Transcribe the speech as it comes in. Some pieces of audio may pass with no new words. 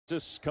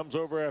Justice comes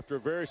over after a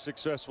very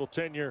successful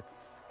tenure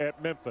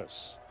at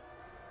Memphis.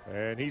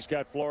 And he's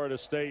got Florida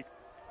State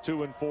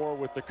 2-4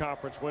 with the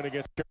conference win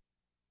against.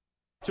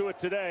 To it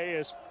today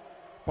as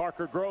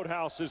Parker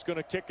Grotehouse is going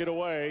to kick it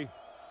away.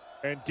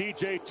 And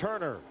DJ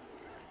Turner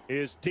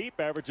is deep,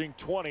 averaging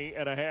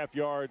 20.5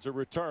 yards a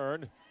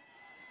return.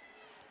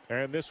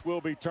 And this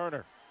will be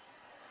Turner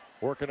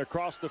working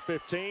across the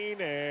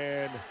 15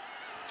 and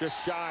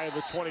just shy of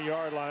the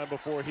 20-yard line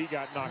before he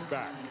got knocked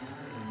back.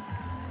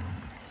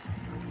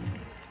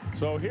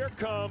 So here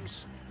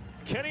comes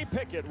Kenny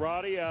Pickett,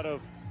 Roddy, out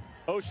of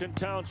Ocean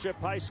Township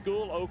High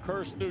School,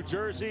 Oakhurst, New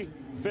Jersey.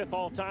 5th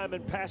all-time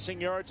in passing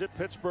yards at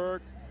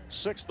Pittsburgh.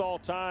 6th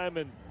all-time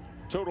in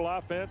total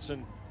offense,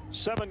 and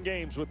 7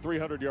 games with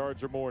 300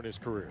 yards or more in his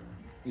career.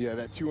 Yeah,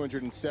 that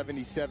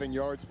 277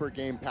 yards per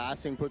game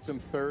passing puts him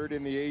 3rd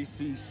in the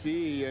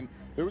ACC. And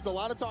there was a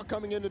lot of talk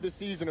coming into the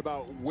season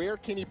about where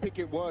Kenny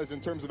Pickett was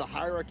in terms of the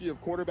hierarchy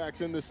of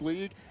quarterbacks in this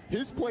league.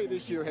 His play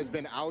this year has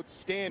been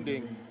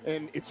outstanding,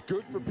 and it's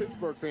good for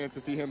Pittsburgh fans to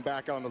see him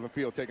back out on the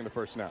field taking the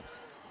first snaps.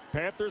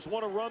 Panthers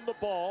want to run the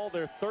ball.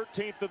 They're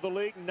 13th of the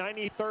league,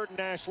 93rd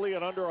nationally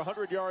at under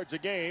 100 yards a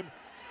game.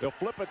 They'll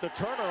flip it to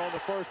Turner on the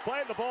first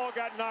play. The ball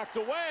got knocked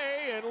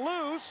away and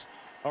loose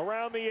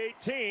around the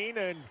 18.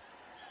 And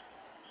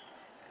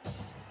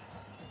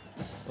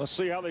let's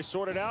see how they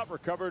sort it out.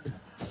 Recovered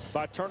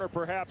by Turner,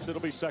 perhaps. It'll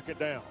be 2nd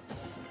down.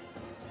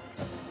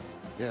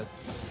 Yeah,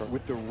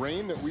 with the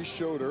rain that we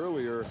showed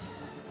earlier,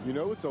 you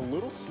know, it's a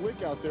little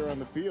slick out there on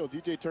the field.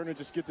 DJ Turner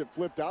just gets it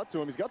flipped out to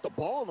him. He's got the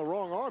ball in the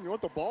wrong arm. You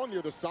want the ball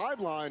near the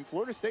sideline.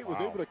 Florida State was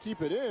able to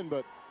keep it in,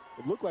 but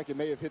it looked like it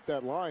may have hit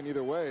that line.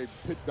 Either way,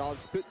 Pitt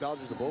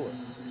dodges a bullet.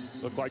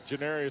 Looked like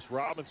Janarius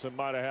Robinson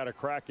might have had a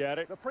crack at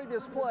it. The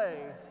previous play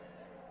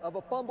of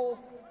a fumble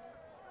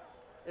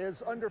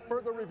is under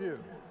further review.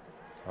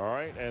 All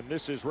right, and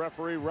this is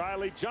referee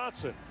Riley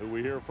Johnson, who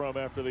we hear from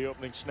after the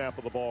opening snap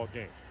of the ball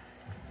game.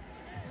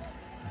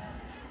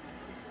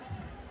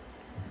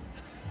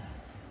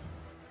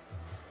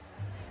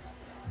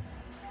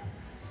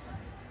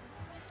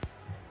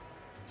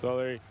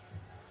 So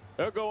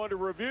they'll go under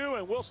review,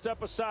 and we'll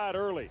step aside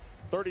early.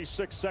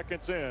 36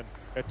 seconds in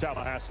at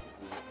Tallahassee.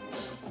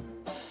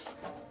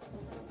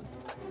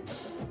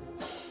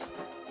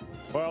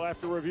 Well,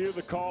 after review,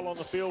 the call on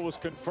the field was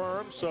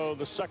confirmed, so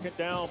the 2nd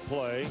down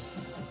play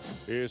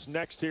is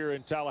next here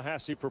in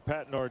Tallahassee for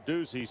Pat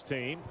Narduzzi's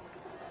team.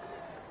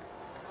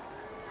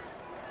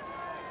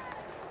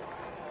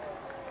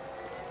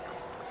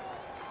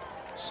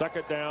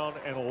 Second down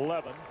and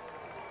 11.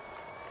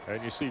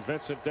 And you see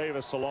Vincent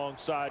Davis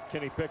alongside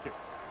Kenny Pickett.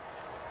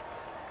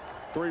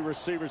 3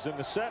 receivers in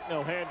the set, and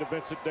they'll hand to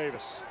Vincent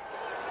Davis.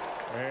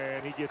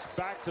 And he gets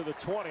back to the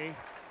 20,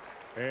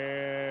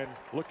 and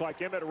looked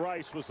like Emmett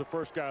Rice was the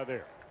first guy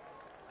there.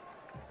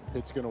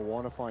 Pitt's going to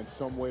want to find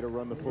some way to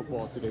run the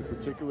football today,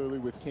 particularly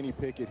with Kenny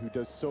Pickett, who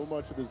does so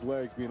much with his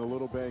legs, being a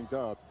little banged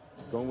up.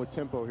 Going with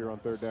tempo here on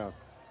 3rd down.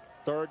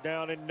 3rd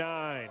down and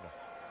 9.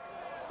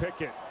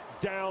 Pickett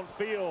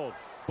downfield.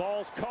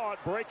 Ball's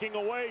caught, breaking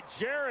away.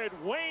 Jared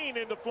Wayne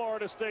into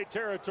Florida State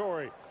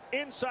territory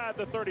inside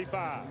the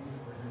 35.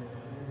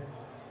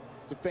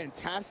 It's a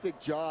fantastic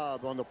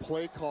job on the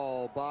play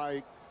call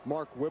by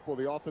Mark Whipple,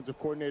 the offensive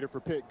coordinator for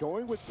Pitt.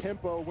 Going with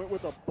tempo, went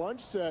with a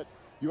bunch set.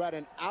 You had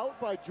an out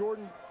by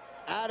Jordan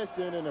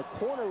Addison and a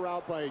corner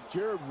route by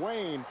Jared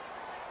Wayne.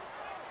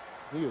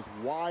 He is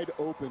wide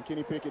open.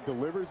 Kenny Pickett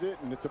delivers it,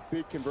 and it's a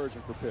big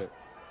conversion for Pitt.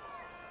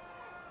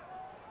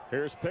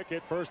 Here's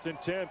Pickett, 1st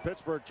and 10.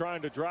 Pittsburgh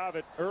trying to drive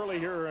it early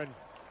here and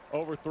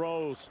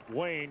overthrows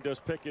Wayne. Does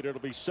Pickett. It'll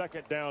be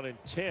 2nd down and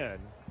 10.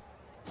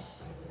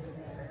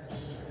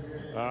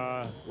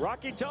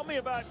 Rocky, tell me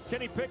about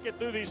Kenny Pickett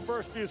through these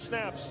first few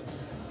snaps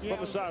from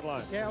the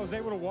sideline. Yeah, I was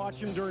able to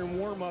watch him during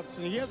warm-ups,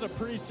 and he has a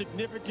pretty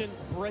significant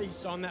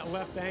brace on that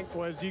left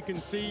ankle, as you can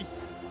see.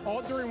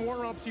 All during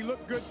warm-ups, he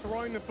looked good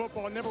throwing the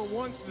football. Never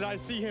once did I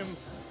see him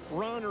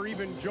run or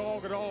even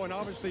jog at all. And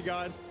obviously,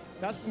 guys,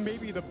 that's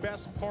maybe the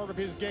best part of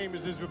his game,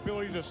 is his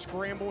ability to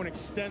scramble and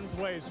extend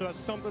plays. So that's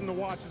something to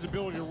watch, his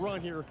ability to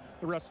run here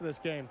the rest of this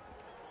game.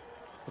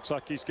 Looks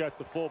like he's got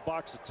the full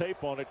box of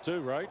tape on it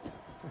too, right?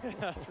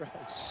 That's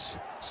right.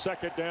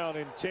 2nd down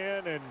and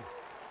 10, and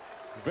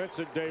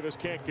Vincent Davis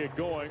can't get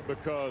going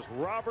because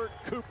Robert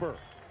Cooper,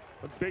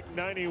 a big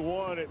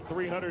 91 at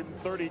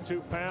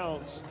 332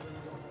 pounds,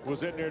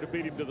 was in there to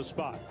beat him to the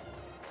spot.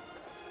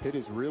 Pitt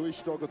has really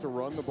struggled to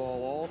run the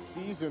ball all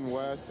season,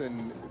 Wes,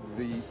 and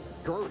the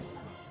girth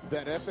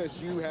that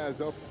FSU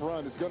has up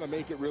front is going to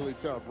make it really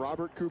tough.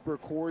 Robert Cooper,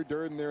 Corey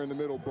Durden there in the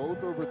middle,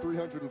 both over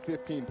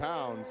 315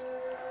 pounds.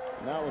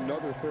 Now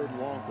another 3rd and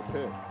long for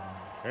Pitt.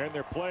 And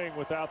they're playing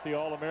without the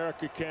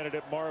All-America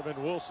candidate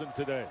Marvin Wilson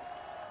today.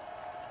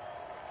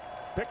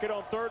 Pickett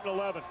on 3rd and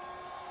 11.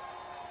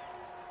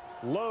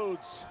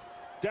 Loads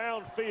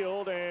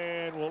downfield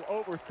and will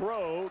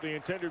overthrow the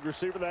intended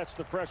receiver. That's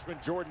the freshman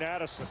Jordan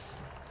Addison.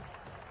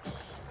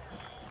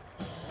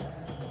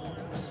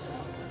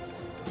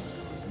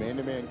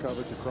 Man-to-man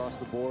coverage across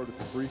the board with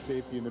the free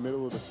safety in the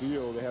middle of the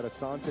field. They had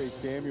Asante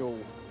Samuel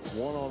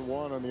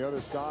one-on-one on the other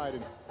side.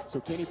 And so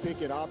Kenny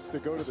Pickett opts to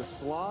go to the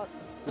slot,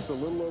 just a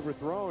little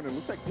overthrown. And it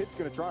looks like Pitt's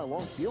going to try a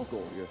long field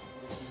goal here.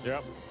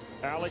 Yep.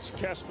 Alex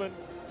Kessman,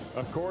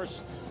 of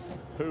course,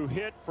 who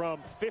hit from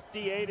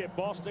 58 at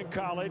Boston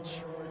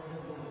College,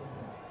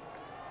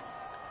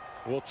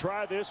 will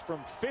try this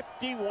from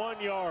 51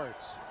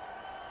 yards.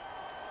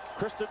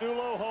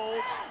 Cristodulo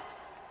holds,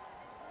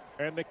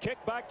 and the kick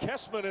by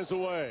Kessman is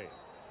away.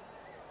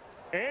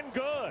 And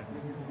good.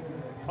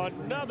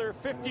 Another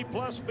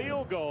 50-plus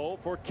field goal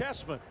for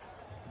Kessman.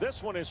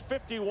 This one is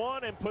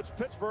 51 and puts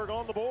Pittsburgh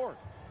on the board.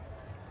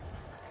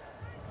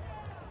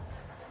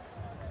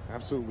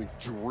 Absolutely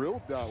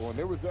drilled that one.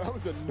 That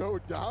was a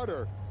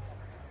no-doubter.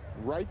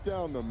 Right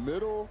down the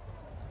middle.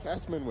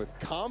 Kessman with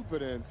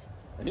confidence.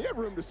 And he had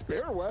room to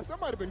spare, Wes.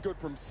 That might have been good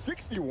from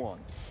 61.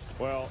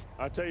 Well,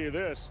 I tell you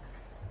this.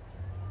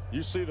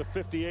 You see the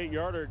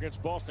 58-yarder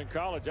against Boston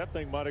College. That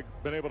thing might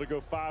have been able to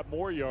go 5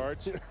 more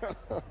yards.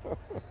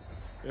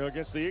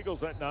 Against the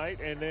Eagles that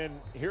night. And then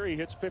here he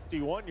hits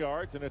 51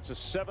 yards, and it's a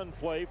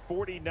 7-play,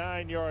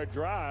 49-yard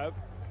drive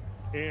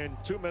in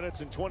 2 minutes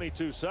and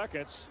 22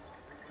 seconds.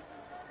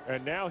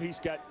 And now he's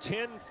got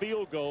 10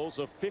 field goals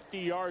of 50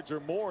 yards or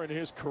more in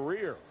his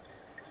career.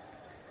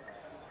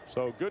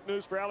 So good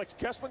news for Alex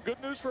Kessman.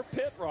 Good news for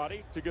Pitt,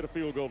 Roddy, to get a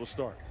field goal to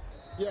start.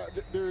 Yeah,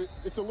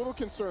 it's a little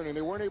concerning.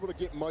 They weren't able to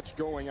get much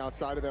going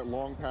outside of that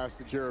long pass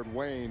to Jared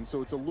Wayne.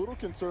 So it's a little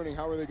concerning.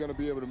 How are they going to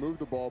be able to move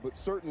the ball? But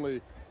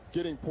certainly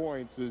getting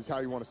points is how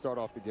you want to start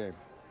off the game.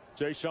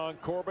 Jashawn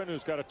Corbin,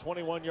 who's got a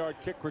 21-yard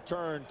kick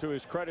return to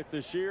his credit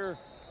this year,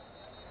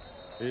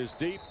 is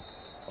deep,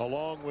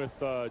 along with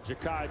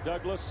Ja'Kai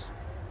Douglas.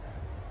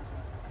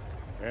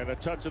 And a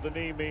touch of the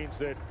knee means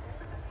that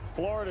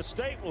Florida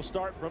State will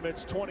start from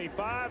its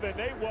 25, and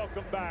they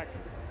welcome back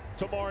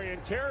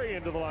Tamorrion Terry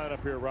into the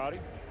lineup here, Roddy.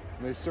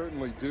 They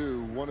certainly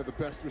do. One of the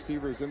best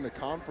receivers in the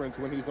conference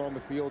when he's on the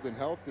field and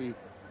healthy.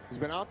 He's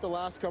been out the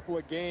last couple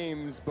of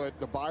games, but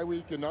the bye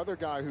week, another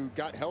guy who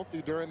got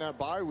healthy during that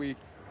bye week.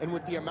 And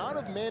with the amount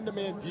of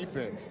man-to-man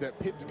defense that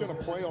Pitt's going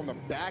to play on the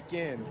back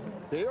end,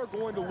 they are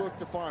going to look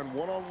to find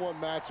one-on-one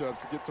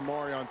matchups to get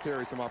Tamorrion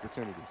Terry some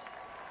opportunities.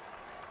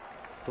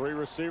 3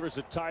 receivers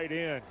at tight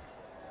end.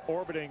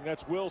 Orbiting,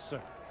 that's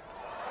Wilson.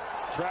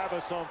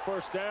 Travis on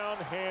first down,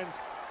 hands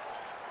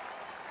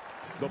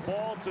the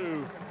ball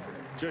to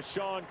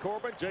Jashawn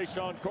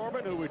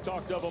Corbin, who we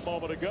talked of a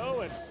moment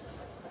ago, and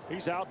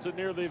he's out to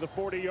nearly the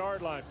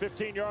 40-yard line.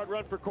 15-yard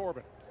run for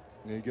Corbin.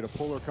 And you get a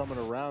puller coming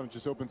around. It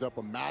just opens up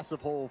a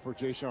massive hole for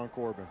Jashawn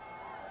Corbin.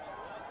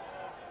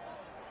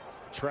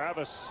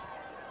 Travis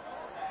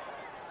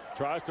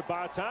tries to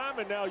buy time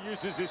and now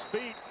uses his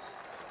feet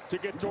to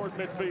get toward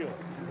midfield.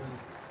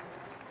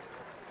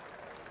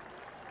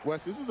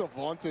 Wes, this is a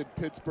vaunted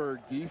Pittsburgh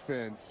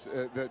defense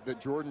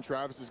that Jordan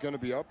Travis is going to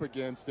be up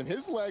against, and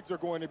his legs are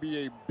going to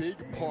be a big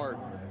part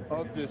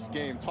of this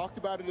game. Talked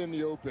about it in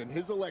the open.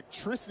 His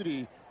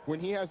electricity when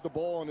he has the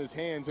ball in his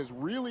hands has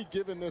really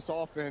given this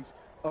offense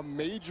a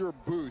major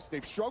boost.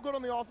 They've struggled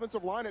on the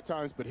offensive line at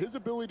times, but his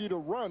ability to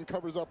run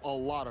covers up a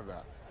lot of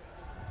that.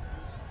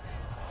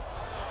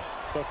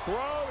 The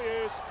throw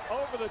is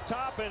over the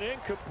top and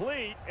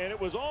incomplete, and it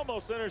was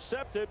almost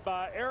intercepted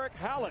by Eric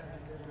Hallett.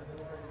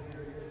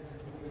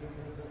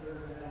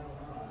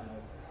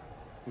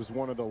 It was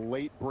one of the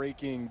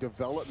late-breaking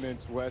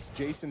developments, Wes.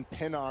 Jason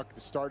Pinnock, the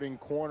starting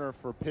corner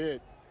for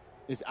Pitt,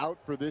 is out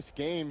for this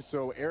game,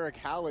 so Eric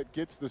Hallett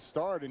gets the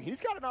start, and he's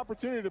got an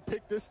opportunity to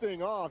pick this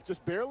thing off,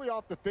 just barely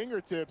off the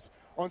fingertips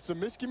on some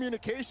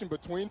miscommunication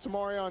between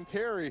Tamorrion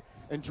Terry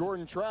and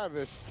Jordan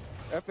Travis.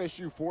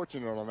 FSU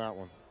fortunate on that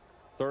one.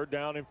 3rd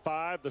down and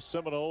 5. The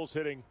Seminoles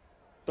hitting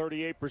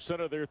 38%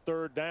 of their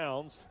 3rd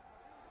downs.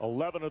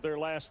 11 of their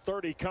last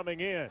 30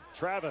 coming in.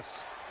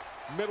 Travis,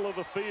 middle of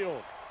the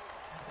field.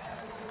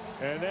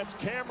 And that's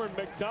Cameron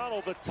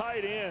McDonald, the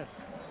tight end.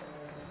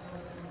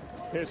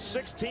 His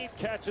 16th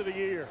catch of the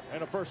year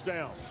and a first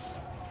down.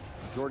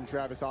 Jordan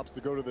Travis opts to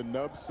go to the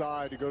nub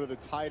side, to go to the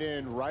tight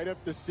end, right up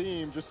the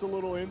seam, just a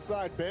little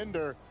inside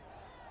bender.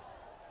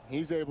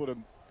 He's able to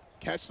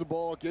catch the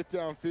ball, get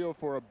downfield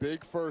for a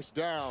big first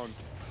down.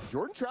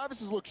 Jordan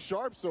Travis has looked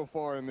sharp so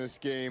far in this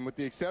game, with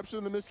the exception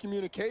of the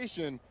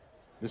miscommunication,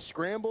 the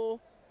scramble,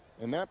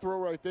 and that throw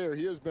right there.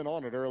 He has been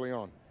on it early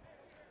on.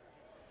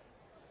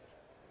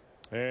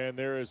 And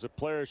there is a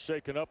player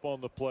shaken up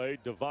on the play.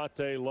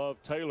 Devontae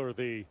Love Taylor,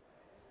 the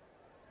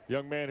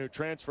young man who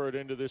transferred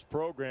into this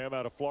program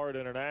out of Florida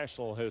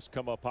International, has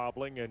come up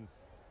hobbling, and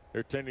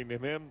they're tending to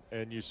him.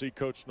 And you see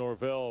Coach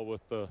Norvell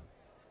with the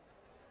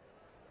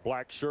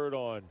black shirt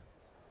on,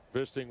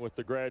 visiting with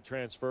the grad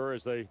transfer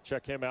as they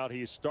check him out.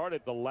 He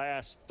started the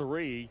last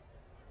 3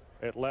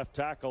 at left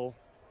tackle,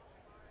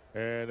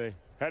 and they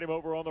had him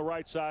over on the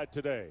right side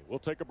today. We'll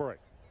take a break.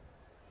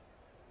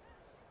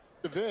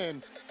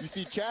 Then you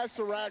see Chaz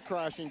Surratt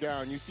crashing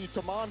down. You see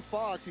Tamon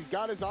Fox. He's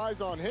got his eyes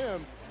on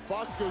him.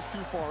 Fox goes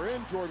too far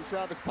in. Jordan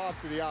Travis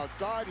pops to the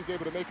outside. He's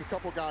able to make a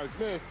couple guys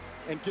miss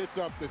and gets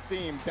up the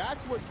seam.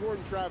 That's what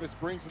Jordan Travis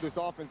brings to this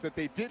offense that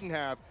they didn't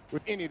have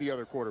with any of the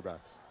other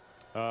quarterbacks.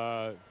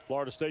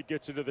 Florida State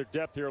gets into their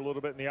depth here a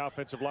little bit in the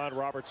offensive line.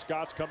 Robert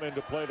Scott's come in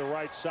to play the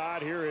right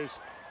side. Here is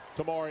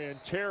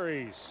Tamarian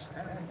Terry's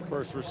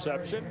first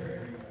reception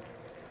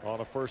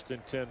on a 1st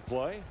and 10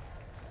 play.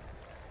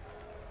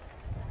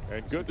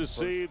 And good to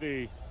see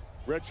the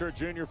redshirt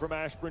junior from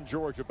Ashburn,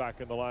 Georgia, back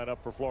in the lineup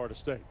for Florida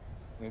State.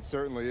 It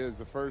certainly is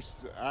the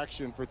first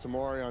action for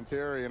Tamarian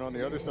Terry, and on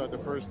the other side, the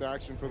first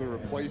action for the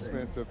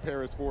replacement of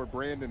Paris forward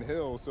Brandon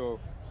Hill. So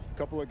a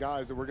couple of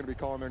guys that we're going to be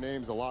calling their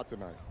names a lot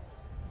tonight.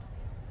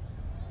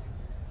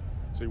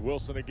 See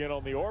Wilson again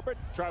on the orbit.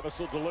 Travis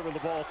will deliver the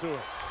ball to him.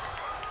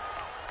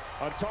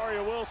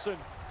 Ontario Wilson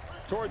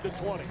toward the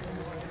 20.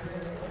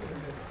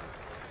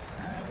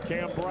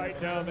 Cam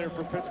Bright down there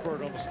for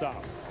Pittsburgh on the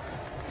stop,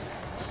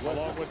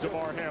 along with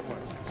DeMar Hamlin.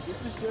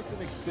 This is just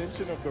an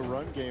extension of the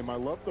run game. I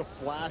love the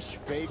flash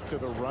fake to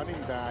the running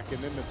back and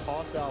then the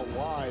toss out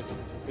wide.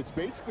 It's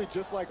basically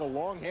just like a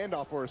long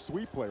handoff or a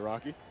sweep play,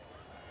 Rocky.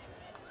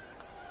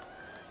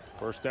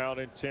 1st down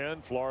and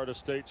 10. Florida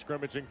State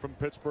scrimmaging from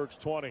Pittsburgh's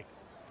 20.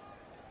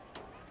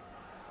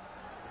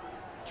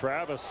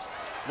 Travis,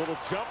 little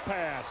jump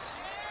pass.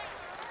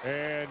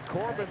 And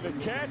Corbin the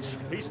catch.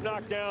 He's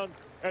knocked down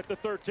at the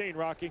 13,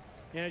 Rocky.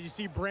 And you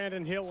see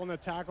Brandon Hill on the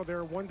tackle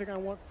there. One thing I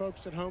want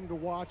folks at home to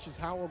watch is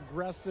how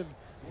aggressive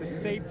the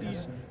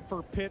safeties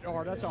for Pitt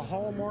are. That's a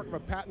hallmark of a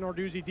Pat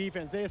Narduzzi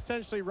defense. They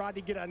essentially,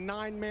 Rodney, get a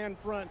 9-man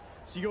front.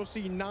 So you'll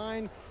see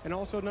 9 and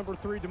also number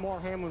 3,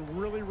 DeMar Hamlin,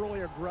 really, really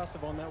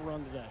aggressive on that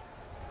run today.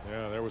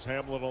 Yeah, there was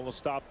Hamlin on the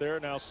stop there.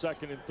 Now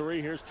 2nd and 3.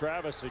 Here's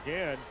Travis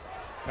again.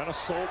 Kind of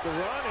sold the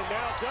run and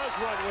now does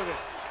run with it.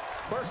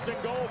 1st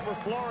and goal for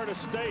Florida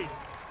State.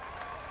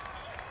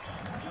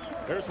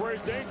 There's where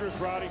he's dangerous,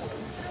 Roddy.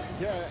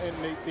 Yeah, and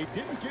they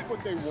didn't get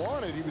what they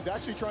wanted. He was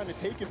actually trying to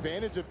take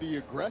advantage of the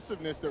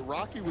aggressiveness that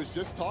Rocky was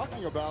just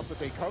talking about, but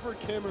they covered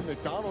Kim and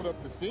McDonald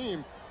up the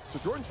seam. So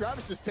Jordan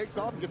Travis just takes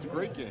off and gets a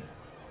great gain.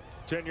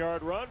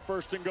 10-yard run,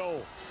 1st and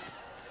goal.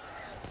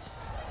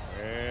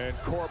 And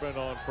Corbin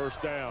on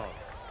 1st down.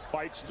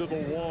 Fights to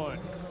the 1.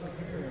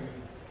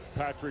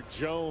 Patrick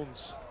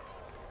Jones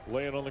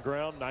laying on the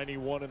ground,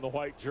 91 in the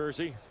white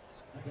jersey.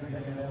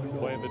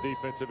 Playing the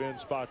defensive end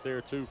spot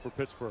there, too, for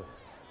Pittsburgh.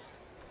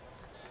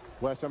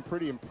 Wes, I'm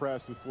pretty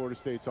impressed with Florida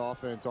State's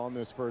offense on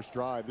this first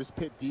drive. This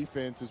Pitt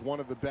defense is one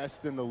of the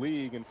best in the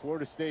league, and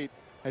Florida State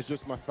has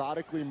just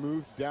methodically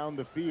moved down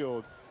the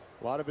field.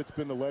 A lot of it's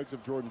been the legs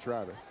of Jordan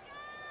Travis.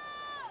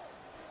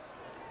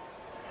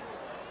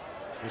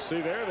 You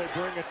see there, they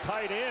bring a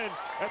tight end.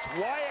 That's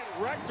Wyatt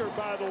Rector,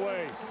 by the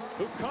way,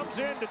 who comes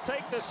in to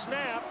take the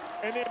snap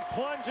and then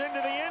plunge into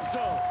the end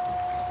zone.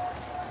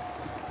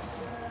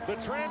 The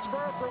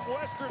transfer from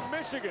Western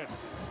Michigan.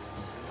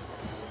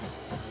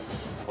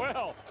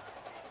 Well,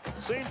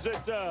 seems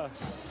that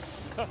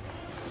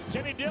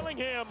Kenny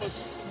Dillingham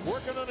was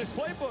working on his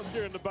playbook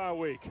during the bye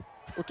week.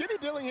 Well, Kenny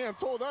Dillingham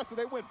told us that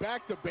they went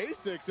back to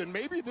basics, and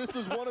maybe this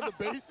is one of the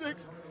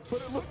basics,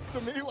 but it looks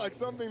to me like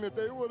something that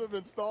they would have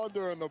installed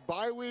during the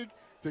bye week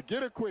to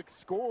get a quick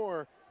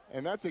score,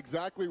 and that's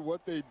exactly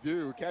what they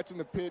do, catching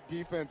the Pitt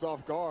defense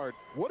off guard.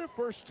 What a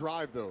first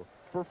drive, though,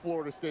 for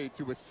Florida State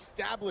to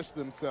establish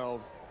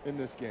themselves in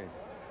this game.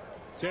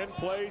 10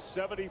 plays,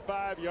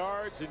 75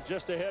 yards in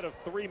just ahead of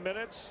 3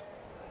 minutes.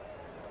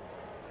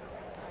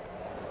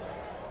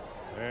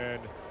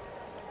 And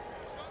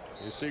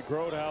you see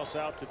Grodhouse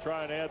out to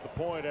try and add the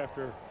point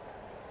after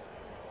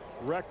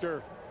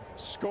Rector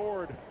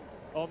scored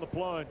on the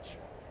plunge.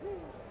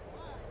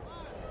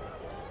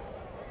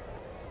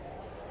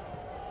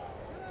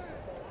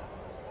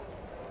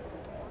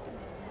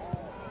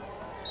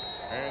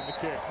 And the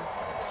kick.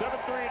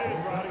 7-3 it is,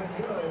 Roddy.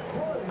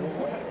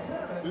 Well, Wes,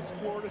 this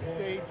Florida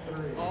State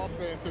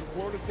offense and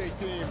Florida State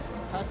team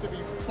has to be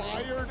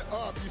fired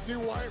up. You see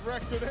Wyatt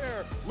Rector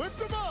there.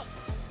 Lift him up.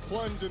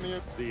 Plunge in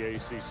the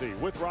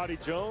ACC. With Roddy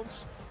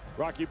Jones,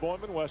 Rocky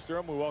Boyman, Wes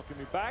Durham, we welcome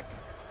you back.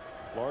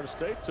 Florida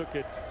State took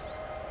it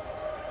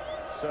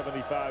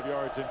 75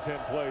 yards in 10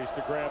 plays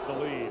to grab the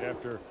lead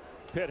after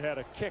Pitt had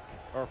a kick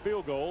or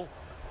field goal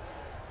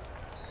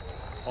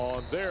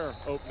on their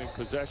opening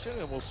possession,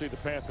 and we'll see the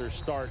Panthers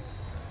start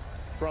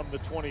from the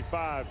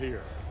 25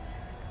 here.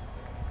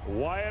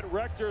 Wyatt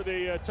Rector,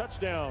 the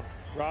touchdown,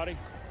 Roddy.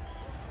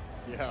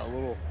 Yeah, a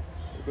little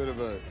bit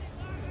of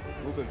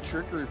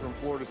trickery from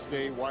Florida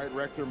State. Wyatt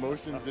Rector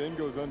motions in,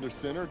 goes under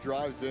center,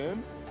 drives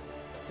in,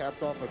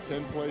 caps off a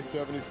 10-play,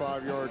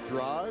 75-yard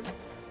drive.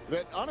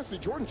 That honestly,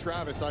 Jordan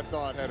Travis, I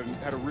thought, had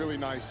a really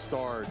nice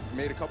start.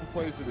 Made a couple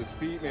plays with his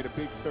feet, made a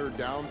big third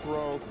down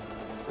throw.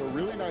 So a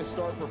really nice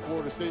start for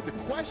Florida State. The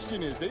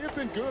question is, they have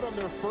been good on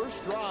their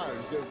first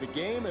drives of the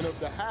game and of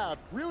the half,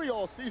 really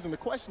all season. The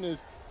question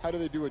is, how do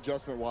they do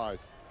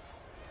adjustment-wise?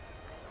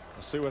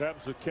 We'll see what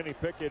happens with Kenny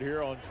Pickett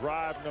here on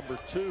drive number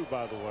 2,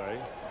 by the way.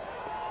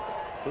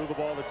 Threw the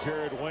ball to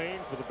Jared Wayne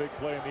for the big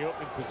play in the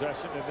opening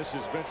possession, and this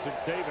is Vincent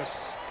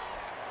Davis.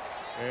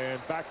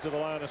 And back to the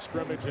line of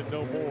scrimmage and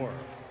no more.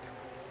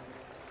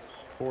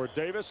 For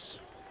Davis,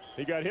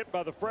 he got hit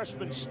by the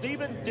freshman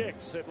Stephen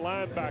Dix at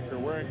linebacker,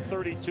 wearing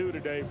 32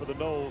 today for the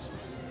Noles.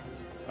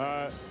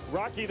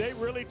 Rocky, they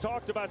really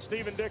talked about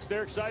Stephen Dix.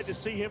 They're excited to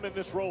see him in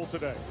this role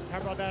today.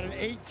 How about that? An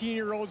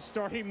 18-year-old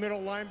starting middle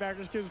linebacker.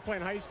 This kid was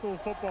playing high school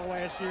football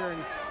last year,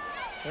 and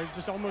they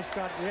just almost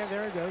got, yeah,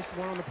 there he goes,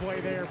 one on the play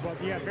there. But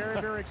yeah,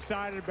 very, very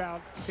excited about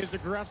his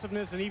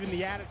aggressiveness and even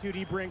the attitude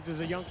he brings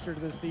as a youngster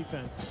to this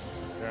defense.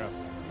 Yeah.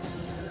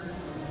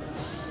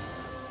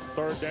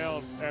 Third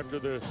down after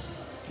the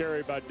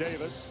carry by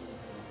Davis.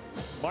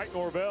 Mike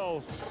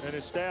Norvell and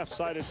his staff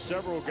cited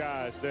several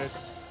guys that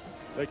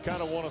they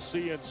kind of want to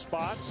see in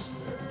spots,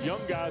 young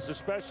guys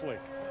especially.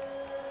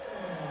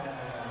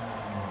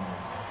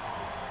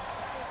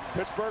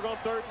 Pittsburgh on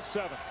 3rd and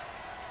 7.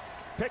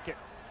 Pickett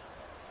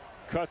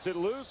cuts it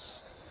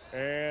loose,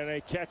 and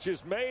a catch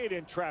is made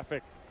in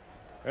traffic.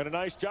 And a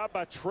nice job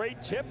by Trey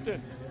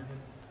Tipton.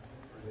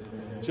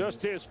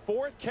 Just his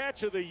 4th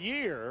catch of the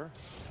year,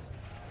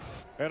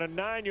 and a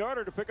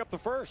 9-yarder to pick up the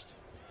first.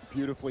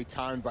 Beautifully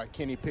timed by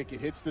Kenny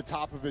Pickett. Hits the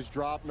top of his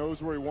drop,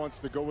 knows where he wants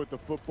to go with the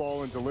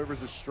football, and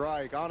delivers a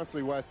strike.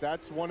 Honestly, Wes,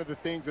 that's one of the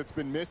things that's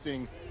been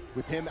missing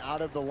with him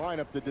out of the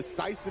lineup, the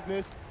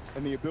decisiveness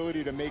and the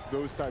ability to make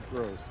those type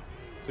throws.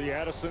 See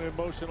Addison in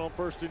motion on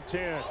 1st and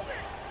 10.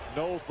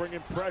 Knowles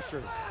bringing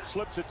pressure,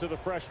 slips it to the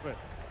freshman.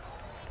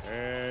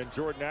 And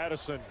Jordan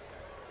Addison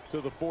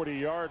to the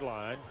 40-yard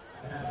line.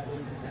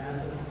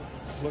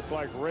 Looked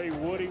like Ray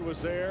Woody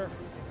was there,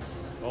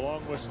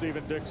 along with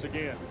Stephen Dix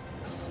again.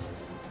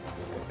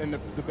 And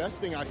the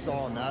best thing I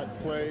saw on that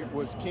play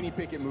was Kenny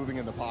Pickett moving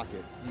in the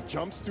pocket. He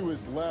jumps to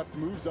his left,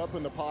 moves up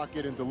in the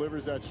pocket, and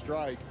delivers that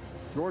strike.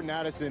 Jordan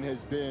Addison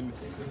has been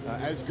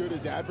as good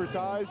as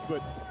advertised,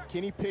 but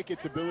Kenny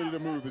Pickett's ability to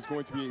move is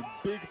going to be a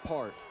big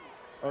part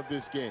of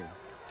this game.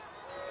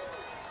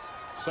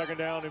 2nd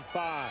down and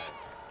 5.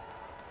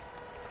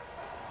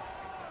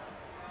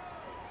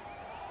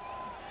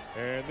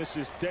 And this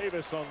is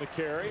Davis on the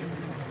carry.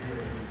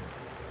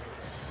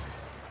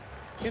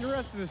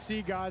 Interested to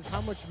see, guys, how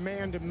much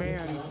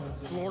man-to-man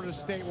Florida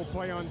State will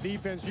play on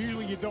defense.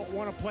 Usually you don't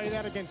want to play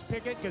that against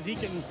Pickett because he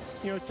can,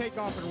 take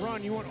off and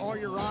run. You want all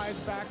your eyes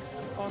back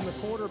on the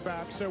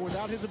quarterback. So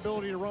without his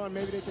ability to run,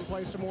 maybe they can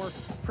play some more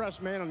press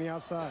man on the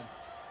outside.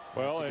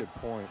 Well, that's a good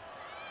point.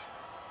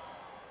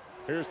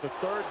 Here's the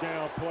 3rd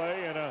down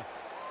play, and a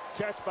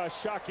catch by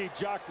Shockey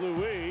Jock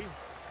Louis.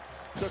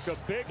 Took a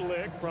big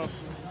lick from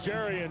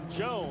Jarian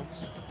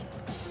Jones.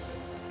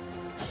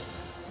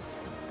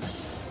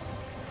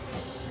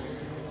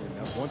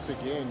 Once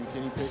again,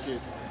 Kenny Pickett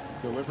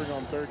delivering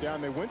on 3rd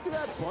down. They went to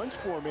that bunch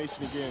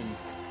formation again.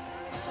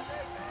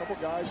 A couple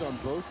guys on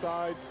both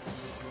sides,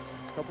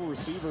 a couple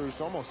receivers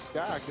almost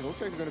stacked. It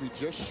looks like they're going to be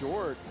just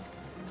short.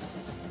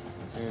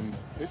 And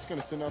Pitt's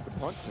going to send out the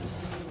punt team.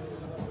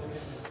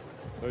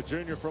 The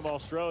junior from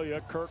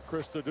Australia, Kirk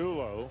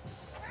Christodoulou.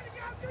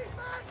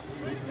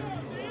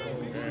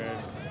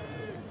 And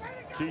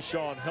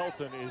Keyshawn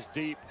Helton is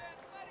deep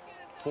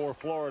for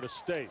Florida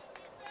State.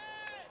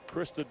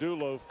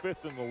 Christodoulou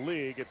 5th in the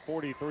league at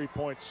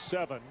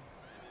 43.7.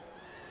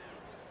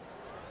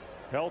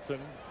 Helton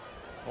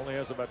only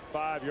has about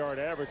 5-yard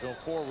average on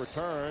 4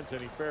 returns,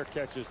 and he fair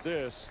catches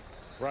this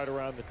right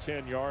around the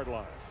 10-yard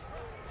line.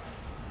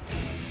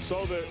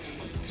 So the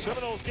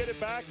Seminoles get it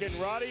back, and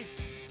Roddy,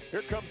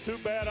 here come 2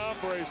 bad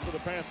hombres for the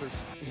Panthers.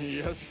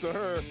 Yes,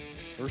 sir.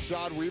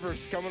 Rashad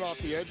Weaver's coming off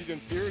the edge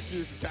against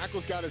Syracuse. The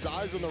tackle's got his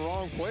eyes in the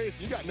wrong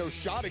place. You got no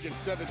shot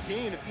against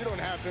 17 if you don't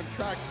have him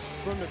tracked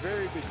from the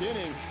very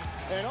beginning.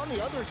 And on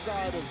the other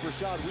side of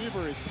Rashad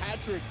Weaver is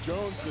Patrick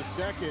Jones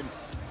II,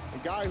 a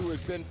guy who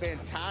has been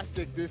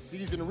fantastic this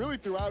season, really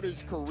throughout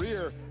his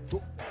career.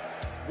 But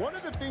one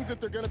of the things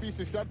that they're going to be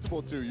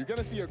susceptible to, you're going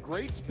to see a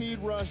great speed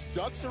rush,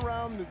 ducks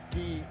around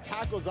the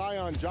tackle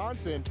Zion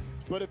Johnson.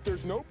 But if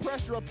there's no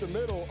pressure up the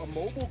middle, a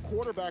mobile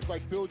quarterback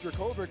like Phil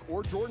Dracovic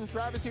or Jordan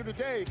Travis here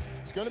today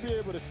is going to be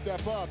able to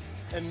step up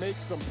and make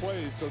some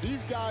plays. So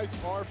these guys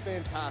are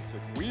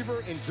fantastic.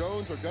 Weaver and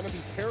Jones are going to be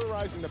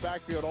terrorizing the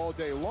backfield all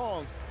day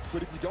long.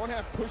 But if you don't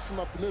have push from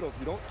up the middle, if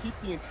you don't keep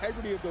the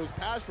integrity of those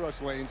pass rush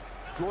lanes,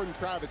 Jordan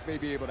Travis may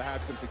be able to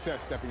have some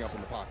success stepping up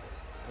in the pocket.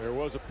 There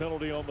was a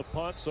penalty on the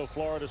punt, so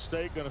Florida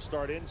State going to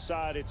start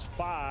inside its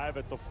 5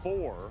 at the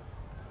 4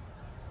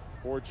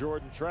 for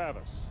Jordan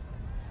Travis.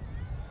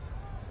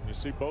 And you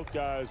see both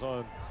guys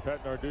on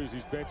Pat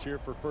Narduzzi's bench here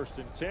for 1st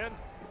and 10.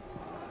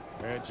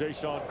 And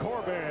Jashawn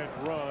Corbin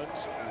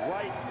runs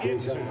right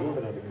into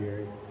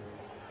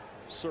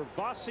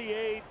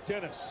Servassier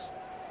Dennis.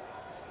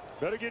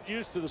 Better get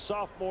used to the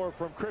sophomore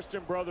from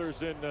Christian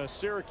Brothers in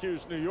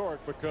Syracuse, New York,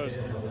 because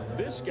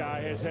this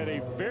guy has had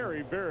a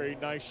very, very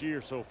nice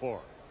year so far.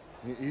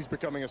 He's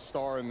becoming a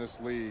star in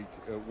this league.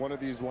 One of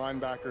these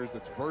linebackers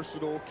that's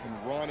versatile, can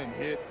run and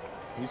hit.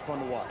 He's fun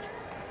to watch.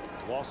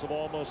 Loss of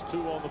almost 2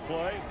 on the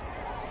play.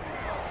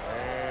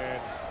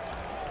 And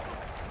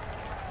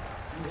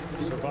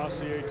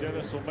Servassier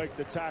Dennis will make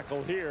the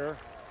tackle here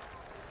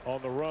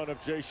on the run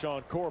of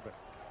Jashawn Corbin.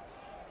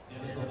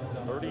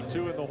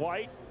 32 in the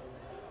white.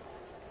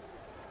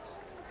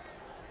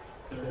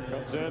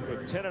 Comes in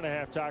with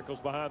 10.5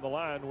 tackles behind the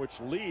line, which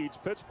leads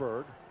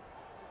Pittsburgh.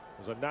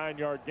 It was a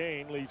 9-yard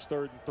gain, leaves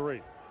 3rd and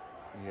 3.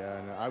 Yeah,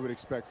 and I would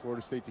expect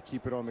Florida State to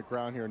keep it on the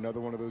ground here. Another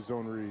one of those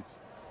zone reads.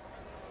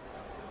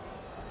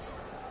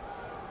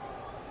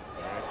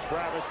 And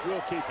Travis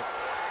will keep it.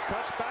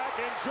 Cuts back,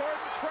 and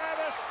Jordan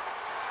Travis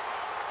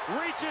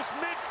reaches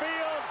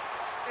midfield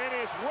and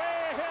is way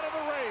ahead of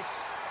the race.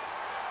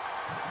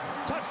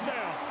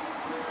 Touchdown.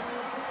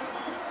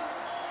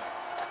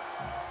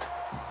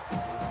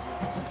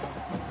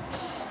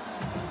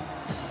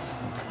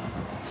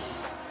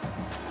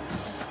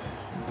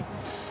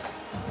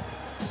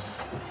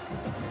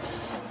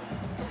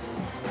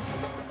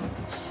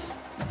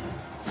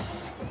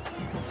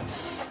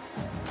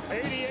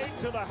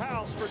 To the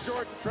house for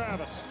Jordan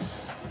Travis.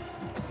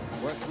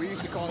 Wes, we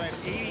used to call that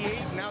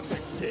 88 and out the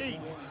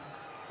gate.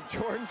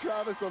 Jordan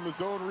Travis on the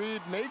zone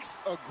read makes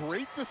a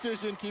great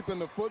decision keeping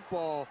the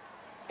football.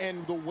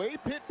 And the way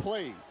Pitt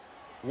plays,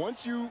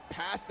 once you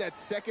pass that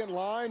second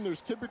line,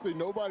 there's typically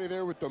nobody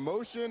there with the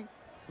motion.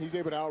 He's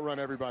able to outrun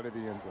everybody to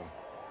the end zone.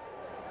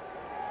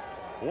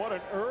 What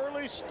an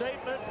early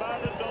statement by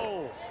the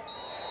Noles.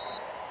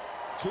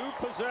 2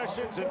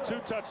 possessions and 2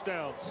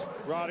 touchdowns,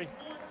 Roddy.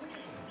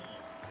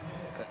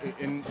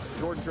 And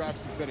Jordan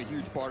Travis has been a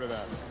huge part of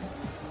that.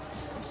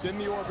 You send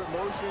the orbit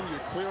motion, you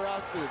clear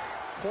out the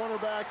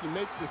cornerback, he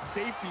makes the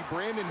safety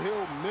Brandon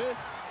Hill miss,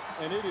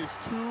 and it is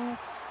to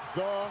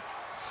the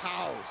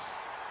house.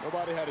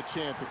 Nobody had a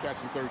chance at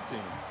catching 13.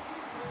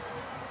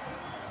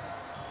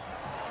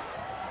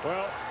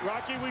 Well,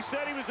 Rocky, we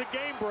said he was a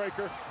game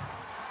breaker.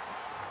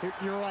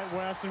 You're right,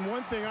 Wes. And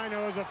one thing I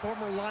know as a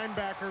former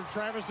linebacker,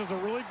 Travis does a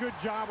really good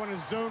job on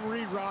his zone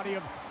read, Roddy,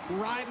 of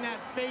riding that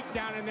fake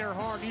down in there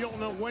hard. You don't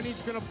know when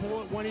he's going to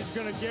pull it, when he's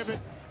going to give it.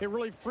 It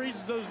really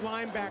freezes those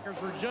linebackers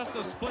for just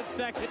a split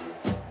second.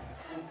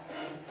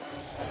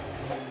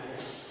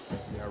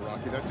 Yeah,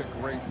 Rocky, that's a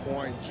great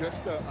point.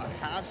 Just a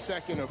half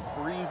second of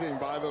freezing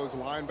by those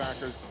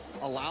linebackers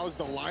allows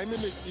the lineman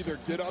to either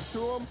get up to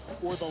him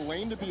or the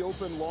lane to be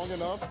open long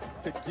enough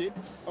to get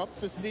up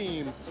the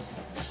seam.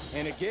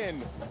 And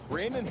again,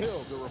 Brandon Hill,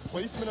 the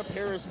replacement of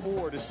Paris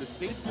Ford, is the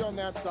safety on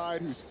that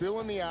side who's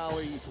filling the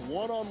alley. It's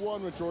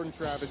one-on-one with Jordan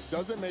Travis,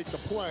 doesn't make the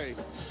play,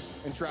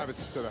 and Travis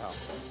is to the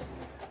house.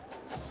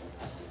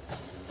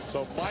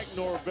 So Mike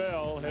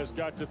Norvell has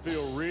got to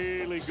feel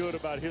really good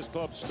about his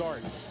club's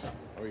start.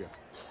 Oh, yeah.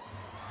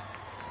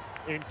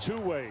 In 2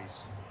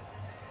 ways.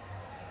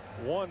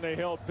 One, they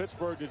held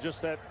Pittsburgh to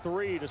just that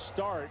 3 to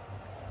start,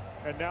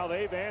 and now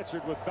they've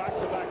answered with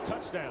back-to-back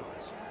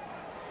touchdowns.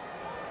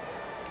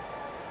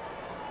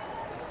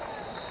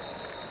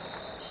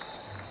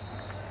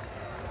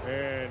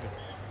 And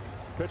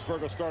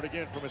Pittsburgh will start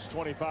again from its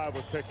 25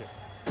 with Pickett.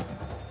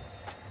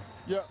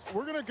 Yeah,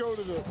 we're going to go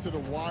to the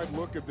wide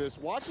look of this.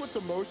 Watch what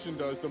the motion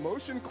does. The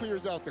motion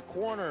clears out the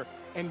corner,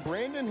 and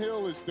Brandon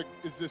Hill is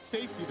the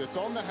safety that's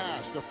on the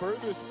hash, the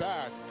furthest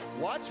back.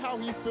 Watch how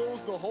he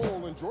fills the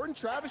hole, and Jordan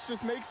Travis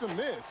just makes a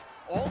miss.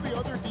 All the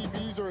other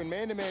DBs are in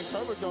man-to-man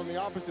coverage on the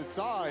opposite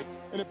side,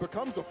 and it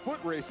becomes a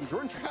foot race. And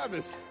Jordan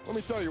Travis, let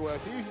me tell you,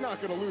 Wes, he's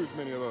not going to lose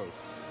many of those.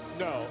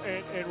 No,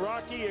 and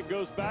Rocky, it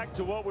goes back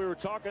to what we were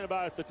talking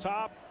about at the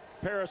top.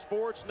 Paris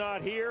Ford's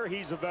not here.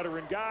 He's a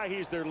veteran guy.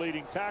 He's their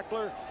leading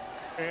tackler.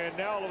 And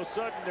now all of a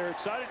sudden they're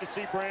excited to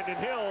see Brandon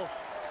Hill.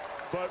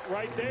 But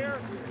right there,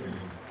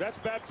 that's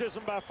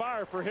baptism by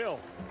fire for Hill.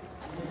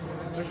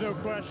 There's no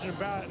question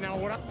about it.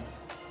 Now,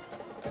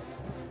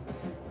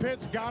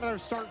 Pitt's got to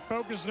start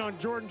focusing on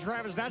Jordan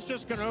Travis. That's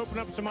just going to open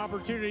up some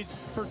opportunities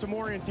for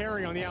Tamorian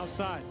Terry on the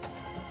outside.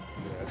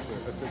 Yeah,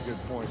 that's a good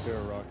point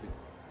there, Rocky.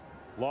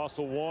 Loss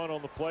of 1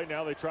 on the play.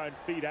 Now they try and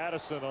feed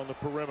Addison on the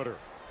perimeter.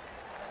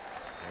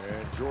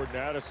 And Jordan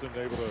Addison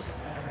able to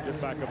get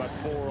back about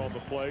 4 on the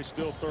play.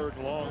 Still 3rd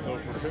and long, though,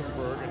 for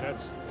Pittsburgh, and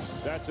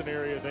that's an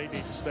area they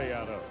need to stay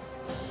out of.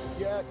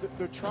 Yeah,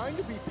 they're trying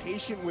to be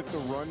patient with the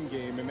run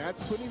game, and that's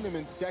putting them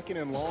in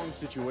 2nd and long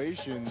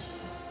situations.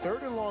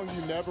 3rd and long,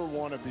 you never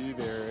want to be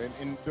there.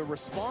 And the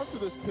response of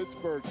this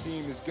Pittsburgh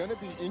team is going to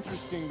be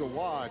interesting to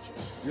watch.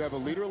 You have a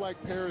leader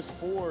like Paris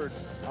Ford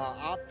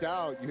opt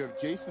out. You have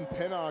Jason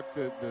Pennock,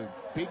 the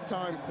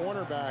big-time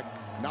cornerback,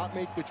 not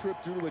make the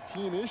trip due to a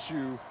team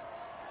issue.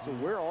 So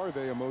where are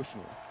they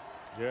emotionally?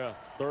 Yeah,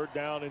 3rd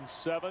down and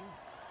 7.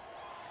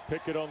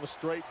 Pickett on the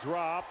straight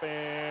drop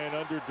and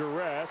under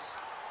duress.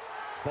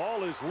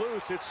 Ball is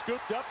loose. It's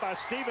scooped up by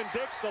Steven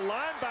Dix, the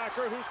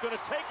linebacker, who's going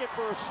to take it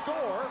for a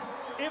score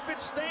if it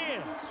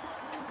stands.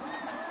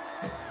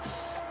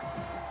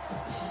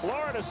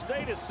 Florida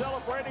State is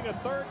celebrating a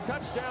 3rd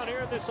touchdown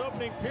here in this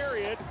opening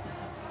period.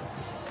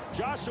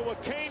 Joshua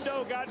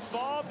Kando got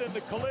involved in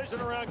the collision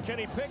around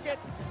Kenny Pickett.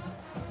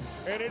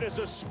 And it is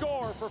a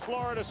score for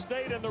Florida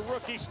State and the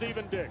rookie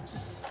Steven Dix.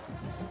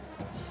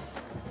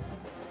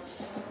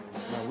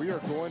 Now we are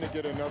going to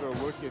get another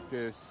look at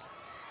this.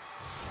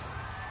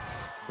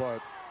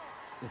 But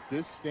if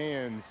this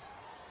stands,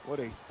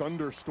 what a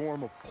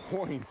thunderstorm of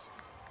points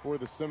for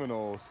the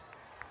Seminoles.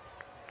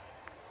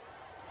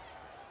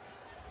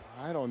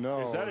 I don't know.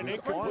 Is that an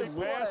incomplete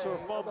pass or a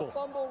fumble? The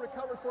fumble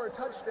recovered for a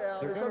touchdown.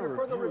 They're Is going to under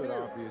further review it,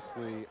 review.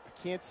 obviously.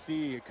 I can't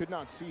see. I could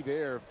not see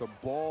there if the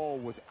ball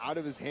was out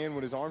of his hand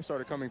when his arm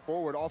started coming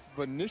forward. Off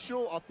the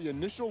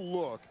initial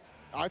look,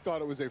 I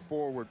thought it was a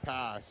forward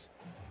pass.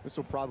 This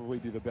will probably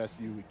be the best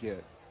view we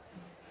get.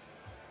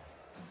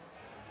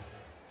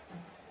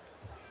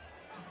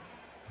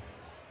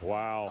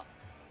 Wow.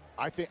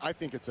 I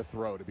think it's a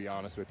throw, to be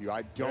honest with you.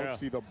 I don't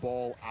see the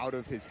ball out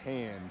of his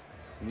hand.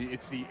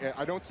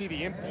 I don't see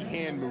the empty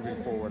hand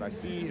moving forward. I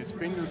see his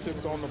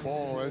fingertips on the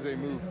ball as they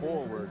move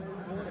forward.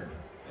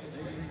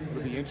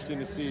 It'll be interesting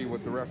to see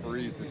what the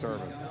referees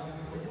determine.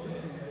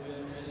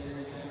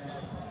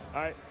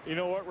 You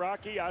know what,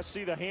 Rocky? I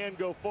see the hand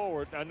go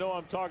forward. I know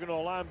I'm talking to a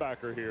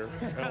linebacker here,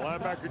 and a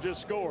linebacker just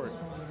scored.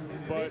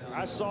 But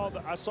I saw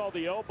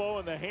the elbow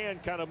and the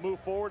hand kind of move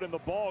forward and the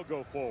ball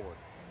go forward.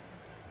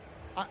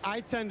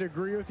 I tend to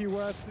agree with you,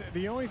 Wes.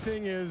 The only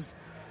thing is,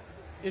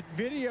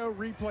 video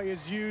replay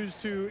is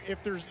used to,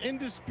 if there's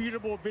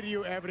indisputable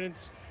video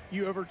evidence,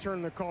 you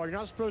overturn the call. You're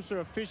not supposed to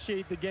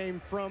officiate the game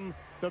from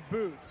the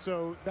booth.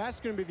 So that's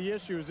going to be the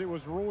issue, is it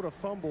was ruled a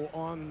fumble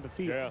on the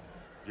field. Yeah,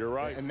 you're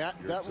right. And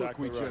that look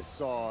we just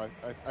saw,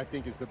 I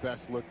think, is the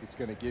best look that's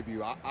going to give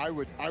you. I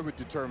would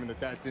determine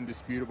that that's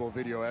indisputable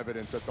video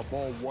evidence that the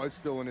ball was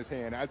still in his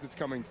hand as it's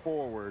coming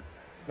forward.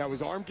 Now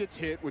his arm gets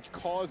hit, which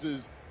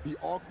causes the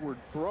awkward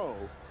throw,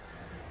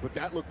 but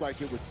that looked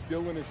like it was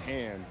still in his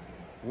hand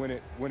when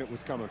it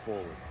was coming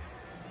forward.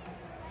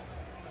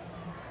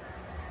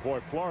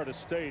 Boy, Florida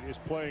State is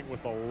playing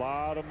with a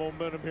lot of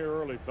momentum here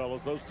early,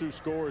 fellas. Those two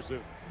scores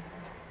have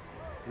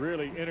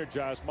really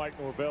energized Mike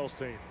Norvell's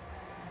team.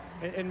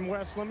 And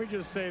Wes, let me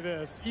just say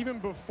this. Even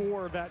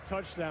before that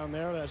touchdown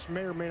there, that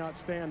may or may not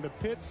stand, the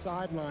Pitt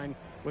sideline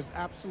was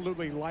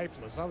absolutely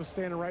lifeless. I was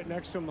standing right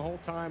next to him the whole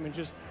time, and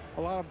just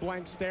a lot of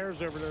blank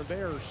stares over there.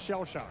 They are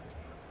shell-shocked.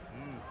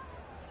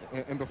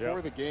 And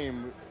before the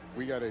game,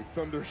 we got a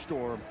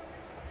thunderstorm.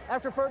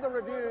 After further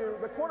review,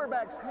 the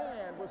quarterback's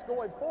hand was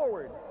going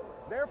forward.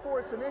 Therefore,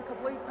 it's an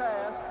incomplete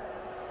pass.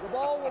 The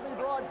ball will be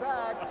brought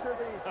back to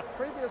the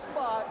previous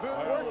spot.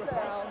 Fourth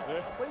down.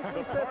 Please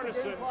reset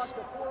the game clock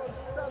to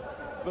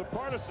 4:07. The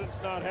partisans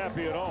not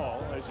happy at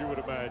all, as you would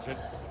imagine.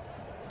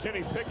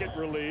 Kenny Pickett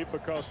relieved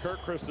because Kirk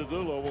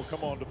Christodoulou will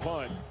come on to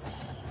punt.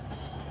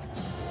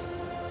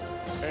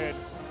 And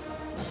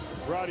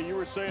Roddy, you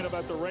were saying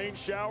about the rain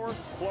shower.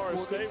 Florida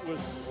State was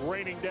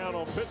raining down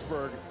on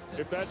Pittsburgh,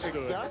 if that's good.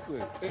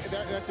 Exactly.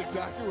 That's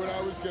exactly what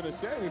I was going to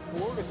say. I mean,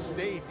 Florida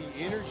State,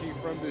 the energy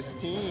from this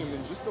team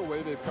and just the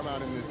way they've come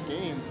out in this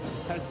game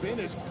has been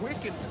as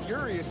quick and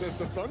furious as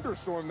the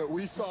thunderstorm that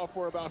we saw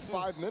for about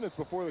 5 minutes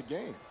before the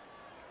game.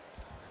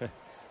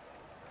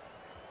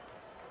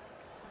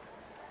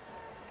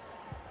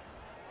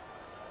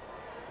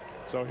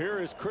 So here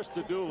is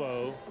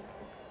Christodoulou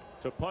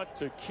to punt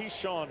to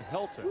Keyshawn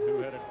Helton, who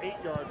had an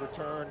 8-yard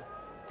return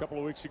a couple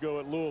of weeks ago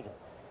at Louisville.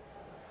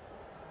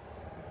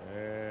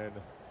 And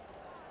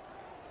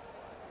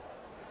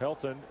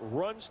Helton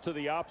runs to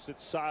the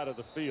opposite side of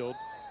the field.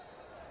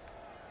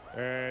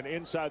 And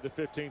inside the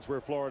 15 is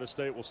where Florida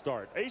State will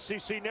start.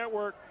 ACC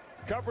Network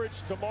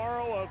coverage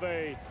tomorrow of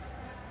a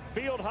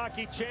field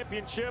hockey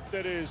championship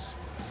that is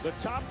the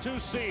top 2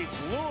 seeds.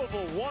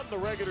 Louisville won the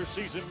regular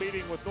season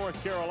meeting with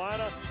North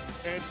Carolina,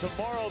 and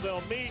tomorrow they'll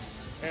meet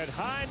at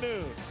high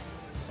noon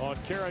on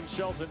Karen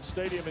Shelton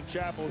Stadium in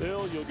Chapel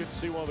Hill. You'll get to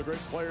see one of the great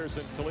players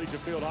in collegiate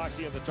field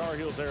hockey in the Tar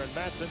Heels, Aaron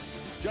Matson.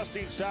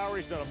 Justine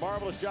Sowery's done a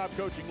marvelous job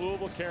coaching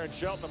Louisville. Karen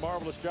Shelton, a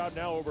marvelous job,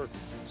 now over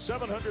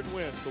 700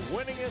 wins. The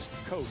winningest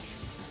coach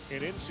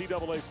in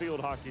NCAA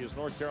field hockey is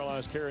North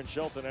Carolina's Karen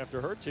Shelton,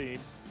 after her team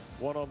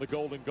won on the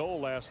golden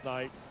goal last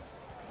night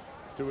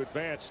to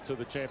advance to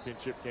the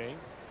championship game.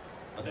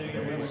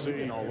 You've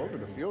been all over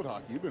the field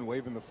hockey. You've been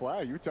waving the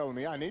flag. You're telling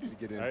me I needed to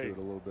get into it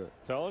a little bit.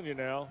 Telling you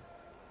now.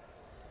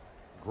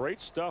 Great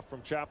stuff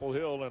from Chapel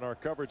Hill, and our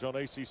coverage on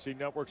ACC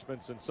Network's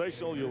been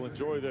sensational. You'll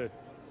enjoy the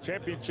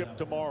championship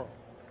tomorrow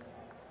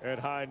at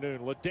high noon.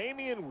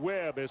 LaDamian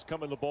Webb has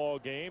come in the ball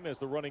game as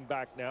the running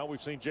back now.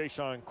 We've seen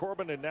Jayshon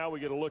Corbin, and now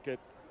we get a look at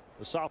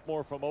the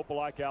sophomore from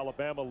Opelika,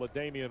 Alabama,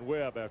 LaDamian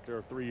Webb, after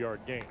a 3-yard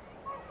gain.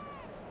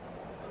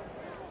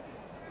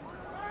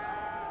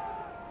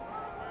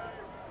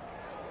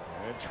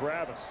 And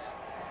Travis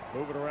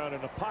moving around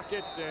in the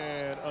pocket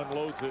and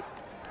unloads it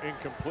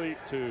incomplete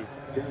to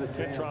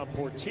Kentron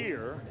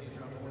Portier,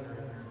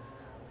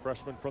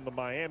 freshman from the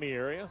Miami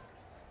area.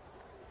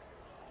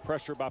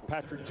 Pressure by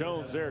Patrick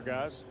Jones there,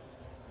 guys.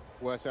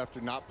 Wes, after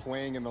not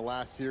playing in the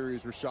last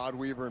series, Rashad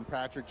Weaver and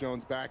Patrick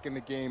Jones back in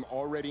the game,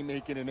 already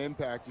making an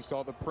impact. You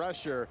saw the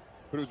pressure,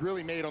 but it was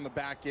really made on the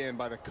back end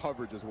by the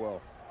coverage as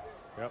well.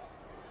 Yep.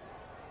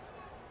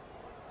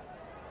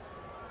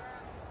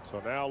 So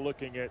now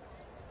looking at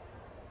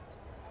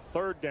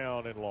 3rd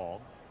down and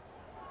long.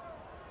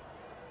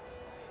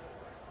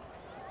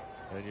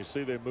 And you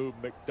see they move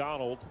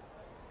McDonald.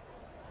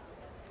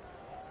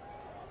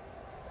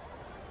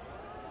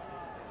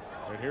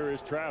 And here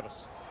is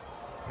Travis.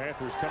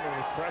 Panthers coming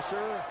with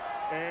pressure,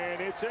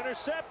 and it's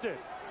intercepted.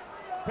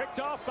 Picked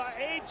off by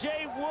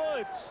A.J.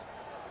 Woods.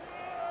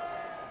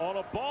 On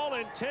a ball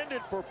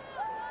intended for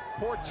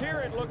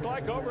Portier, it looked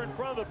like, over in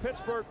front of the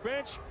Pittsburgh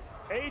bench.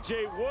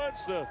 A.J.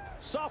 Woods, the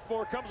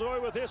sophomore, comes away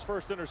with his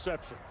first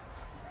interception.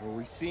 Well,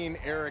 we've seen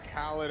Eric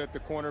Hallett at the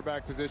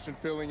cornerback position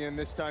filling in.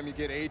 This time you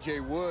get A.J.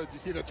 Woods. You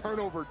see the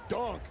turnover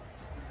dunk,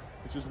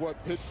 which is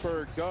what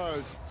Pittsburgh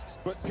does.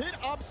 But Pitt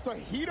opts to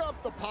heat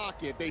up the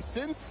pocket. They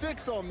send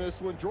 6 on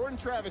this one. Jordan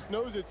Travis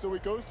knows it, so he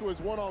goes to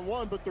his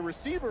one-on-one. But the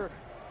receiver,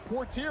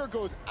 Portier,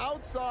 goes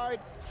outside.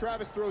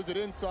 Travis throws it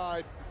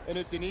inside, and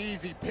it's an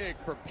easy pick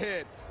for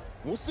Pitt.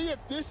 We'll see if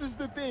this is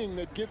the thing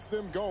that gets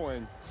them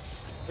going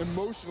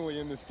emotionally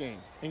in this game.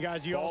 And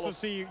guys, you also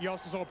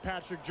saw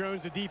Patrick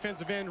Jones, the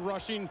defensive end,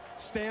 rushing,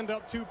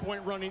 stand-up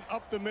 2-point running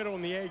up the middle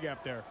in the A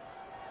gap there.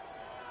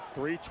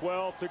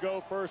 3:12 to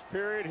go first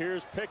period.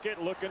 Here's Pickett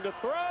looking to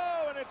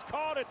throw, and it's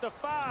caught at the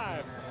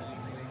 5.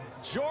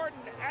 Jordan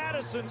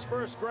Addison's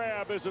first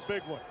grab is a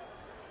big one.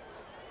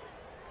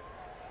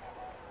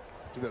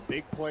 To the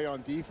big play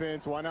on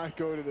defense, why not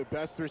go to the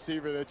best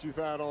receiver that you've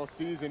had all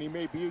season? He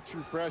may be a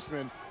true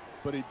freshman,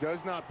 but he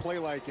does not play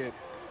like it.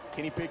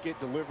 Kenny Pickett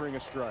delivering a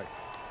strike.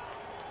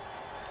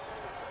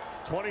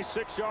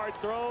 26-yard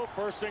throw,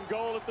 first and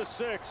goal at the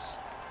 6.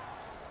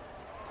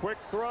 Quick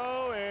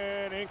throw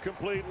and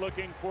incomplete,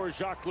 looking for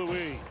Jacques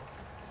Louis.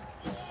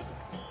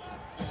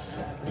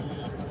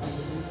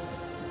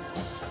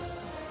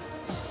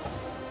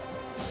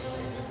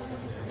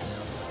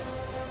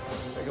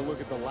 Take a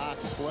look at the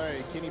last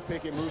play. Kenny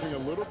Pickett moving a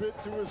little bit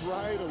to his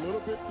right, a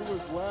little bit to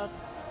his left,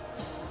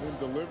 and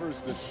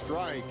delivers the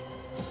strike.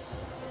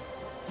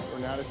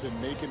 Jordan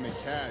Addison making the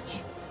catch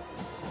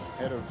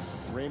ahead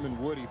of Raymond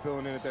Woody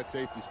filling in at that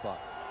safety spot.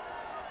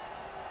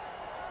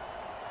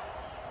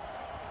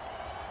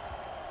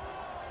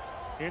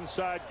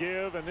 Inside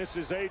give, and this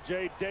is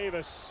A.J.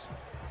 Davis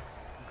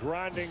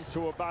grinding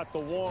to about the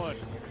 1.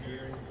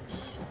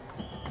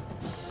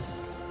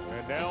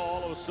 And now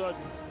all of a sudden,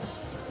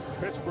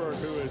 Pittsburgh,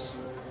 who is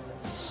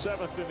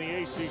 7th in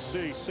the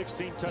ACC,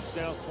 16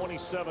 touchdowns,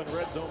 27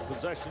 red zone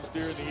possessions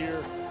during the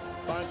year,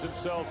 finds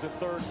themselves in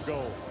 3rd and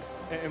goal.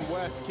 And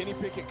Wes, Kenny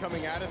Pickett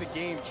coming out of the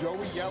game,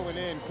 Joey yelling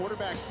in.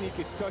 Quarterback sneak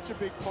is such a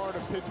big part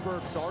of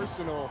Pittsburgh's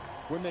arsenal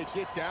when they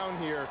get down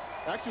here.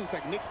 It actually looks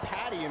like Nick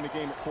Patti in the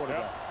game at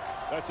quarterback. Yep,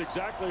 that's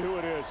exactly who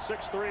it is.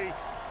 6'3",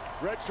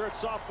 redshirt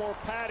sophomore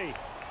Patti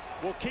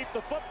will keep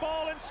the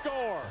football and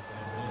score.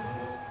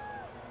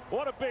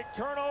 What a big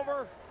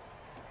turnover.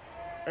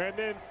 And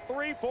then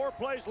 3-4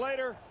 plays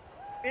later,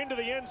 into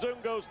the end zone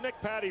goes Nick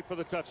Patti for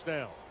the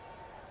touchdown.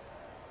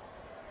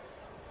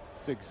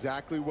 It's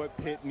exactly what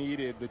Pitt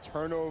needed. The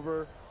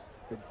turnover,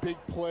 the big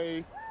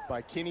play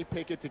by Kenny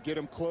Pickett to get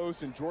him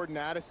close, and Jordan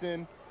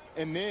Addison.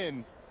 And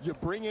then you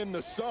bring in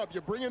the sub,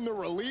 you bring in the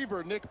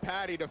reliever, Nick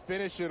Patti, to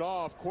finish it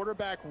off.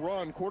 Quarterback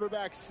run,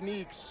 quarterback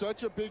sneak,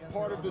 such a big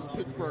part of this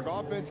Pittsburgh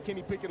offense.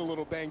 Kenny Pickett a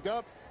little banged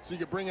up, so you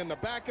can bring in the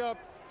backup,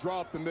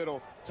 draw up the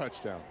middle,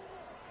 touchdown.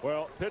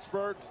 Well,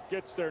 Pittsburgh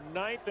gets their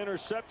 9th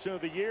interception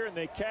of the year, and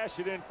they cash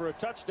it in for a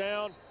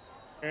touchdown.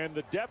 And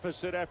the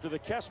deficit after the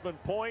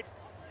Kessman point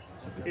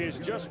is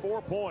just 4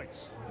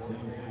 points.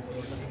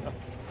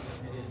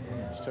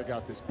 Let's check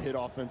out this Pitt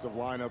offensive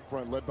line up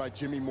front, led by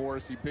Jimmy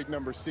Morrissey, big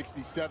number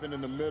 67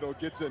 in the middle,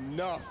 gets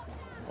enough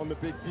on the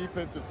big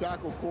defensive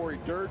tackle, Corey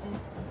Durden.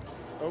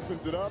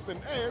 Opens it up,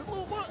 and hey,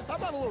 how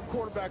about a little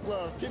quarterback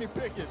love? Kenny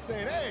Pickett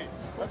saying, hey,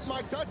 that's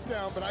my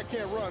touchdown, but I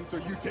can't run, so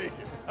you take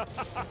it.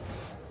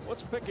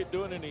 What's Pickett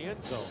doing in the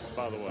end zone,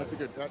 by the way? That's a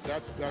good,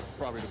 that's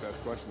probably the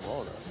best question of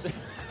all of that.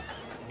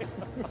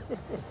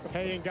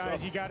 Hey, and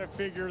guys, you got to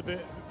figure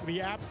that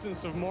the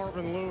absence of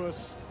Marvin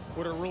Lewis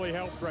would have really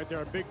helped right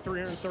there. A big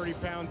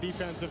 330-pound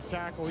defensive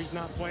tackle. He's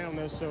not playing on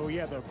this, so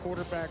yeah, the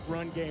quarterback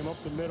run game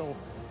up the middle,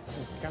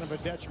 kind of a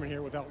detriment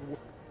here without.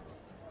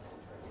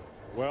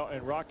 Well,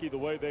 and Rocky, the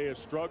way they have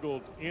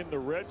struggled in the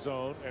red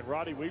zone, and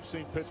Roddy, we've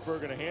seen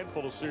Pittsburgh in a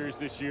handful of series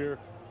this year,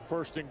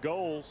 1st and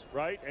goals,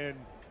 right? And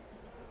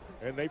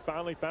they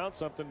finally found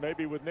something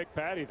maybe with Nick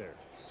Patti there.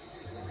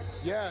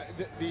 Yeah,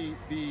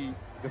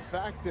 the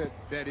fact that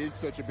that is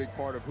such a big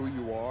part of who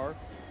you are,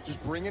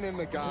 just bringing in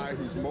the guy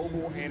who's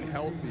mobile and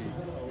healthy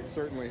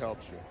certainly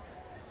helps you.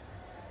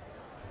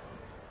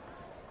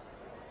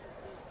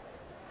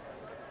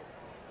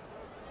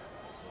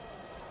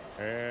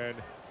 And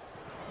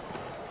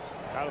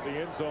out of the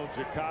end zone,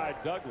 Ja'Kai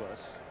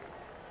Douglas.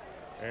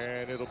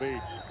 And it'll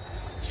be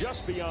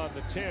just beyond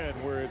the 10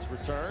 where it's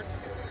returned.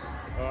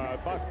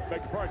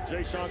 Beg your pardon,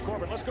 Ja'Shawn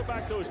Corbin. Let's go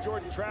back to his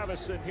Jordan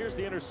Travis, and here's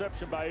the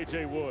interception by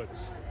A.J.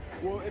 Woods.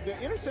 Well, the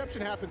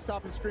interception happened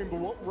stop and screen, but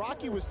what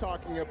Rocky was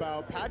talking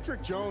about,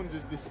 Patrick Jones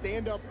is the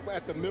stand-up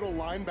at the middle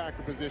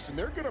linebacker position.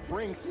 They're going to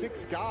bring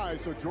 6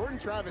 guys, so Jordan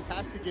Travis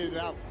has to get it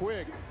out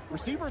quick.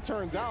 Receiver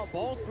turns out,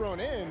 ball's thrown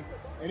in,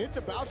 and it's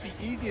about the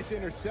easiest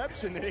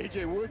interception that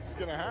A.J. Woods is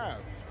going to have.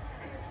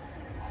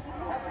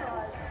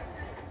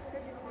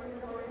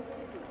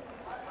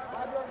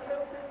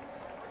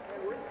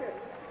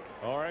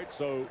 All right,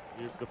 so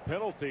the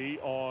penalty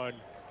on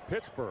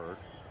Pittsburgh,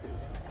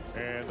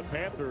 and the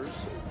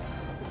Panthers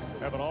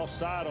have an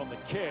offside on the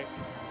kick.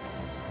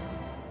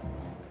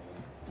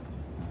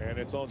 And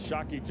it's on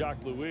Shockey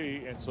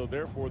Jock-Louis, and so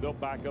therefore they'll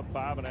back up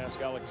 5 and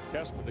ask Alex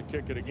Kessman to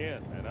kick it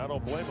again. And I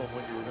don't blame them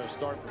when you were going to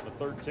start from the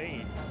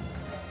 13.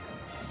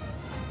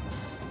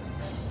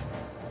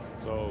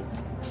 So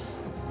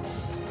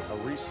a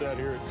reset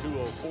here at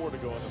 2:04 to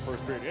go in the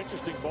first period.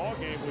 Interesting ball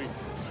game.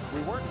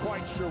 We weren't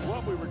quite sure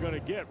what we were going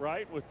to get,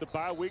 right, with the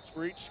bye weeks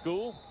for each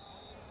school.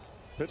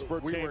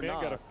 Pittsburgh came in,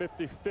 got a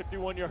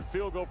 51-yard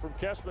field goal from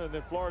Kessman, and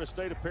then Florida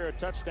State a pair of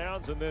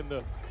touchdowns, and then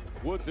the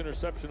Woods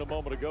interception a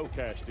moment ago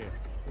cashed in.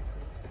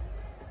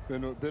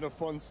 Been a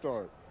fun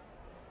start.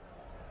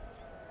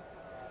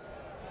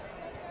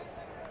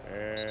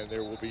 And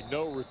there will be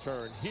no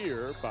return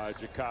here by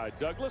Ja'Kai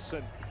Douglas,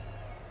 and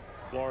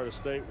Florida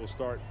State will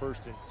start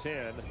 1st and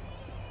 10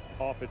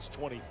 off its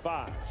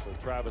 25. So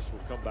Travis will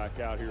come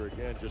back out here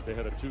again just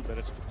ahead of 2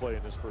 minutes to play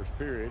in this first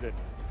period. And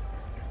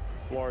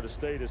Florida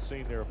State has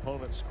seen their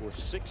opponents score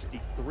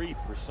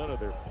 63% of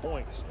their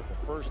points in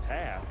the first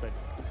half, and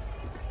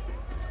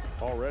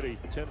already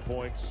 10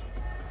 points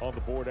on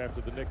the board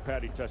after the Nick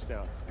Patti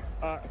touchdown.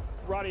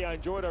 Roddy, I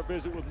enjoyed our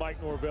visit with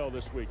Mike Norvell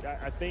this week.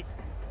 I think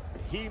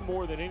he,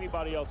 more than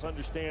anybody else,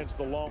 understands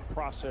the long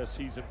process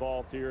he's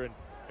involved here and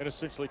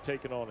essentially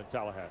taken on in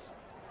Tallahassee.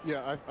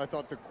 Yeah, I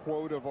thought the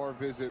quote of our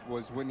visit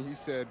was when he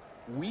said,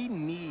 we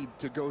need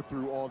to go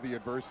through all the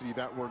adversity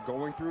that we're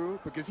going through,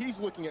 because he's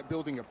looking at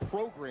building a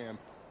program.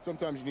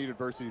 Sometimes you need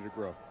adversity to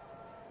grow.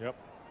 Yep.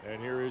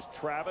 And here is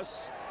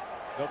Travis.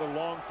 Another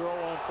long throw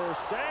on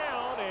first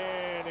down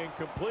and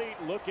incomplete,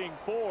 looking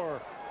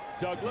for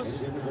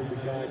Douglas.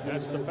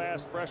 That's the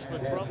fast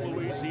freshman from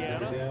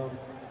Louisiana.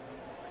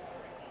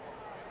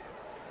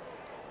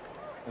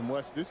 And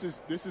Wes, this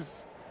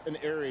is an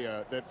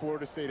area that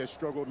Florida State has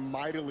struggled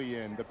mightily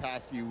in the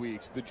past few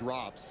weeks, the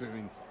drops. I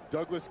mean,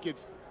 Douglas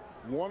gets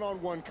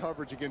one-on-one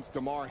coverage against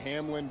DeMar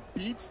Hamlin,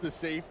 beats the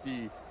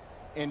safety,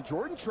 and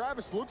Jordan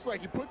Travis looks like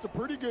he puts a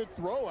pretty good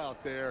throw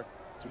out there.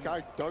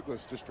 Ja'Kai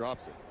Douglas just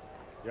drops it.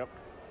 Yep.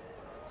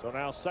 So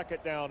now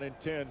 2nd down and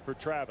 10 for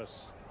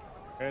Travis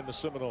and the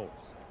Seminoles.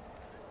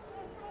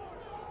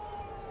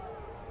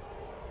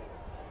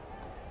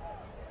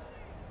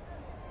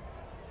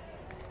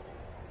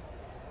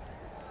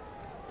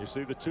 You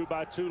see the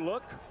 2-by-2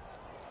 look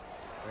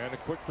and a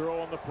quick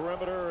throw on the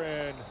perimeter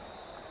and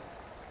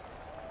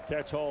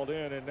catch hauled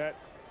in, and that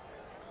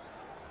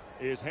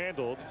is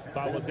handled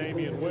by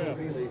LaDamian Webb.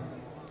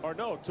 Or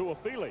no,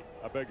 Tuafili,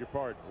 I beg your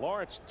pardon.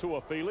 Lawrence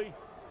Tuafili,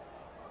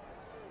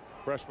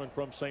 freshman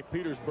from St.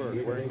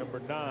 Petersburg, wearing number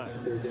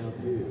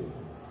 9.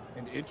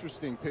 And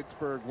interesting,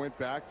 Pittsburgh went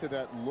back to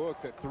that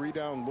look, that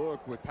 3-down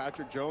look with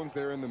Patrick Jones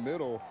there in the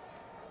middle,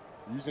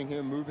 using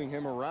him, moving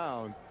him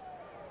around.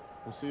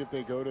 We'll see if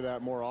they go to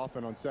that more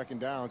often on 2nd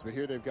downs, but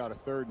here they've got a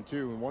 3rd and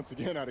 2, and once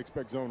again, I'd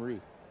expect zone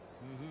read.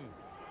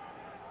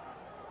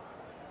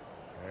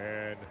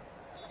 And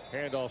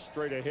handoff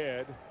straight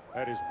ahead.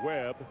 That is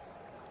Webb.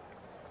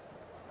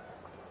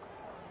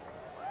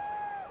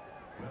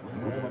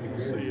 And we'll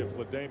see if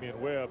LaDamian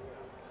Webb.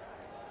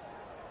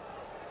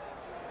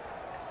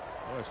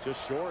 Oh, it's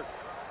just short.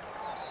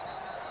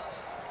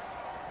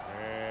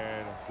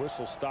 And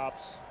whistle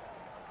stops.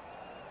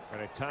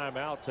 And a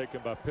timeout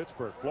taken by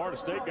Pittsburgh. Florida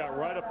State got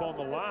right up on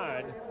the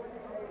line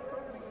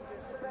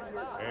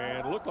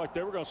and looked like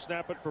they were going to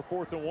snap it for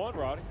 4th and 1,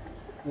 Roddy.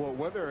 Well,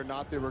 whether or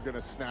not they were going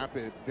to snap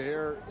it,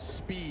 their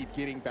speed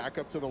getting back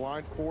up to the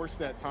line forced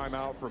that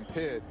timeout from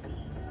Pitt.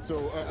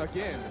 So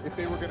again, if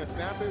they were going to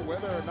snap it,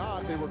 whether or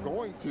not they were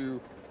going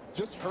to,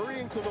 just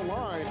hurrying to the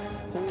line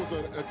pulls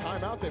a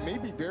timeout that may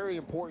be very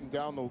important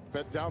down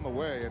the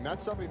way, and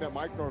that's something that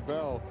Mike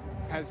Norvell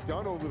has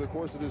done over the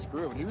course of his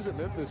career. When he was at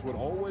Memphis, would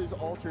always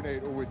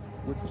alternate or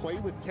would play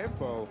with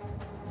tempo.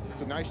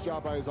 It's a nice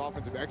job by his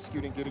offensive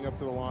executing, getting up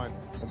to the line,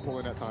 and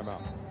pulling that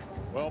timeout.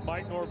 Well,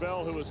 Mike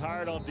Norvell, who was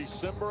hired on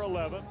December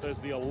 11th as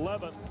the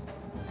 11th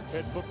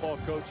head football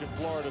coach in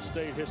Florida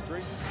State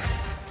history,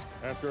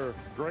 after a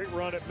great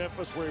run at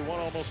Memphis where he won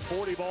almost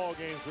 40 ball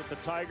games with the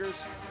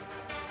Tigers.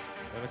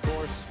 And of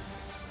course,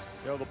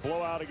 you know, the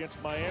blowout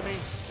against Miami,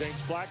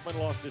 James Blackman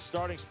lost his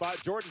starting spot.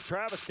 Jordan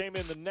Travis came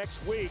in the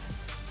next week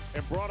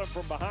and brought him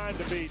from behind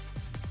to beat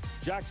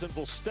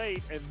Jacksonville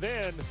State, and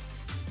then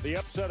the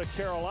upset of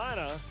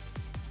Carolina,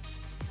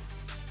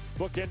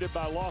 bookended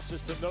by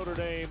losses to Notre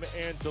Dame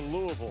and to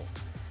Louisville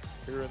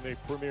here in the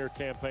premier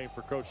campaign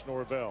for Coach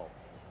Norvell.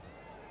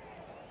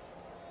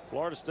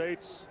 Florida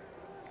State's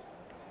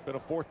been a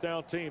 4th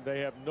down team.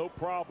 They have no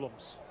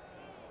problems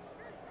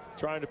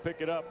trying to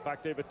pick it up. In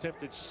fact, they've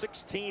attempted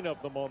 16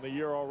 of them on the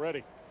year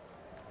already.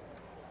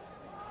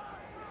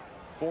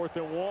 4th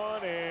and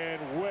 1,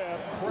 and Webb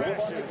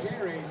crashes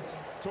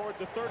toward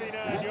the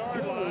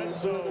 39-yard line.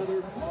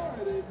 So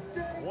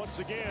once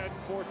again,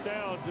 4th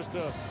down, just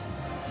a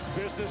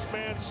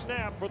businessman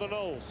snap for the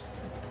Noles.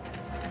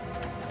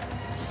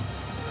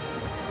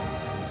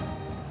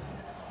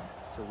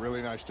 It's a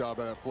really nice job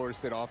by that Florida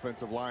State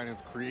offensive line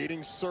of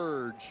creating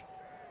surge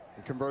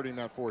and converting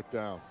that 4th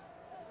down.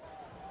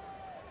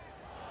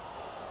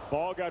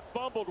 Ball got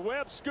fumbled.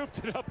 Webb scooped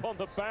it up on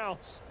the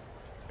bounce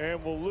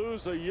and will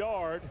lose a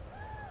yard.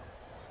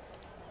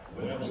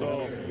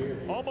 So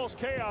almost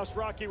chaos,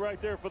 Rocky, right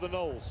there for the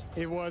Noles.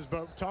 It was,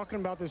 but talking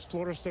about this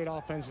Florida State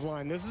offensive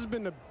line, this has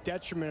been the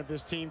detriment of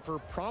this team for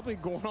probably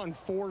going on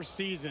 4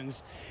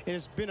 seasons, and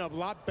it's been a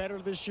lot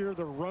better this year.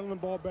 They're running the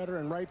ball better,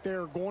 and right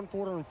there, going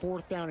for it on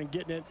 4th down and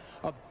getting it,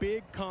 a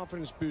big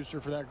confidence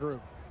booster for that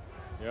group.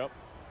 Yep.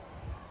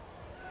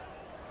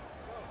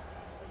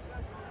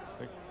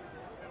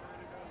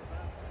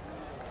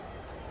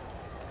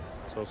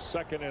 So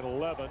 2nd and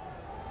 11.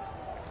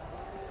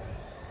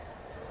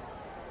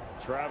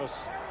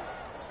 Travis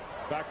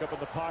back up in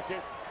the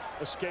pocket,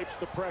 escapes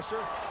the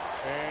pressure,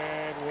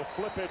 and will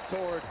flip it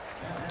toward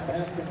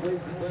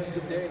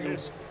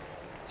his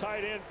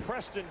tight end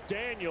Preston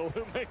Daniel,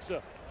 who makes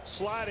a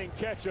sliding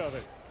catch of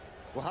it.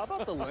 Well, how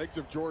about the legs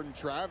of Jordan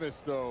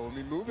Travis, though? I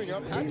mean, moving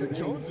up, Patrick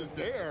Jones is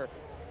there.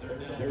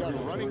 You got a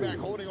running back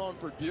holding on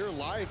for dear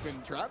life,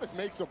 and Travis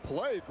makes a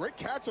play. Great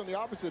catch on the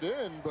opposite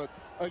end, but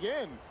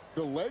again,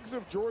 the legs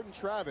of Jordan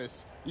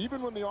Travis,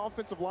 even when the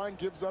offensive line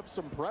gives up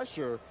some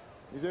pressure,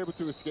 he's able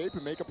to escape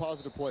and make a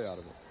positive play out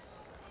of it.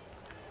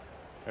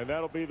 And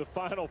that'll be the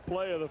final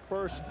play of the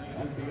first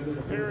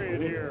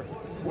period here.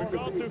 We've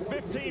gone through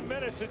 15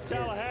 minutes at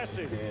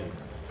Tallahassee.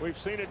 We've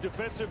seen a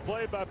defensive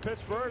play by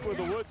Pittsburgh with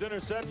a Woods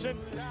interception.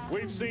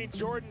 We've seen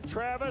Jordan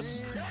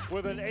Travis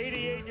with an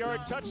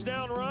 88-yard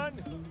touchdown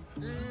run.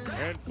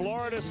 And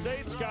Florida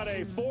State's got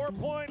a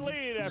 4-point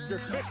lead after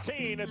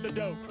 15 at the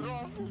Doak.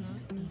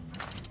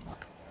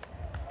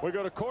 We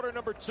go to quarter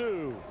number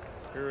 2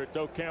 here at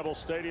Doak Campbell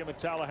Stadium in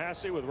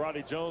Tallahassee with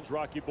Roddy Jones,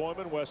 Rocky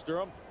Boyman, Wes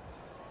Durham.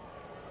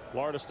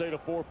 Florida State a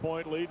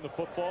 4-point lead in the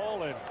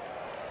football, and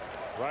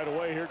right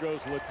away here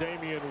goes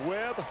LaDamian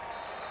Webb,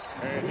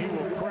 and he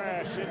will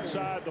crash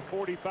inside the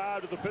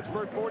 45 to the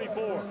Pittsburgh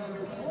 44.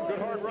 Good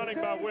hard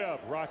running by Webb,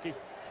 Rocky.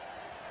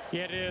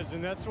 Yeah, it is,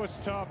 and that's what's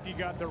tough. You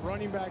got the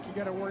running back you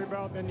got to worry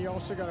about, then you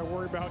also got to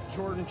worry about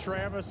Jordan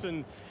Travis,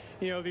 and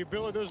you know the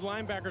ability of those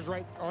linebackers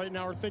right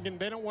now are thinking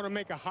they don't want to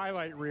make a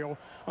highlight reel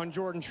on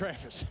Jordan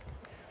Travis.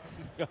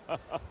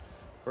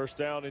 First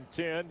down and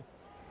 10.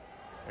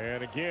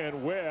 And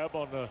again, Webb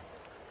on the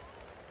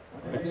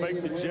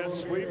fake the jet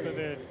sweep and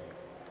then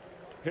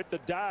hit the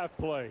dive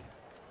play.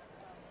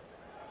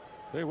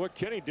 Tell you what,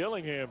 Kenny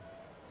Dillingham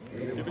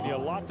giving you a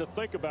lot to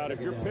think about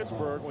if you're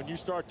Pittsburgh when you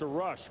start to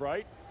rush,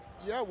 right?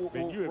 Yeah, well, I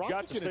mean, you have Rocky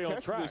got to stay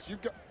on track.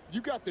 You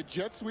got the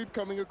jet sweep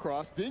coming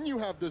across, then you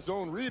have the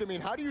zone read. I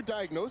mean, how do you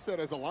diagnose that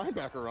as a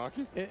linebacker,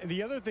 Rocky?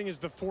 The other thing is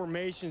the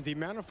formations, the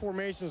amount of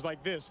formations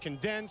like this,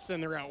 condensed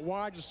and they're out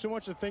wide. Just so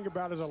much to think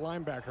about as a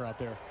linebacker out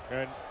there.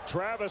 And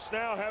Travis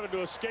now having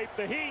to escape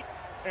the heat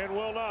and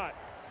will not.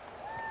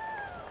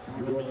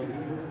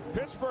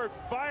 Pittsburgh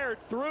fired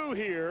through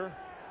here,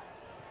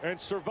 and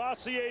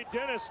Servassier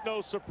Dennis, no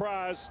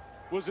surprise,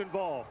 was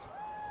involved.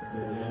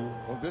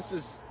 Well, this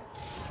is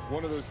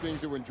one of those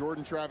things that when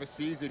Jordan Travis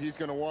sees it, he's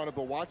going to want it.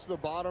 But watch the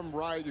bottom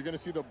right. You're going to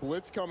see the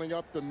blitz coming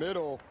up the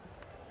middle.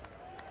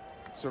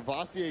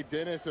 Servassier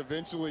Dennis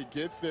eventually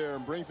gets there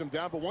and brings him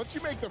down. But once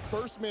you make the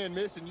first man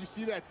miss and you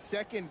see that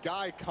second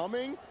guy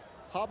coming,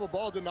 Haba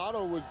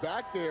Baldonado was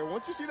back there.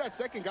 Once you see that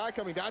second guy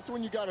coming, that's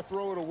when you got to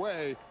throw it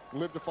away and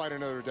live to fight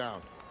another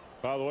down.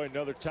 By the way,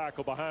 another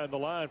tackle behind the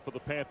line for the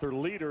Panther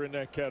leader in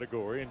that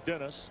category, and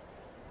Dennis.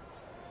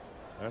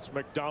 That's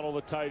McDonald,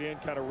 the tight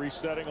end, kind of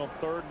resetting on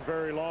 3rd and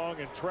very long,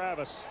 and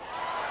Travis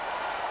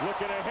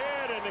looking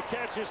ahead, and the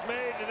catch is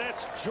made, and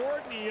that's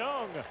Jordan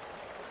Young.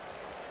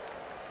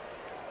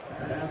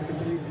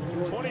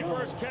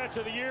 21st catch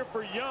of the year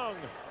for Young.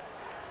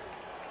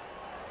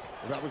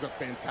 That was a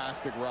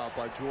fantastic route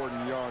by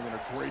Jordan Young and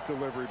a great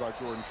delivery by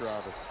Jordan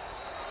Travis.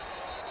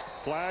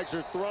 Flags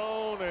are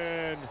thrown,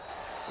 and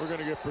we're going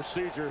to get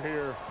procedure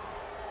here,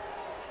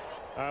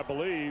 I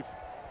believe.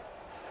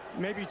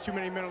 Maybe too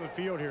many men on the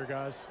field here,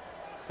 guys.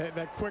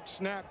 That quick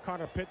snap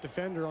caught a Pitt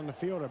defender on the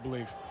field, I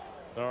believe.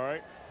 All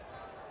right.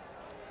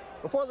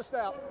 Before the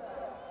snap,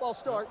 false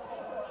start.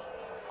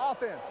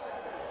 Offense,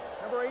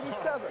 number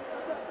 87.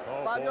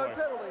 Oh, 5-yard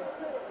penalty,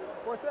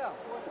 4th down.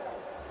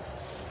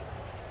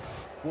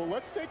 Well,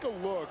 let's take a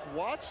look.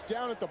 Watch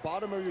down at the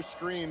bottom of your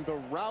screen the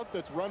route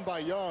that's run by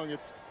Young.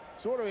 It's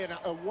sort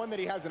of one that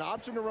he has an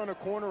option to run a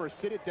corner or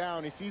sit it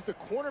down. He sees the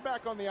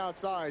cornerback on the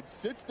outside,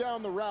 sits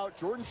down the route.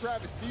 Jordan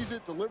Travis sees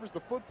it, delivers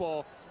the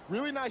football.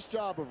 Really nice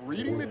job of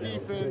reading the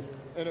defense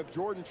and of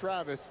Jordan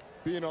Travis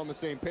being on the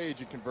same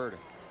page and converting.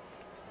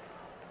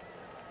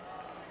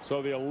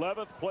 So the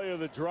 11th play of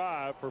the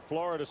drive for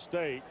Florida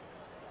State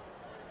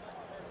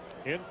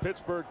in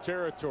Pittsburgh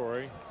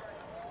territory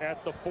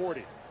at the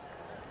 40.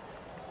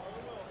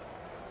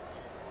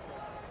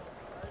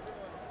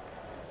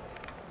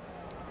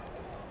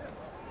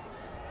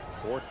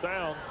 Fourth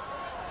down.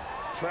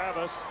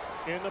 Travis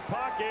in the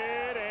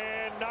pocket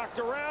and knocked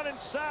around and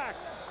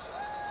sacked.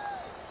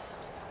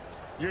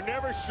 You're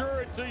never sure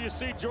until you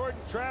see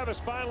Jordan Travis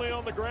finally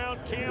on the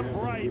ground. Cam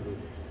Bright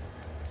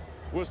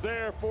was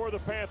there for the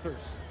Panthers,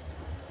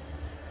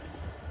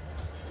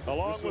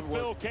 along with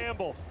Phil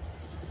Campbell.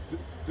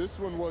 This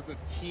one was a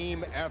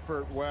team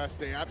effort, Wes.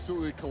 They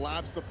absolutely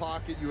collapsed the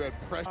pocket. You had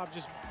pressure.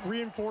 Just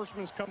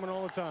reinforcements coming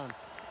all the time.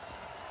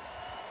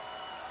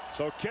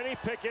 So Kenny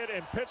Pickett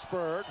and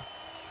Pittsburgh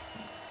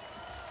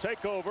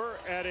take over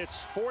at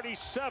its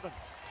 47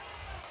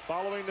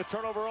 following the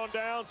turnover on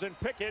downs, and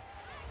Pickett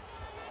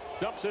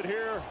dumps it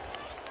here.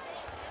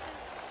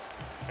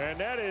 And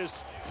that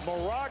is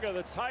Moraga,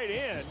 the tight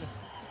end.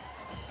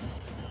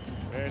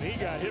 And he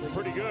got hit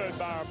pretty good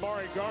by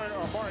Amari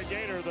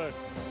Gaynor, the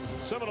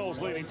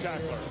Seminoles leading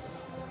tackler.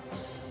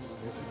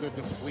 This is a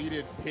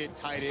depleted Pitt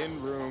tight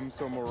end room,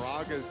 so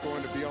Moraga is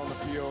going to be on the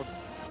field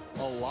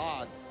a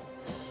lot.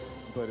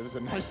 But it was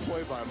a nice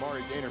play by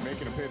Amari Gaynor,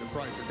 making him pay the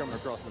price for coming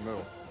across the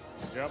middle.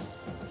 Yep.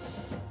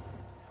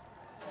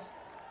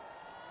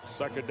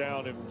 Second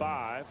down and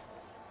 5.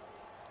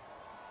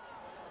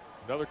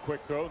 Another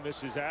quick throw, and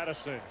this is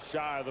Addison,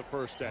 shy of the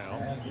first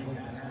down.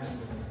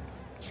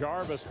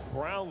 Jarvis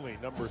Brownlee,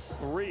 number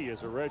 3,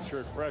 is a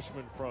redshirt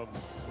freshman from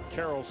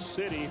Carroll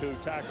City who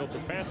tackled the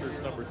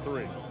Panthers, number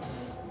 3.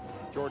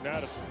 Jordan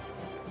Addison.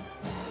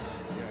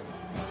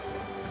 Yeah.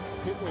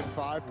 Pitt went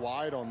 5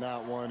 wide on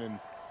that one, and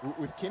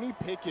with Kenny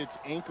Pickett's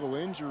ankle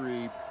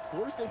injury,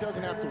 Florida State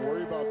doesn't have to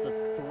worry about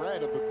the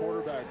threat of the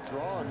quarterback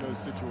draw in those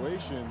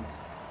situations.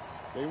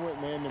 They went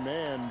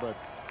man-to-man, but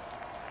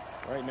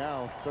right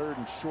now, 3rd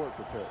and short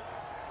for Pitt.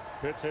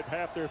 Pitt's hit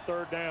half their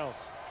third downs.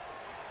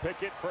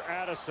 Pickett for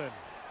Addison.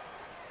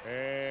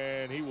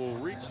 And he will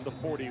reach the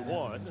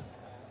 41.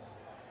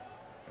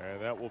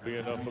 And that will be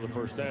enough for the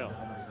first down.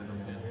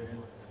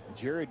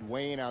 Jared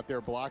Wayne out there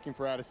blocking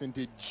for Addison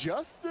did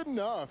just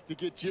enough to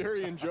get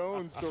Jerry and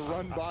Jones to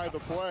run by the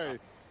play. It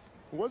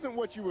wasn't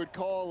what you would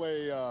call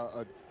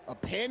a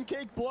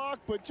pancake block,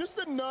 but just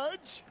a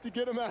nudge to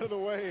get him out of the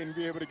way and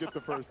be able to get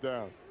the first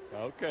down.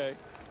 Okay.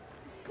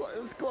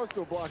 It was close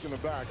to a block in the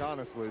back,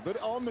 honestly, but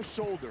on the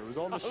shoulder. It was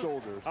on the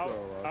shoulder.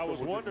 I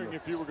was wondering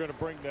if you were going to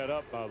bring that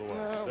up, by the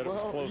way.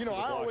 Well, you know,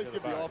 I always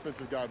give the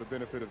offensive guy the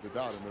benefit of the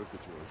doubt in those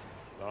situations.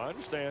 No, I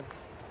understand.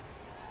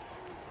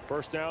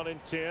 First down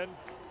and 10,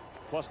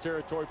 plus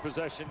territory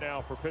possession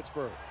now for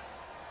Pittsburgh.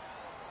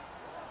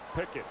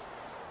 Pickett.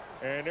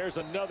 And there's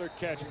another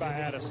catch by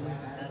Addison.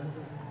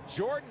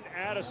 Jordan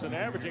Addison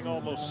averaging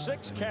almost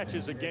 6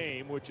 catches a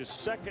game, which is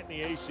 2nd in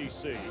the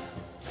ACC.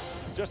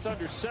 Just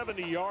under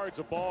 70 yards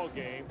a ball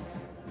game.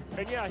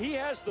 And yeah, he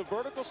has the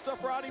vertical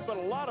stuff, Roddy, but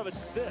a lot of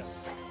it's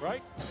this,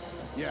 right?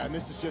 Yeah, and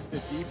this is just a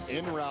deep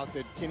in route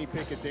that Kenny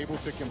Pickett's able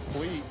to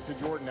complete to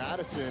Jordan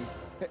Addison.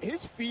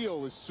 His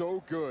feel is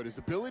so good. His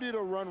ability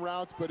to run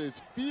routes, but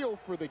his feel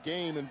for the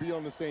game and be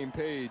on the same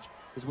page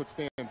is what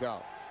stands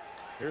out.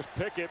 Here's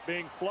Pickett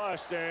being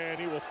flushed, and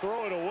he will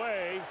throw it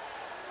away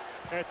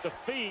at the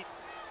feet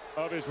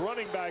of his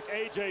running back,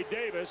 A.J.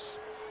 Davis.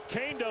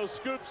 Kando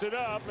scoops it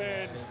up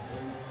and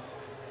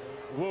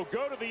will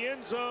go to the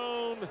end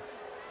zone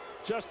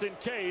just in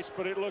case,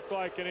 but it looked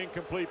like an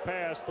incomplete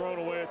pass thrown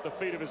away at the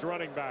feet of his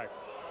running back.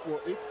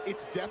 Well,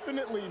 it's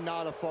definitely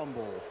not a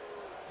fumble,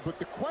 but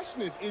the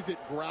question is it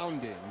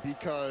grounding?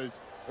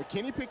 Because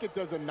Kenny Pickett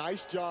does a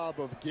nice job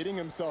of getting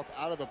himself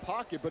out of the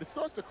pocket, but it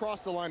still has to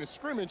cross the line of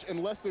scrimmage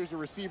unless there's a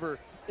receiver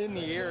in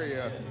the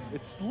area.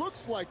 It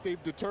looks like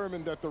they've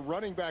determined that the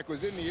running back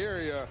was in the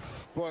area,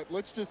 but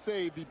let's just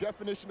say the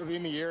definition of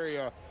in the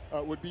area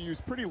would be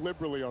used pretty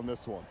liberally on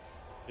this one.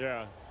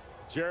 Yeah,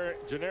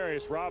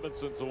 Janarius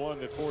Robinson's the one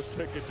that forced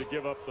Pickett to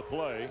give up the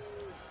play.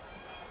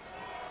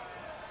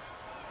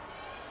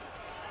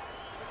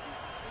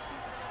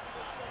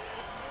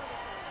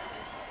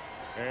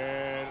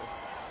 And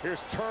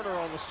here's Turner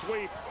on the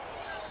sweep.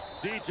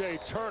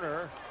 DJ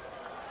Turner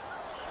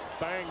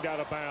banged out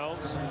of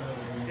bounds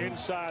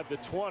inside the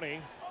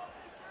 20.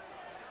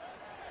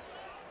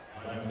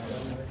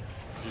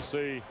 You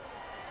see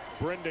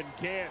Brendan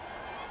Gant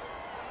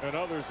and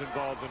others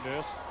involved in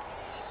this.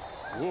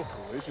 Ooh,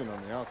 collision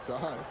on the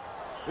outside.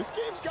 This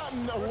game's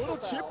gotten a little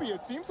chippy.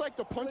 It seems like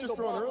the punch is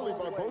thrown early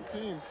by both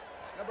teams.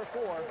 Number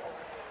 4,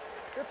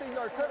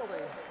 15-yard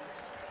penalty.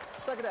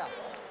 Second out.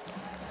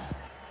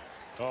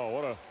 Oh,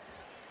 what a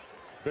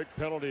big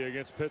penalty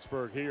against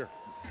Pittsburgh here.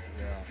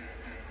 Yeah.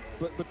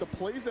 But the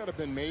plays that have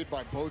been made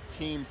by both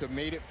teams have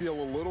made it feel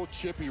a little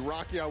chippy.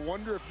 Rocky, I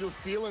wonder if you're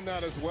feeling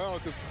that as well,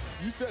 because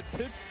you said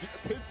Pitt's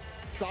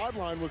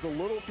sideline was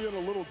feeling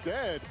a little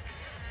dead.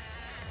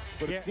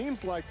 But it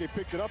seems like they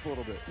picked it up a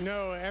little bit.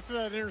 No, after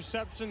that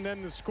interception,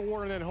 then the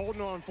score, and then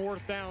holding on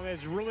 4th down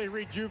has really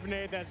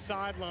rejuvenated that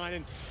sideline.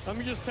 And let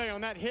me just tell you, on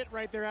that hit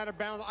right there out of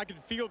bounds, I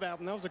could feel that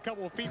one. That was a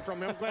couple of feet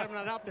from me. I'm glad I'm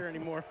not out there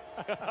anymore.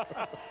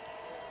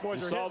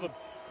 Boys,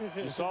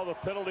 you saw the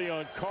penalty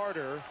on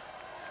Carter.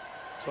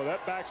 So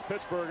that backs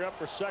Pittsburgh up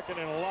for 2nd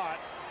and a lot.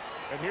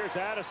 And here's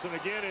Addison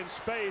again in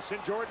space,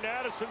 and Jordan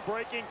Addison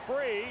breaking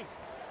free.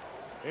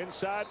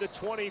 Inside the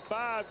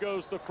 25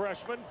 goes the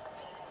freshman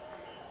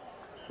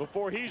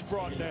before he's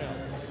brought down.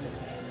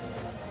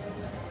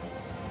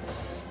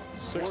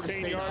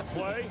 16-yard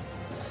play.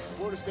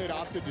 Florida State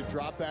opted to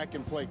drop back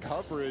and play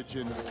coverage,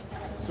 and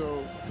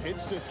so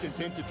Pitt's just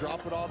content to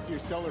drop it off to your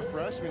stellar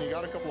freshman. You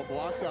got a couple of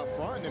blocks out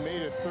front, and it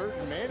made it 3rd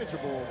and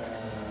manageable.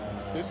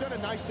 They've done a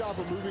nice job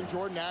of moving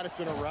Jordan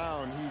Addison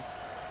around. He's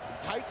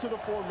tight to the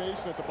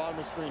formation at the bottom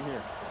of the screen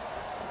here.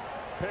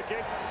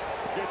 Pickett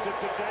gets it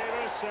to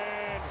Davis,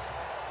 and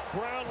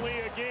Brownlee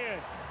again.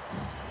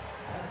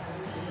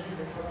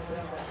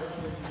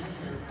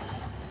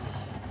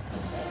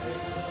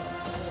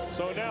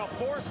 So now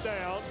 4th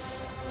down.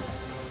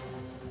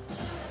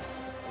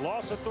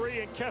 Loss of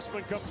 3, and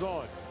Kessman comes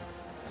on.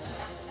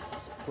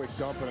 Quick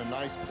dump and a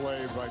nice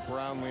play by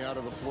Brownlee out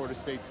of the Florida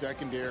State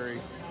secondary.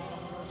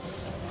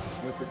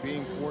 With it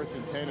being 4th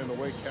and 10 and the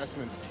way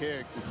Kessman's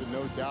kicked, it's a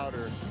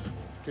no-doubter to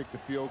kick the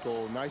field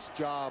goal. Nice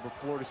job of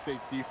Florida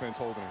State's defense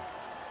holding him.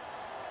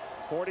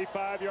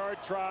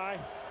 45-yard try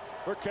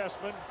for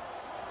Kessman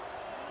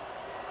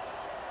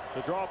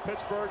to draw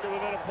Pittsburgh to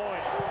within a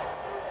point.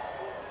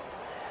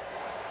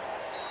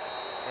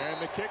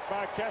 And the kick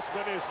by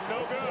Kessman is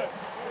no good.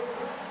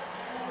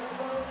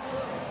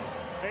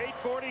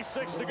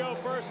 8:46 to go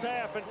first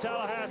half in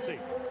Tallahassee.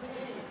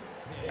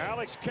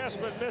 Alex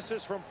Kessman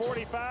misses from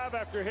 45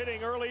 after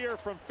hitting earlier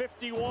from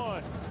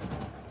 51.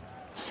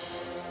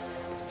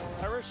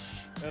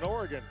 Irish and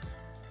Oregon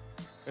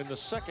in the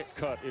second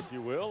cut, if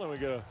you will. And we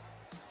get a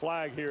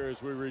flag here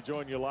as we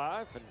rejoin you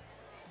live, and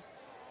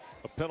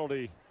a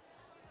penalty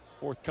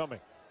forthcoming.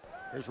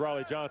 Here's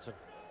Riley Johnson.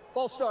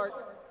 False start.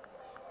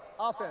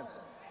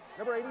 Offense.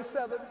 Number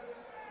 87.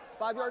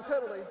 5-yard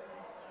penalty.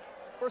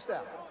 First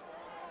down.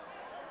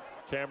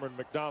 Cameron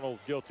McDonald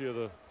guilty of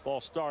the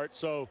false start.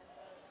 So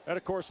that,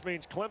 of course,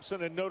 means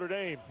Clemson and Notre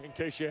Dame, in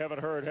case you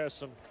haven't heard, has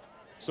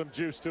some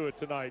juice to it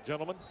tonight,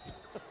 gentlemen.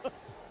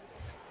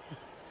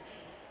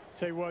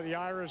 Tell you what, the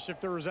Irish,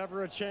 if there was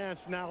ever a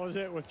chance, now is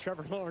it with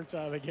Trevor Lawrence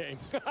out of the game.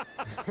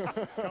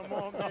 Come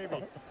on,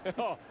 baby.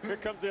 Oh, here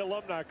comes the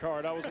alumni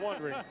card. I was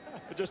wondering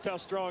just how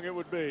strong it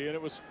would be, and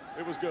it was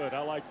good.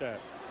 I like that.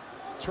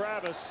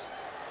 Travis,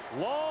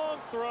 long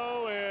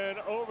throw and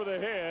over the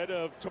head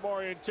of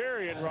Tamorrion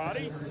Terry, and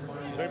Roddy,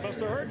 they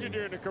must have heard you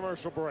during the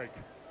commercial break.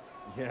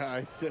 Yeah,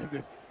 I said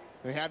that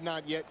they had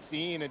not yet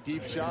seen a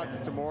deep shot to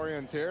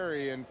Tamorrion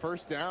Terry, and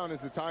first down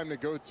is the time to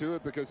go to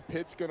it because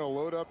Pitt's going to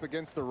load up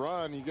against the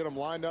run. You get them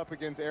lined up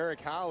against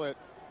Eric Hallett,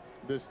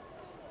 this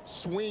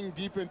swing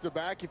defensive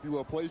back, if you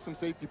will, play some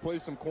safety, play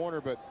some corner,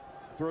 but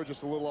throw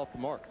just a little off the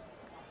mark.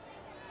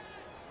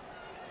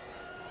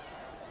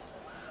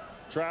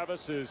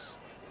 Travis is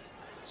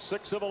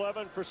 6 of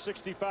 11 for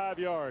 65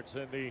 yards,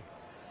 and the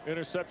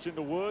interception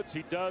to Woods.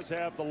 He does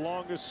have the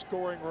longest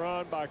scoring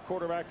run by a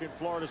quarterback in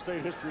Florida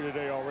State history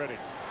today already.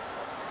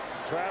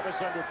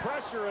 Travis under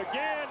pressure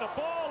again. The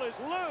ball is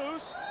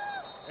loose,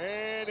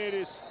 and it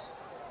is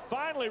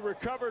finally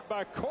recovered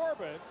by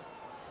Corbin.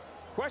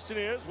 Question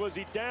is, was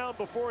he down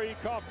before he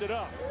coughed it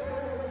up?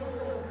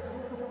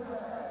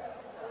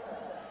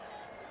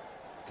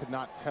 Could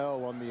not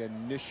tell on the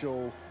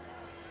initial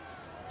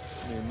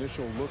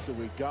look that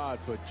we got,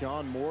 but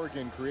John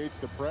Morgan creates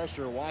the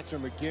pressure. Watch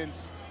him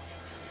against,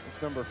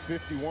 it's number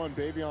 51,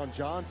 Bavion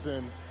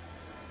Johnson.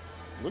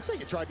 Looks like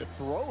he tried to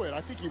throw it. I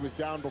think he was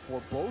down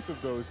before both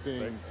of those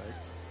things.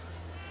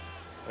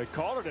 They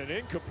called it an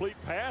incomplete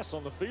pass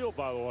on the field,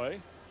 by the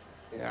way.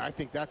 Yeah, I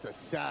think that's a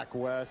sack,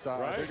 Wes.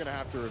 Right? They're going to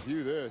have to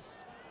review this.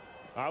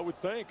 I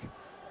would think.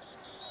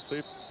 See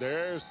if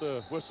there's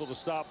the whistle to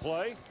stop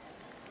play.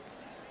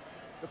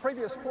 The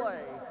previous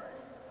play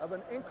of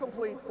an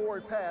incomplete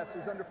forward pass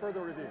is under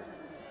further review.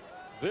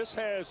 This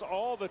has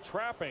all the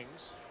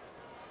trappings.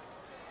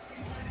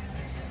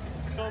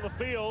 On the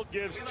field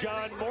gives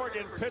John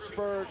Morgan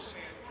Pittsburgh's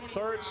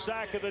 3rd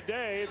sack of the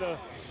day. The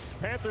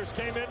Panthers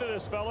came into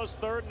this, fellas,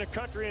 3rd in the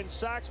country in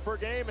sacks per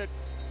game at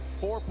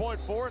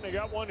 4.4, and they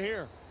got one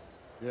here.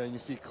 Yeah, and you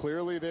see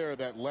clearly there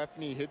that left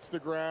knee hits the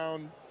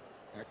ground.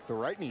 Heck, the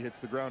right knee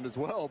hits the ground as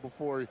well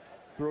before he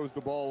throws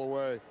the ball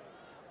away.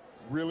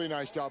 Really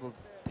nice job of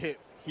Pitt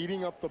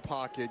heating up the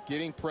pocket,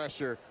 getting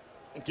pressure,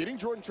 and getting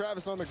Jordan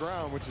Travis on the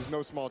ground, which is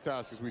no small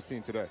task as we've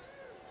seen today.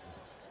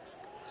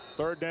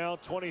 3rd down,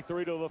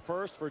 23 to the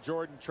 1st for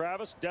Jordan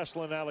Travis.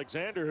 Deslin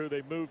Alexander, who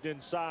they moved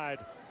inside.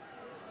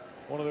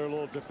 One of their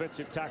little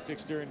defensive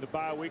tactics during the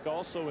bye week,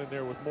 also in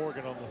there with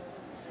Morgan on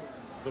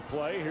the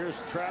play.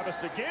 Here's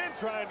Travis again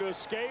trying to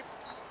escape,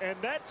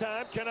 and that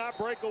time cannot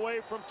break away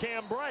from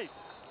Cam Bright.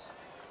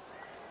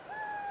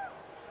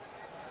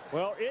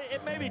 Well,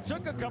 it maybe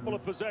took a couple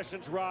of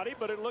possessions, Roddy,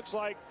 but it looks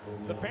like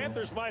the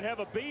Panthers might have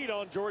a bead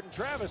on Jordan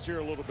Travis here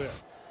a little bit.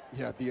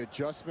 Yeah, the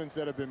adjustments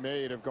that have been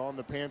made have gone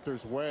the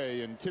Panthers'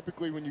 way, and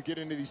typically when you get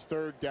into these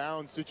 3rd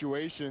down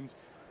situations,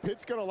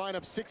 Pitt's going to line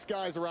up 6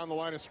 guys around the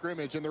line of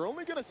scrimmage, and they're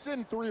only going to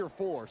send 3 or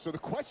 4. So the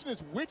question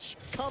is, which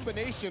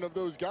combination of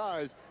those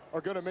guys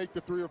are going to make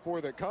the 3 or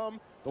 4 that come?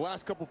 The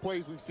last couple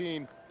plays we've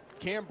seen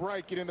Cam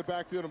Bright get in the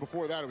backfield, and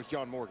before that it was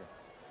John Morgan.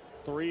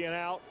 3 and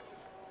out,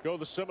 go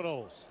the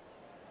Seminoles.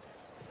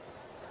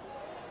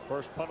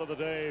 First punt of the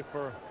day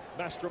for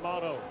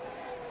Mastromato.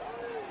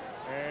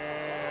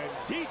 And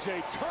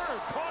DJ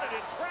Turner caught it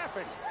in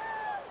traffic.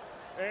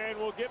 And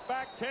will get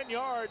back 10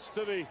 yards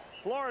to the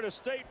Florida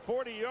State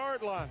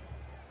 40-yard line.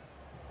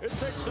 It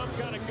takes some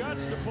kind of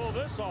guts to pull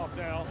this off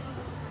now.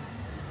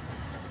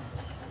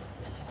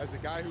 as a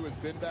guy who has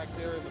been back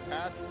there in the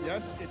past,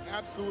 yes, it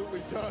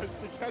absolutely does.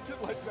 To catch it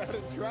like that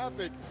in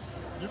traffic,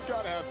 you've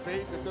got to have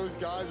faith that those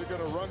guys are going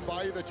to run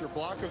by you, that your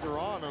blockers are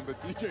on them.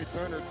 But DJ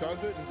Turner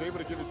does it and is able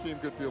to give his team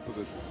good field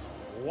position.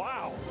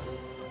 Wow.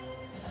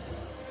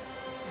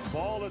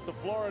 Ball at the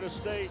Florida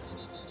State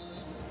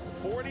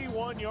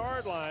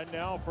 41-yard line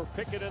now for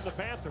Pickett and the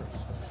Panthers.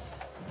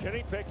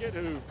 Kenny Pickett,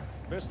 who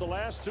missed the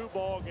last 2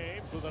 ball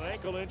games with an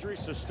ankle injury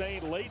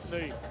sustained late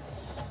in the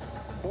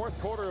 4th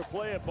quarter of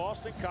play at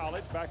Boston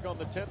College back on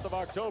the 10th of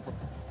October.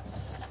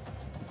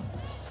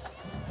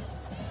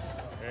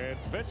 And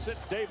Vincent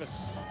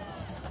Davis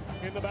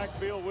in the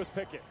backfield with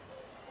Pickett.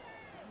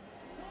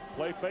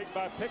 Play fake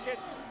by Pickett.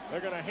 They're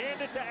going to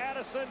hand it to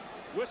Addison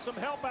with some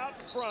help out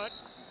in front.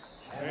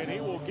 And he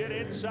will get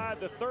inside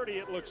the 30,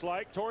 it looks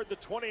like, toward the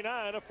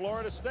 29 of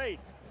Florida State.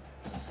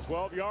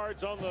 12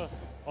 yards on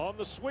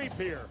the sweep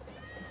here.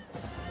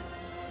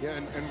 Yeah,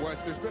 and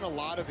Wes, there's been a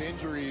lot of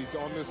injuries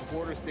on this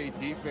Florida State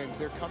defense.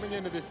 They're coming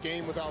into this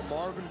game without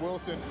Marvin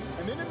Wilson.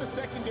 And then in the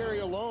secondary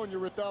alone, you're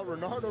without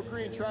Renardo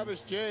Green,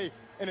 Travis Jay,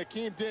 and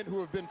Akeem Dent,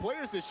 who have been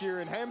players this year.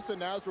 And Hamza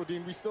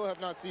Nasruddin, we still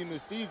have not seen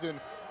this season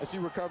as he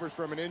recovers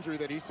from an injury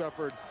that he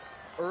suffered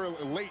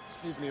late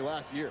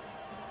last year.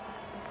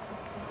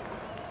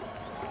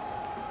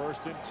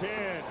 1st and 10.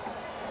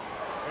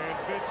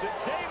 And Vincent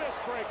Davis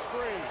breaks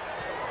free.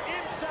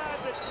 Inside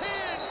the 10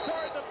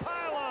 toward the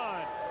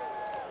pylon.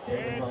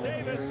 And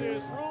Davis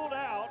is ruled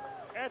out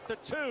at the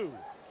 2.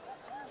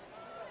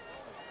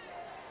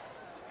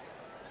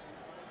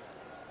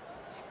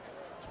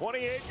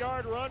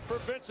 "28-yard run for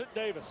Vincent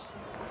Davis."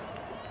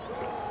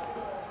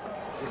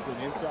 Just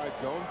an inside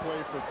zone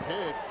play for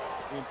Pitt.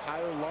 The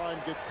entire line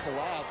gets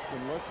collapsed,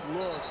 and let's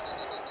look.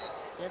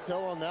 Can't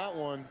tell on that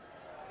one.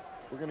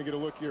 We're going to get a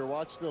look here.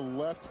 Watch the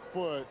left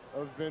foot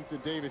of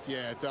Vincent Davis.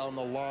 Yeah, it's out on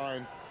the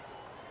line.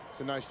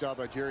 It's a nice job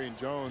by Jerry and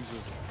Jones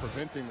of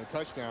preventing the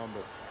touchdown,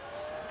 but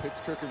Pitt's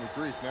cooking with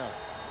grease now.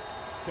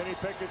 Kenny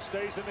Pickett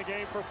stays in the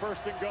game for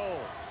 1st and goal.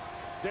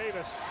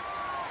 Davis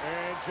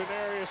and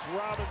Janarius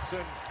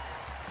Robinson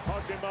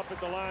hugged him up at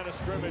the line of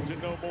scrimmage and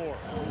no more.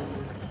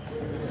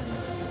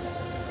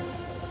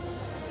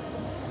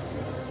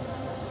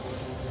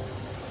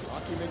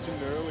 Rocky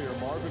mentioned earlier,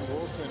 Marvin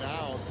Wilson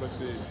out, but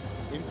the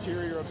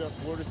interior of that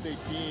Florida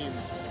State team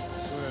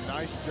doing a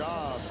nice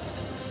job.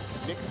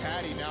 Nick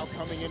Patti now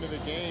coming into the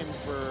game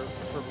for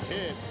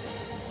Pitt.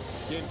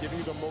 Again, giving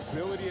you the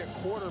mobility at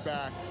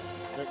quarterback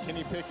that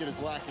Kenny Pickett is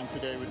lacking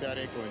today with that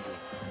ankle injury.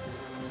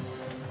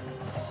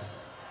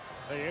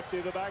 They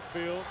empty the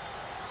backfield.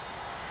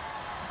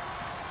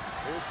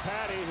 Here's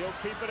Patti. He'll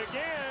keep it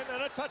again,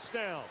 and a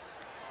touchdown.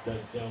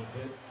 Touchdown,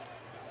 Pitt.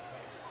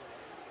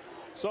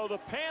 So the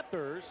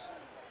Panthers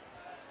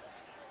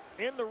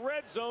in the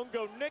red zone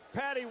go Nick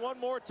Patti one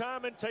more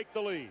time and take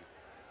the lead.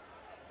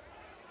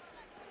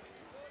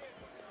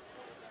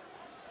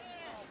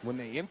 When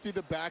they empty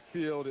the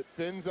backfield, it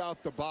thins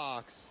out the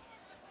box.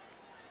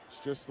 It's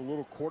just a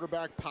little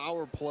quarterback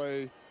power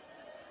play.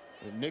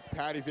 And Nick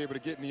Patti's able to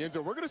get in the end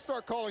zone. We're going to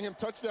start calling him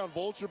touchdown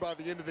vulture by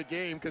the end of the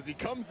game because he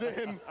comes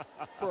in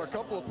for a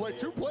couple of plays.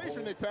 2 plays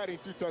for Nick Patti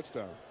and 2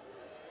 touchdowns.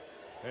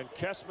 And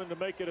Kessman to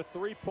make it a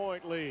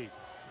 3-point lead.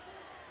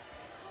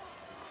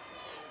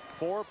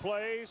 4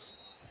 plays,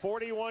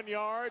 41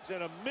 yards,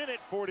 and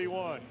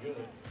 1:41.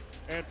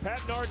 And Pat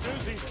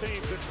Narduzzi's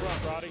team's in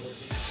front, Roddy.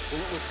 Well,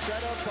 it was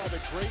set up by the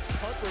great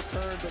punt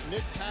return, but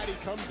Nick Patti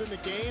comes in the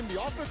game.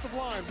 The offensive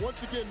line,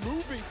 once again,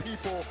 moving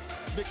people.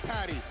 Nick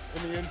Patti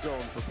in the end zone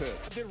for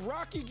Pitt. Did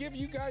Rocky give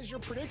you guys your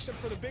prediction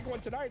for the big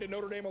one tonight, a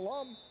Notre Dame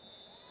alum?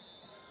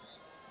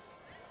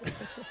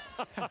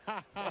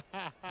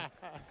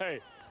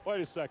 Hey,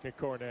 wait a second,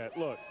 Cornette.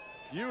 Look,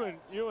 you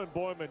and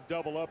Boyman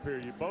double up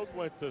here. You both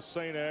went to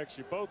St. X.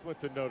 You both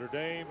went to Notre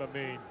Dame. I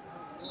mean,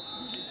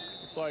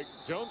 it's like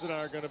Jones and I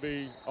are going to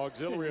be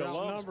auxiliary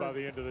alums by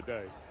the end of the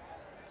day.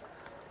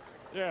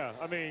 Yeah,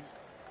 I mean,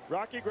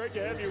 Rocky, great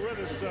to have you with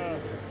us.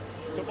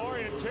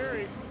 Tamari and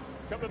Terry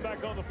coming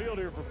back on the field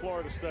here for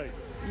Florida State.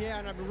 Yeah,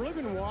 and I've really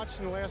been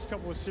watching the last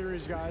couple of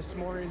series, guys,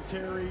 Tamari and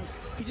Terry.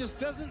 He just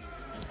doesn't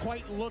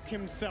quite look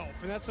himself.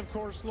 And that's, of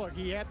course, look,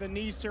 he had the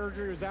knee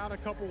surgery, was out a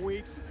couple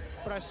weeks,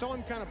 but I saw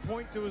him kind of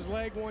point to his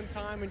leg one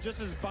time, and just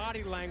his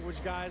body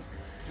language, guys,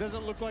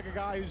 doesn't look like a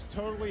guy who's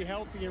totally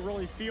healthy and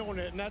really feeling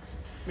it. And that's,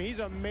 I mean, he's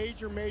a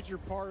major, major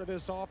part of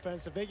this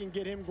offense. If they can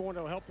get him going,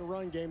 it'll help the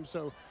run game.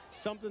 So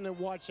something to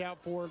watch out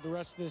for the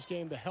rest of this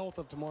game, the health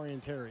of Tamari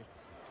and Terry.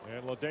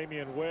 And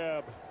LaDamian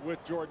Webb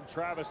with Jordan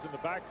Travis in the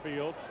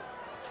backfield.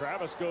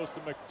 Travis goes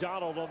to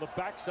McDonald on the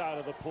backside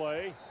of the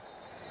play.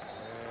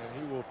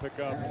 And he will pick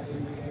up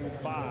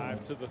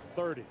 5 to the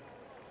 30.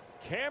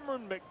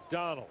 Cameron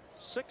McDonald,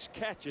 6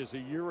 catches a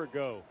year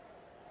ago.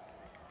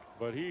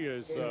 But he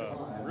has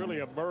really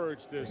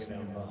emerged as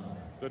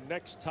the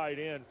next tight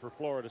end for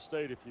Florida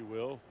State, if you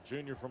will.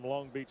 Junior from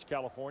Long Beach,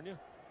 California.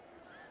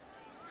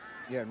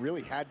 Yeah, and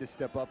really had to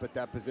step up at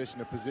that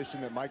position, a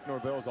position that Mike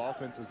Norvell's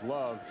offense has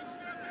loved.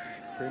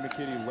 Trey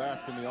McKitty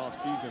left in the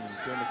offseason, and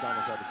Cam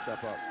McDonald's had to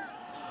step up.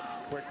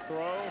 Quick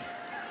throw.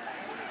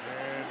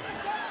 And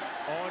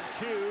On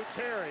cue,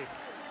 Terry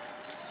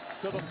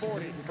to the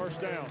 40,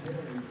 first down.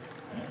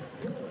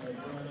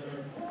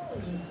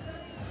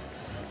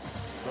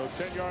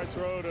 So 10-yard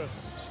throw to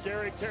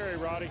Scary Terry,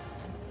 Roddy.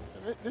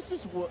 This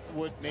is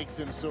what makes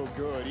him so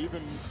good,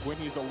 even when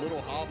he's a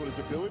little hobbled, his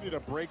ability to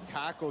break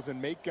tackles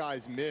and make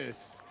guys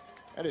miss.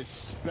 That is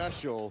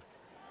special.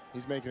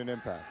 He's making an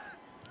impact.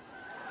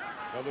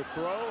 Another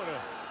throw and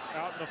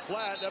out in the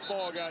flat. That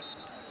ball got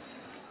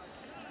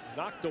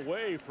knocked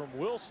away from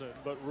Wilson,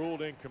 but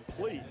ruled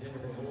incomplete.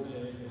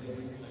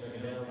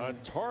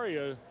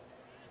 Ontario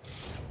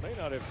may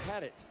not have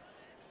had it.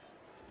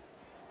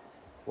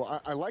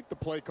 Well, I like the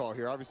play call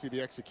here. Obviously,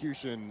 the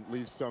execution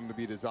leaves some to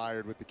be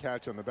desired with the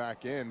catch on the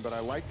back end, but I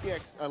like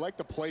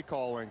the play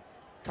calling.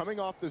 Coming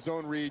off the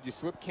zone read, you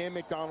slip Cam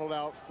McDonald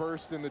out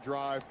first in the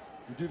drive.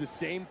 You do the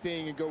same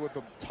thing and go with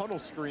a tunnel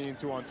screen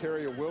to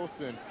Ontario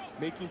Wilson,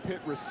 making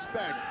Pitt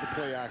respect the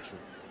play action.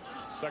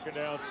 Second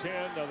down 10,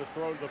 another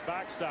throw to the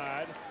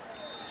backside.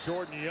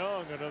 Jordan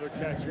Young, another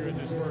catcher in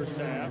this first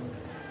half.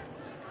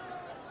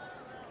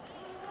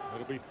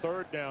 It'll be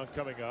third down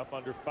coming up,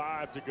 under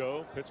 5 to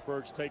go.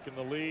 Pittsburgh's taking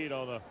the lead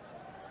on a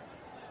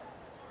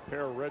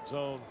pair of red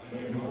zone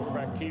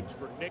quarterback keeps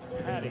for Nick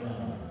Patti.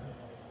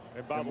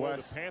 And by the way,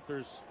 the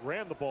Panthers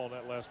ran the ball in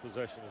that last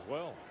possession as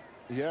well.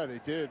 Yeah, they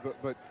did,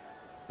 but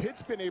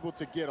Pitt's been able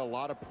to get a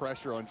lot of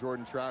pressure on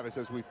Jordan Travis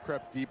as we've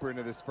crept deeper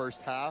into this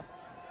first half.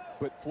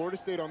 But Florida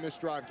State on this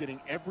drive getting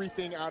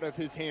everything out of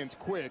his hands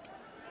quick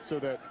so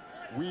that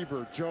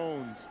Weaver,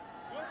 Jones,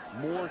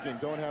 Morgan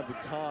don't have the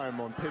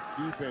time on Pitt's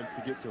defense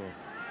to get to him.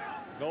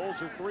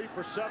 Noles are 3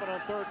 for 7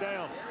 on third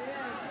down.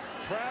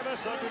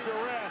 Travis under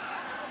duress,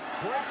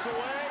 breaks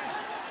away,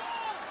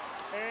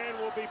 and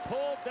will be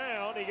pulled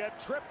down. He got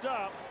tripped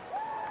up.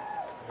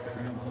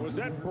 Was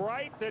that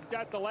Bright that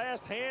got the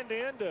last hand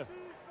in to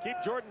keep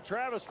Jordan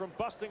Travis from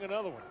busting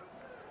another one?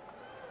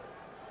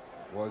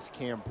 Was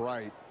Cam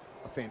Bright.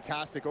 A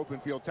fantastic open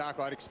field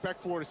tackle. I'd expect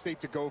Florida State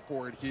to go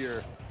for it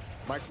here.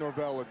 Mike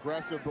Norvell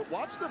aggressive, but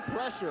watch the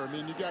pressure. I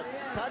mean, you got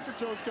Patrick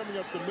Jones coming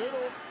up the middle.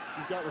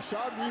 You've got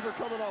Rashad Weaver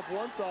coming off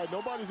one side.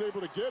 Nobody's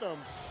able to get him.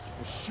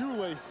 A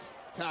shoelace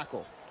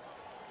tackle.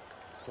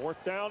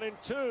 Fourth down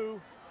and 2.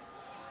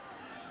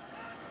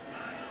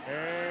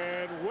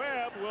 And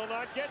Webb will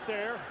not get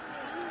there.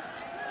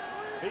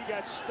 He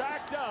got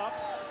stacked up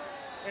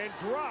and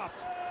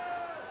dropped.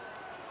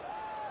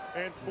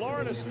 And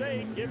Florida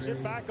State gives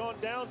it back on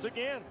downs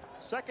again.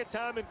 Second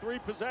time in 3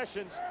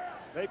 possessions.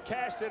 They've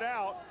cashed it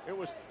out. It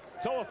was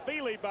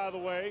Toafili, by the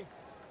way,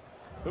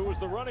 who was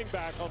the running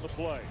back on the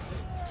play.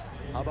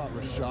 How about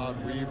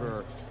Rashad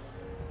Weaver?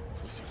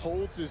 He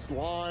holds his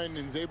line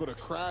and is able to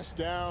crash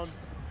down.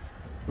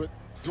 But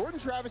Jordan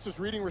Travis is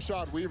reading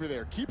Rashad Weaver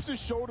there. Keeps his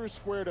shoulders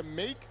square to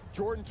make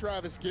Jordan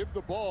Travis give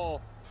the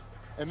ball.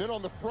 And then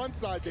on the front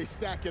side, they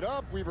stack it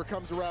up. Weaver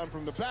comes around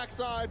from the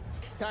backside,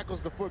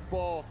 tackles the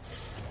football.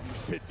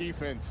 This Pitt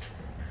defense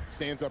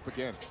stands up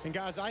again. And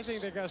guys, I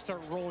think they got to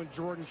start rolling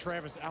Jordan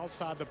Travis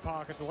outside the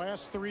pocket. The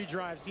last 3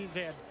 drives, he's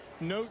had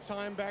no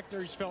time back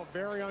there. He's felt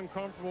very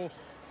uncomfortable.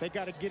 They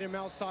got to get him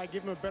outside,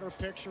 give him a better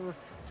picture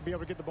to be able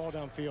to get the ball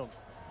downfield.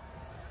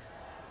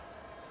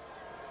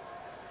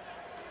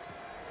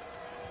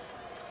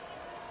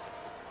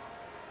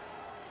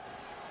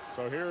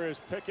 So here is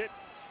Pickett,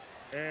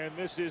 and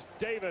this is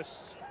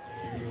Davis.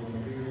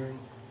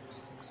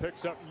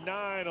 Picks up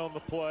 9 on the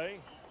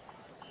play.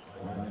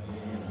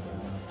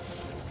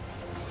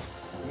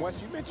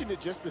 Wes, you mentioned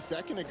it just a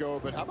second ago,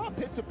 but how about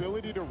Pitt's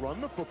ability to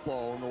run the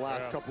football in the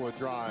last couple of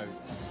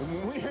drives?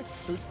 And it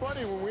was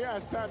funny when we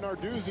asked Pat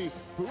Narduzzi,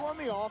 who on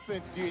the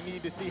offense do you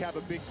need to see have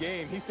a big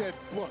game? He said,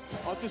 look,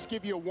 I'll just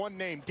give you one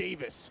name,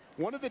 Davis.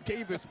 One of the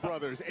Davis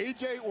brothers,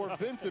 AJ or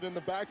Vincent in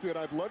the backfield.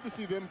 I'd love to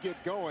see them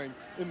get going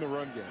in the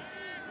run game.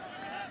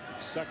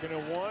 Second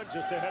and 1,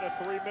 just ahead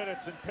of 3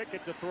 minutes, and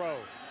Pickett to throw.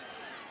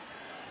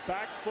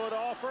 Back foot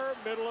offer,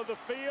 middle of the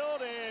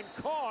field, and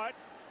caught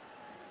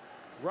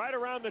right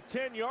around the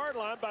 10-yard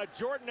line by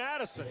Jordan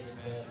Addison.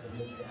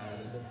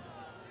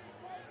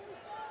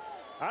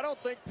 I don't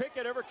think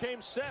Pickett ever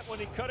came set when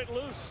he cut it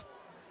loose.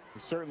 He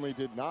certainly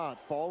did not.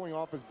 Falling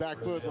off his back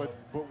foot,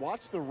 but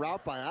watch the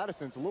route by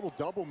Addison. It's a little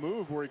double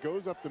move where he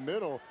goes up the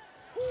middle.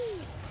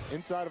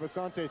 Inside of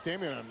Asante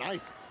Samuel, a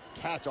nice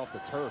catch off the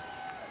turf.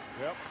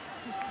 Yep.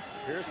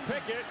 Here's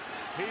Pickett.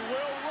 He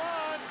will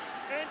run,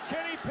 and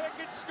Kenny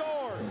Pickett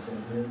scores.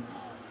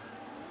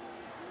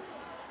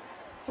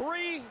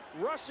 3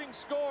 rushing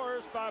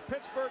scores by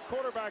Pittsburgh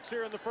quarterbacks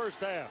here in the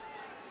first half.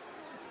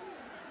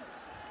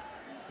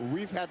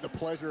 We've had the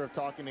pleasure of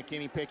talking to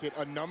Kenny Pickett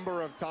a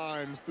number of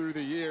times through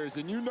the years,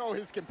 and you know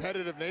his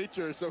competitive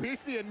nature. So he's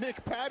seeing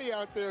Nick Patti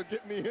out there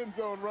getting the end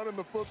zone, running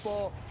the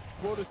football.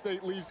 Florida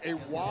State leaves a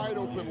wide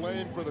open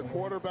lane for the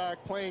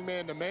quarterback, playing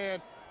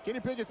man-to-man. Kenny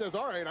Pickett says,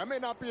 all right, I may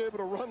not be able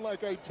to run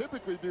like I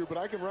typically do, but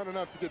I can run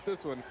enough to get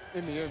this one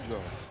in the end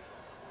zone.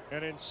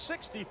 And in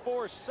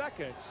 64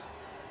 seconds,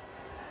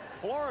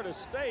 Florida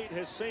State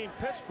has seen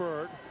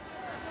Pittsburgh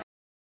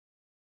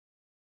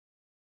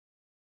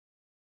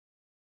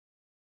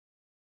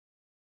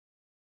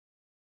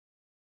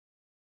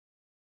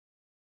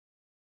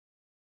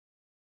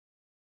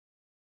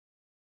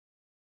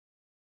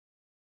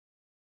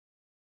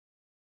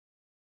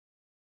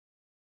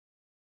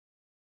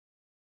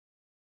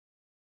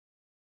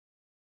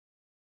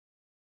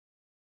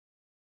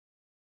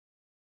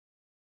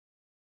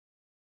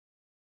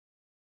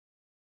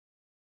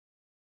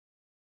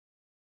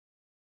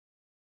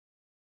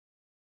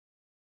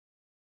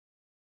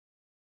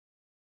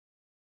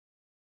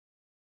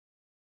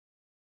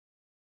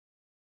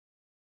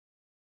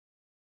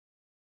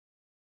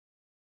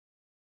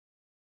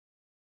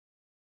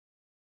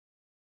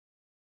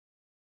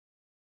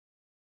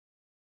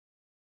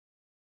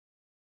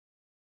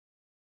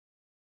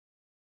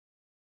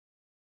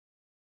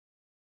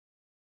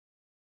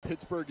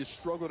Pittsburgh has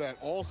struggled at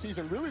all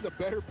season, really the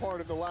better part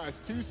of the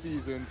last 2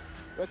 seasons.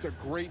 That's a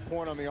great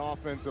point on the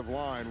offensive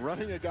line.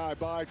 Running a guy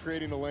by,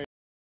 creating the lane.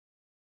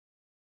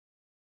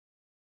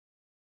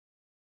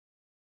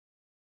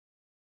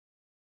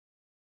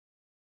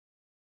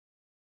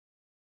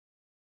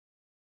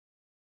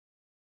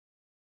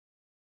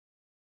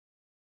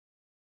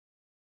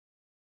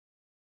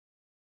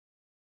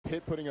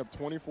 Pitt putting up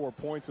 24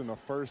 points in the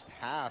first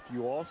half.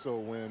 You also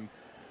win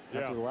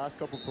after the last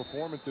couple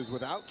performances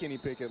without Kenny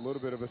Pickett. A little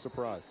bit of a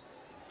surprise.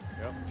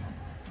 Yep.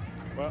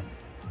 Well,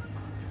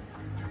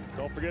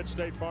 don't forget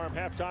State Farm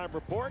halftime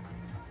report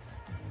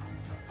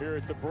here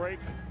at the break.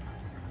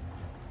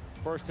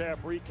 First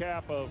half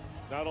recap of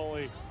not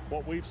only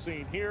what we've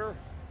seen here,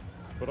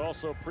 but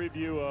also a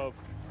preview of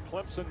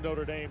Clemson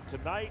Notre Dame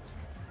tonight.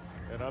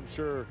 And I'm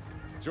sure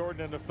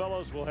Jordan and the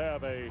fellows will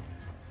have a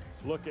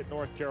look at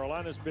North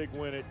Carolina's big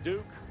win at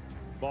Duke.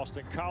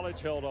 Boston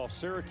College held off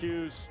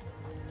Syracuse,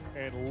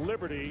 and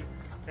Liberty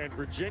and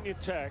Virginia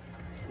Tech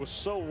was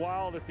so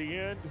wild at the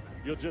end,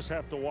 you'll just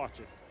have to watch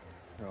it.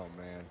 Oh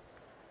man,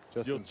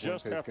 Justin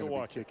Fuente's going to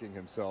be kicking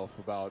himself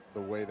about the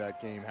way that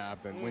game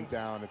happened. Went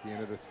down at the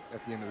end of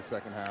the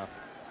second half.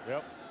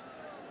 Yep.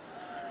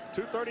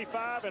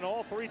 2:35 and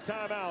all 3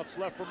 timeouts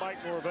left for Mike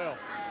Norvell.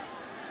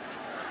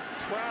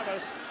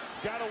 Travis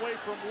got away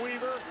from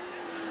Weaver,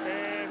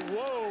 and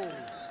whoa.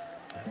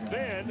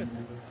 Then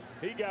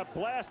he got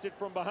blasted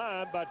from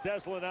behind by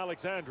Deslin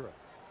Alexandra.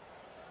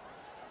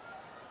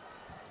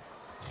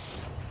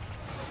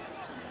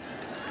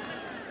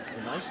 It's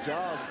a nice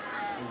job.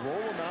 They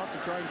roll him out to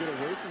try and get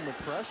away from the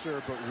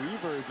pressure, but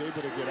Weaver is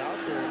able to get out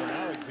there, and then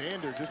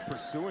Alexander just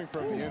pursuing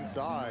from the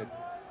inside.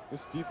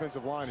 This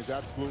defensive line is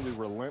absolutely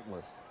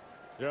relentless.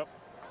 Yep.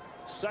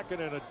 2nd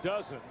and a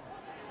dozen.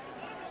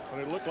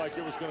 And it looked like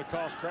it was going to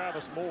cost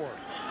Travis more.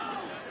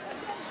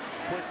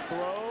 Quick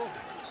throw.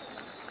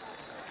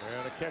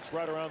 And a catch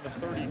right around the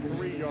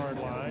 33-yard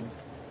line.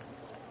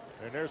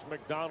 And there's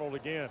McDonald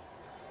again.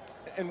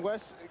 And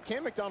Wes,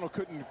 Cam McDonald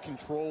couldn't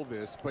control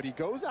this, but he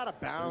goes out of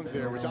bounds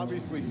there, which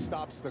obviously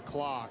stops the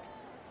clock.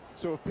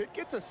 So if Pitt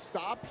gets a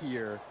stop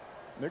here,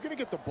 they're going to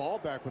get the ball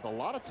back with a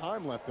lot of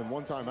time left and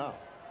 1 timeout.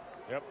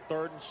 Yep,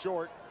 3rd and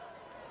short.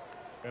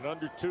 And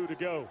under 2 to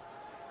go.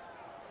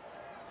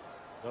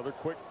 Another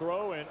quick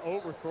throw and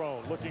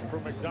overthrown. Looking for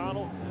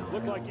McDonald.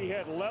 Looked like he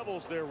had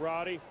levels there,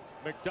 Roddy.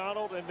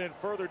 McDonald, and then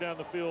further down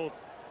the field,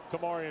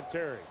 Tamarian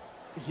Terry.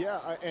 Yeah,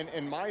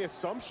 and my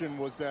assumption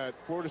was that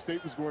Florida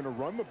State was going to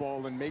run the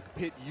ball and make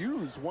Pitt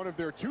use one of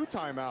their 2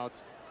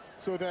 timeouts,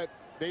 so that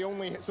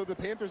the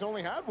Panthers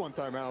only had 1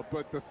 timeout,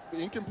 but the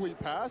incomplete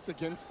pass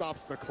again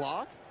stops the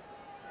clock.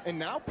 And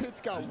now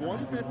Pitt's got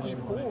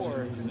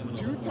 1:54,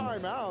 2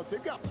 timeouts.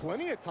 They've got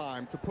plenty of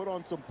time to put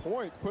up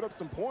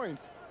some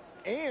points.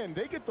 And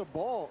they get the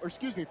ball, or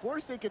excuse me,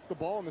 Florida State gets the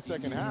ball in the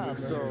second half.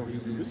 So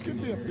this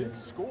could be a big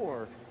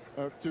score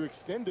to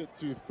extend it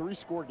to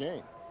 3-score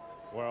game.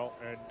 Well,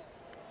 and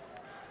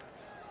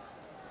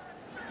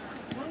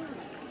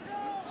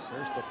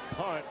there's the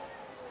punt.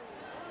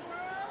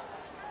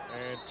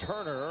 And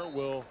Turner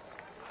will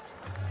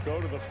go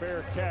to the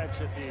fair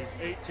catch at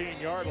the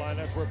 18-yard line.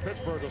 That's where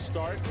Pittsburgh will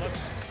start.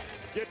 Let's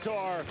get to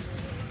our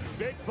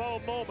Big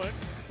Bo moment,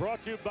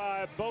 brought to you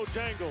by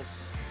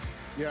Bojangles.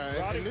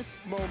 Yeah, and this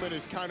moment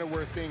is kind of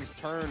where things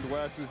turned,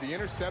 Wes. It was the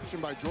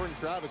interception by Jordan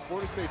Travis.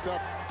 Florida State's up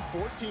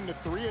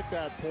 14-3 at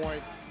that point,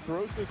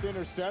 throws this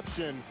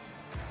interception,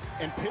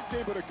 and Pitt's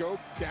able to go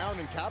down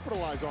and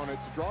capitalize on it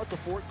to draw it to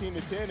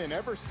 14-10. And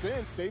ever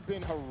since, they've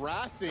been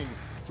harassing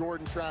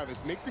Jordan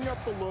Travis, mixing up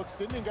the looks,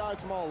 sending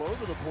guys from all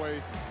over the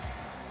place.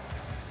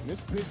 And this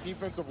Pitt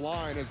defensive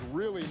line has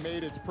really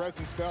made its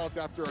presence felt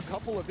after a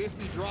couple of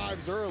iffy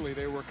drives early.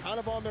 They were kind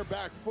of on their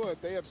back foot.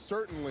 They have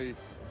certainly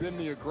been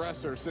the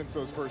aggressor since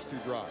those first 2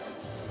 drives.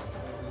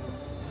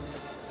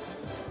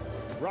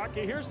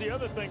 Rocky, here's the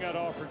other thing I'd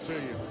offer to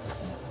you.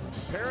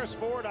 Paris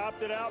Ford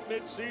opted out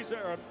mid-season,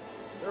 or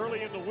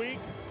early in the week,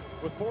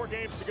 with 4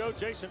 games to go.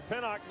 Jason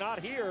Pinnock not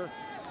here.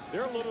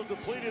 They're a little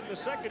depleted in the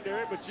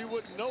secondary, but you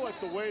wouldn't know it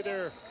the way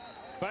they're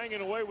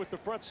banging away with the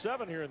front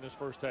 7 here in this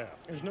first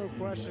half. There's no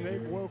question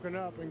they've woken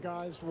up. And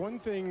guys, one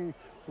thing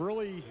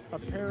really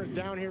apparent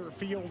down here at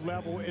field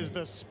level is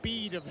the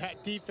speed of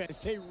that defense.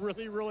 They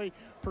really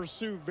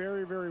pursue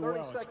very well.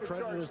 It's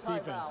credit to this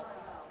defense.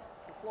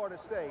 To Florida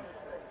State.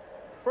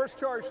 First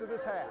charge to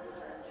this half.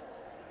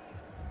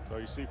 So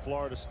you see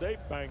Florida State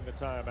bang the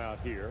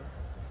timeout here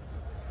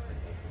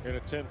in a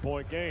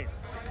 10-point game.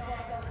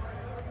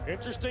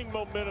 Interesting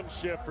momentum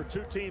shift for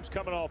 2 teams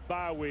coming off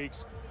bye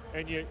weeks.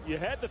 And you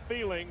had the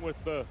feeling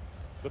with the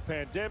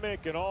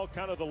pandemic and all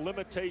kind of the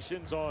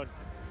limitations on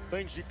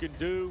things you can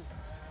do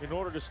in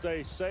order to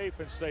stay safe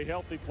and stay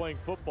healthy playing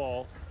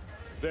football,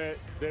 that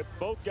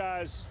both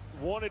guys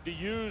wanted to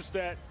use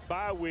that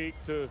bye week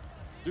to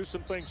do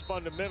some things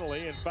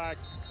fundamentally. In fact,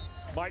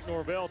 Mike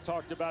Norvell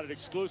talked about it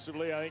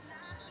exclusively. I think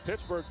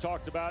Pittsburgh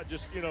talked about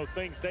just,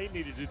 things they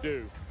needed to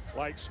do,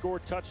 like score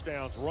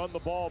touchdowns, run the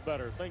ball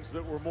better, things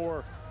that were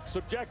more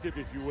subjective,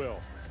 if you will.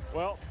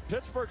 Well,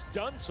 Pittsburgh's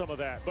done some of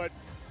that, but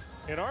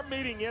In our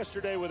meeting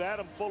yesterday with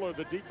Adam Fuller,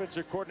 the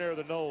defensive coordinator of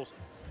the Noles,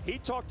 he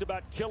talked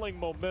about killing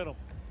momentum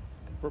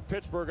for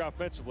Pittsburgh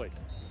offensively.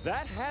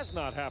 That has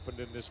not happened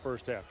in this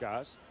first half,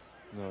 guys.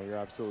 No, you're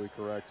absolutely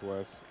correct,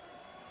 Wes.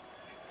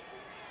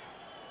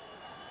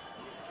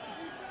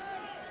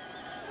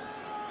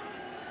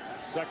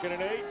 Second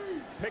and 8.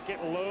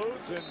 Pickett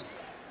loads and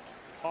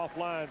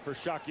offline for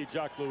Shockey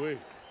Jacques-Louis.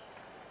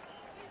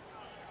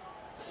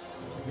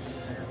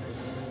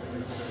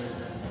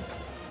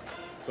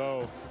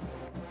 So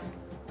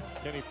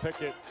Kenny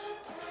Pickett,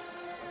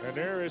 and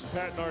there is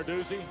Pat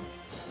Narduzzi.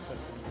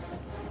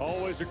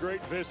 Always a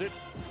great visit.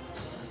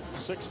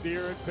 6th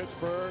year at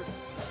Pittsburgh,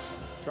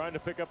 trying to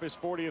pick up his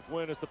 40th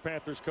win as the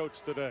Panthers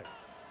coach today.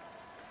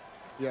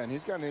 Yeah, and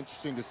he's got an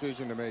interesting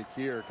decision to make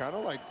here, kind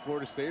of like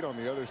Florida State on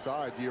the other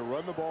side. Do you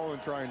run the ball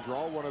and try and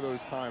draw one of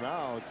those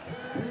timeouts,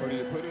 or do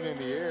you put it in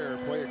the air,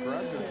 play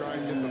aggressive, try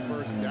and get the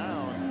first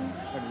down,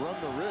 and run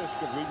the risk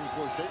of leaving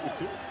Florida State with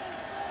 2?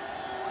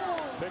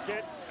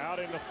 Pickett out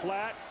in the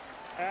flat.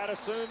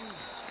 Addison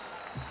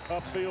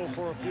upfield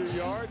for a few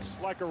yards,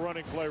 like a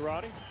running play,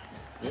 Roddy.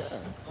 Yeah,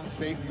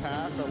 safe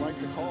pass. I like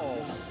the call.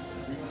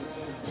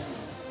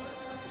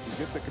 You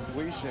get the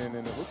completion,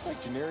 and it looks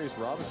like Janarius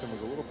Robinson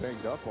was a little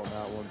banged up on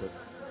that one,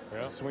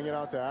 but swing it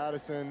out to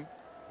Addison.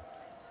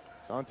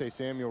 Asante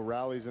Samuel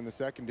rallies in the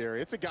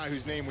secondary. It's a guy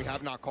whose name we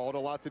have not called a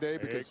lot today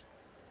because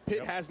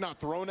Pitt has not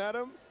thrown at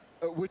him,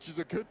 which is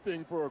a good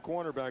thing for a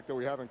cornerback that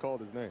we haven't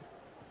called his name.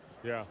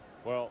 Yeah,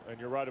 well, and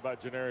you're right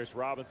about Janarius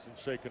Robinson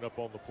shaking up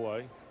on the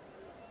play.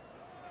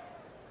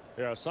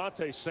 Yeah,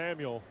 Asante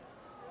Samuel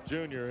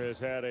Jr. has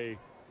had a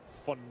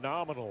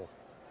phenomenal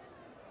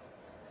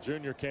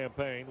junior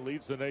campaign,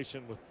 leads the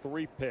nation with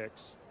 3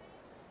 picks.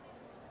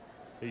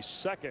 He's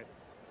second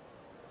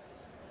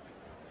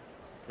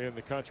in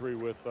the country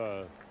with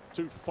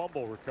 2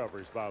 fumble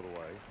recoveries, by the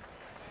way.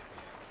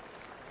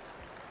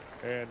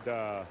 And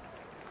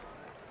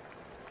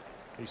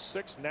he's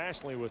 6th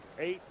nationally with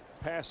 8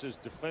 passes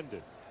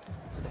defended.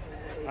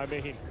 I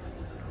mean,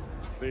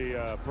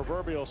 the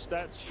proverbial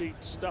stat sheet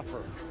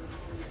stuffer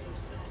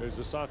is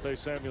Asante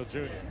Samuel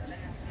Jr.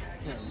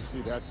 Yeah, you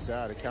see that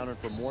stat accounted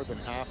for more than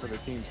half of the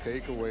team's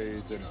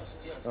takeaways,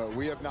 and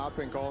we have not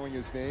been calling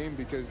his name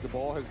because the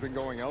ball has been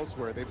going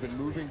elsewhere. They've been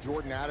moving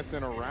Jordan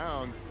Addison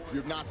around.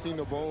 You've not seen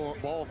the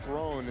ball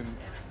thrown in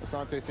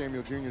Asante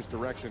Samuel Jr.'s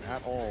direction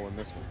at all in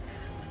this one.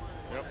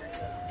 Yep.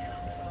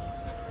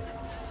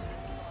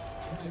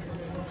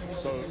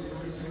 So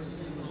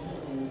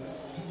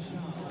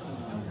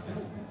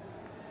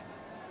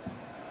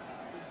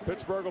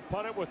Pittsburgh will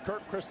punt it with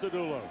Kirk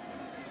Christodoulou.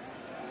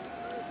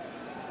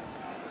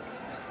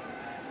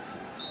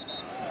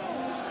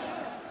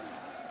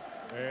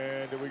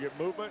 And do we get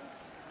movement?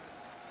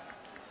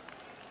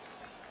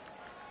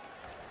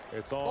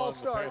 It's on Ball the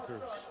start.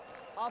 Panthers.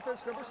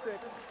 Offense number 6.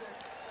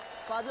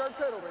 5-yard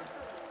penalty.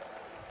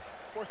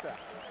 4th down.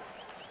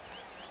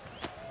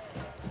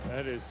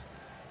 That is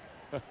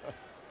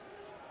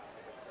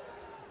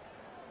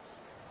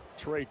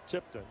Trey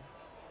Tipton.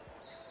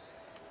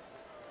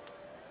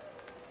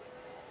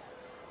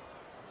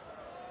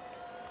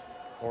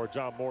 Or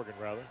John Morgan,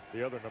 rather,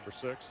 the other number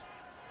 6.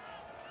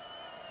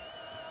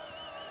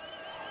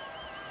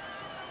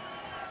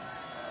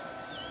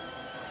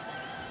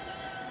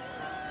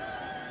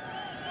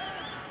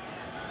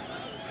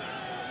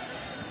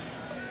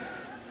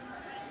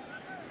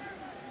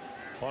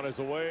 Punt is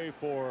away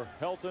for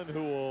Helton,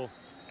 who will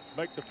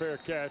make the fair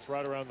catch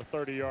right around the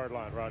 30-yard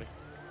line, Roddy.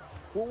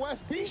 Well,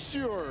 Wes, be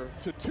sure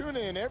to tune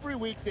in every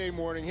weekday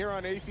morning here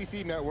on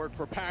ACC Network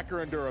for Packer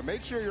and Durham.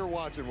 Make sure you're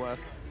watching,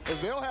 Wes. And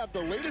they'll have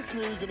the latest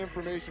news and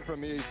information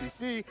from the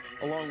ACC,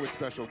 along with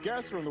special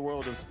guests from the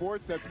world of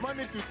sports. That's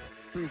Monday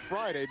through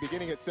Friday,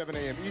 beginning at 7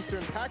 a.m.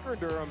 Eastern. Packer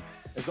and Durham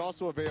is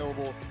also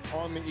available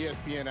on the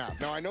ESPN app.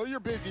 Now, I know you're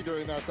busy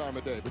during that time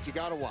of day, but you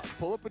got to watch.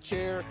 Pull up a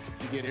chair.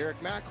 You get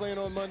Eric Macklin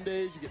on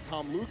Mondays. You get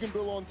Tom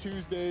Luganbill on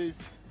Tuesdays.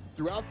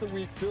 Throughout the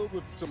week, filled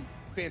with some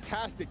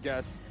fantastic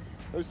guests.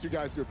 Those 2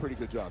 guys do a pretty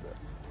good job there.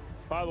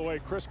 By the way,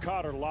 Chris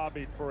Cotter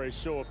lobbied for a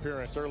show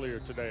appearance earlier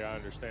today, I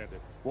understand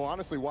it. Well,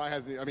 honestly, why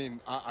hasn't he? I mean,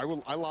 I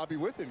lobby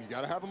with him. You got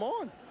to have him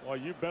on. Well,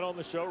 you've been on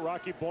the show.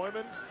 Rocky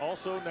Boyman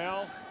also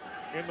now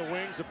in the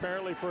wings,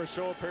 apparently, for a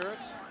show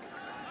appearance.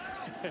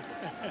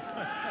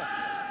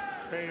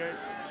 We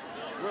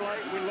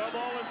love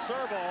all and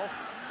serve all.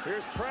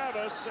 Here's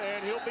Travis,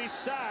 and he'll be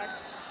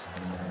sacked.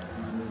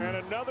 And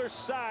another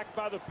sack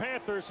by the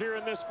Panthers here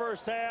in this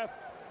first half,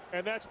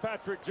 and that's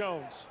Patrick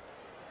Jones.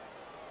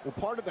 Well,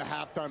 part of the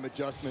halftime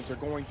adjustments are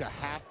going to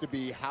have to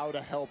be how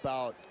to help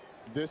out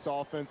this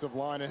offensive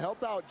line and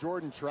help out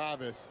Jordan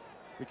Travis,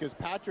 because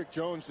Patrick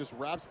Jones just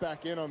wraps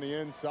back in on the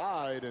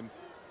inside and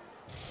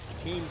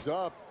teams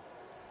up.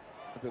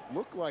 It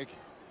looked like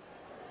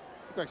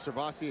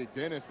Servassier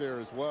Dennis there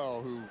as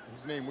well,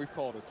 whose name we've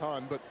called a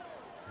ton. But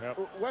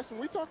Wes, when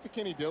we talked to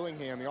Kenny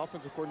Dillingham, the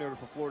offensive coordinator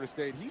for Florida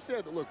State, he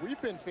said that, look,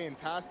 we've been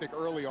fantastic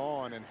early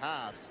on in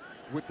halves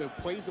with the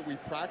plays that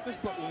we've practiced,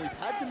 but when we've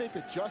had to make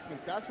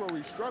adjustments, that's where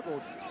we've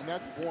struggled, and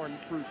that's borne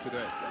fruit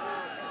today.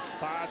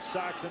 5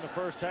 sacks in the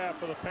first half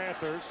for the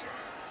Panthers.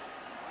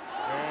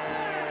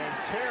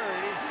 And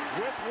Terry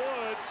with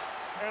Woods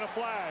and a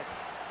flag.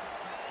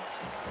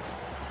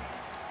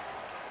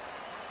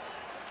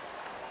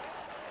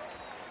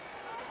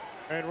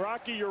 And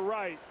Rocky, you're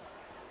right.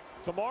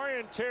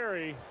 Tamarian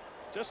Terry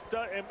just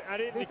I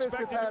didn't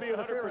expect him to be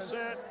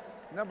 100%,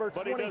 number 25.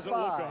 but he doesn't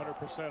look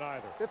 100%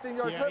 either.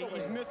 15-yard penalty.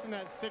 He's missing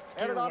that 6th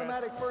and an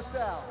automatic first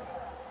down.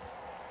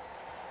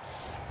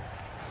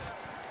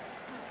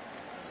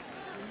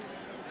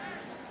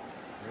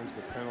 There's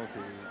the penalty.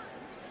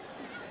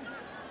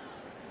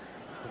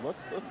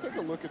 Let's take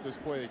a look at this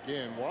play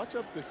again. Watch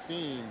up the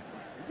seam.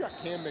 You've got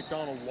Cam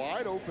McDonald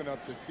wide open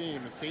up the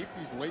seam. The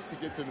safety's late to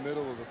get to the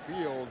middle of the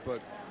field,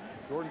 but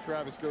Jordan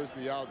Travis goes to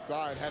the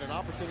outside, had an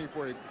opportunity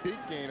for a big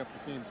gain up the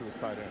seam to his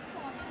tight end.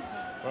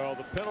 Well,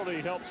 the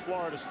penalty helps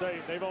Florida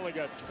State. They've only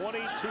got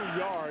 22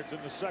 yards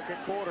in the second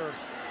quarter.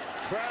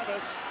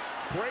 Travis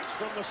breaks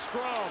from the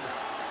scrum.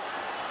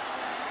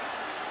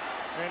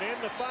 And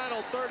in the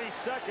final 30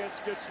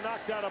 seconds gets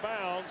knocked out of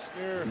bounds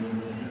near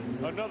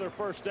another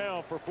first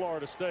down for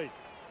Florida State.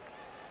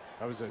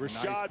 That was a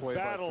nice play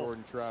by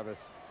Jordan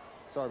Travis.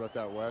 Sorry about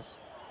that, Wes.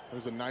 It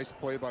was a nice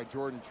play by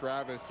Jordan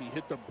Travis. He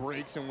hit the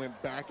brakes and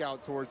went back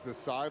out towards the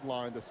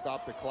sideline to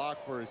stop the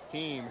clock for his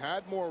team.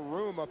 Had more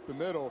room up the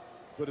middle,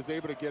 but is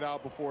able to get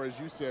out before, as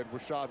you said,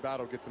 Rashad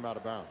Battle gets him out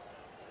of bounds.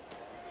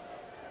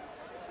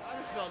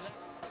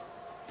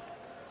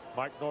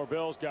 Mike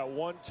Norvell's got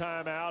 1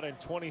 timeout in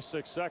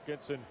 26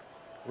 seconds, and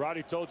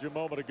Roddy told you a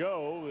moment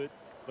ago that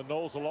the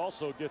Noles will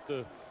also get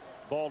the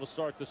ball to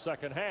start the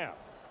second half.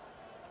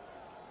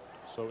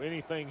 So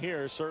anything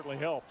here certainly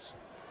helps.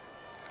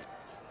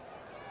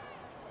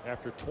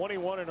 After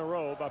 21 in a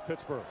row by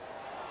Pittsburgh.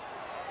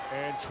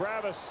 And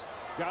Travis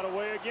got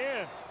away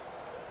again.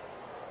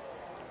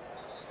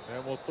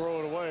 And we'll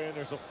throw it away, and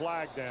there's a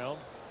flag down.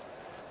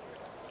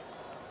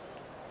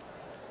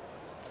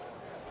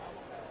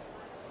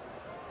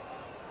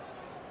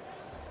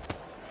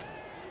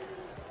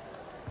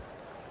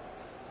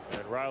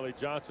 And Riley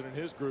Johnson and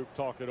his group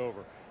talk it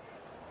over.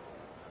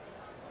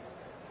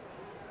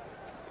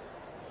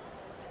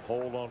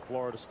 Hold on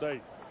Florida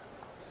State.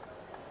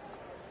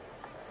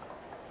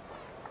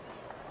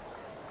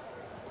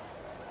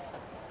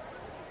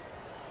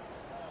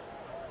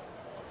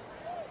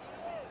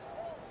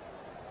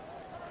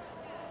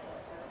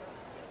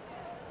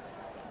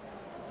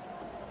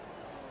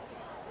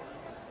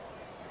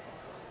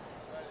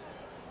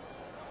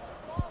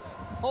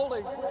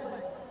 Holding.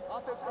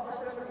 Offense number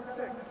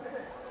 76.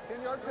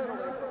 10-yard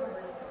penalty.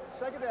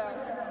 Second down.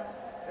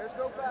 There's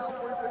no foul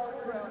for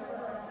intentional grounding.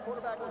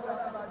 Quarterback was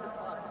outside the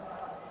pocket.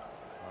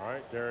 All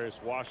right, Darius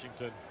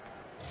Washington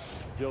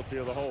guilty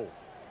of the hold.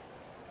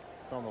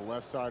 It's on the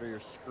left side of your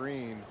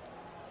screen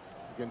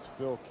against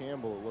Phil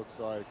Campbell, it looks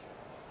like.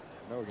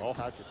 No, against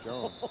Patrick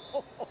Jones.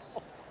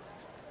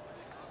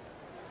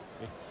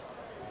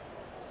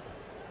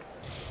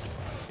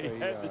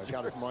 He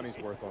got his money's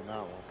worth on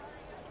that one.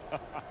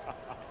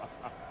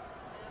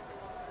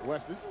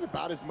 Wes, this is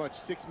about as much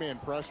 6-man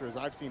pressure as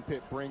I've seen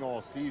Pitt bring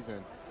all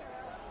season.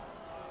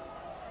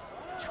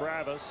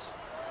 Travis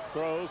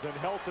throws, and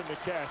Helton to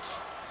catch.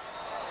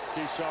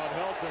 Keyshawn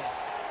Helton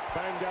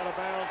banged out of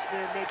bounds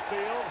near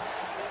midfield.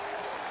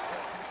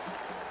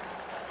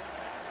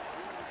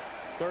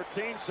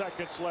 13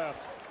 seconds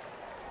left.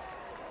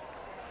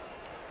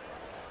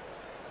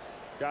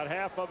 Got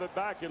half of it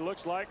back, it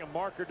looks like. A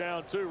marker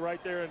down too,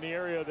 right there in the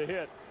area of the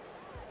hit.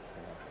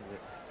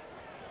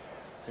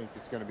 I think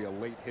it's going to be a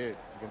late hit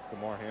against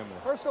DeMar Hamlin.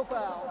 Personal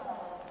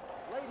foul.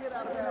 Late hit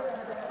out of bounds.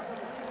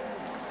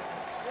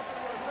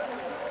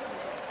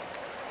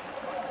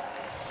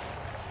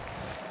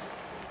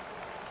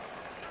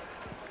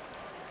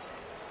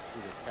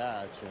 Through the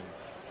catch, and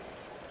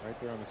right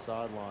there on the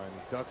sideline,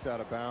 he ducks out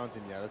of bounds,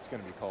 and yeah, that's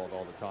going to be called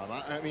all the time.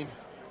 I mean,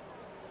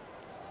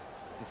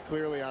 he's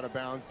clearly out of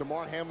bounds.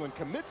 DeMar Hamlin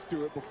commits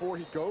to it before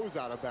he goes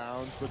out of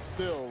bounds, but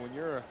still, when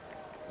you're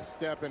a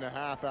step and a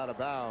half out of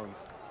bounds,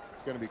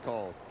 it's going to be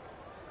called.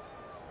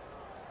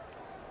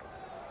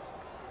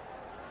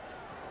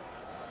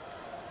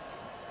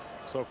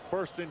 So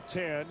 1st and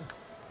 10,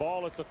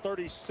 ball at the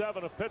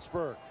 37 of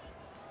Pittsburgh.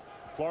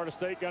 Florida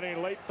State got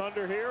any late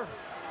thunder here?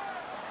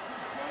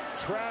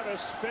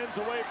 Travis spins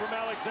away from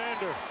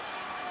Alexander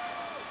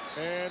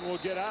and will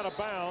get out of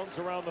bounds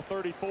around the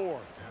 34.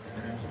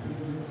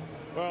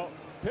 Well,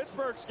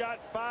 Pittsburgh's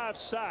got 5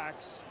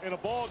 sacks in a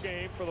ball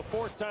game for the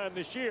 4th time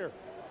this year.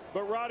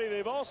 But Roddy,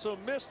 they've also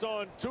missed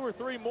on 2 or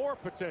 3 more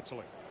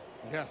potentially.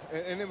 Yeah,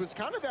 and it was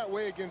kind of that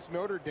way against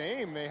Notre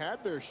Dame. They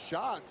had their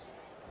shots,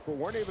 but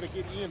weren't able to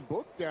get Ian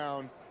Book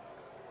down.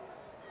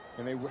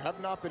 And they have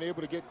not been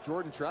able to get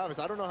Jordan Travis.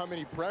 I don't know how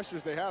many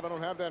pressures they have. I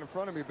don't have that in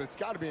front of me, but it's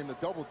got to be in the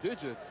double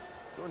digits.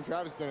 Jordan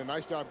Travis did a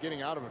nice job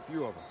getting out of a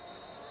few of them.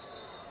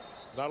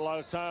 Not a lot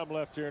of time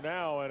left here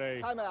now, and a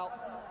timeout.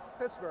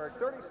 Pittsburgh,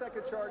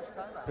 30-second charge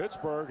timeout.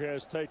 Pittsburgh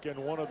has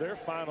taken one of their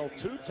final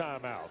 2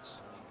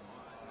 timeouts.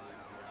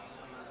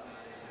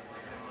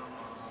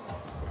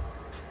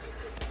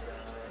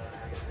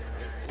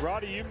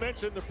 Roddy, you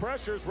mentioned the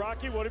pressures.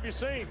 Rocky, what have you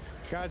seen?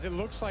 Guys, it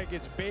looks like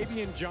it's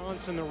Baby and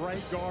Johnson, the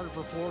right guard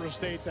for Florida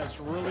State,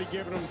 that's really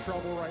giving them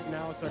trouble right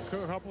now. It's a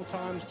couple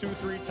times,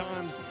 2-3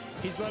 times.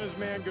 He's let his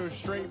man go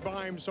straight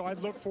by him. So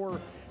I'd look for,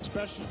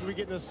 especially as we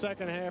get in the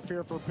second half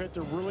here, for Pitt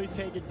to really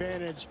take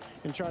advantage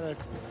and try to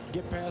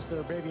get past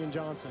their Baby and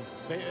Johnson.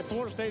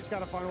 Florida State's got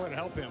to find a way to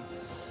help him.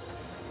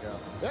 Yeah,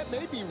 that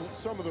may be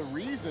some of the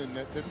reason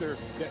that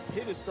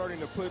Pitt is starting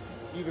to put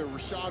either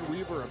Rashad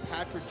Weaver or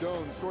Patrick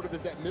Jones sort of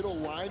as that middle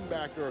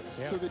linebacker,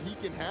 so that he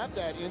can have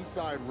that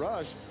inside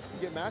rush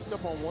and get matched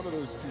up on one of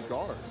those two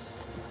guards.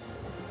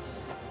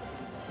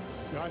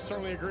 I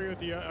certainly agree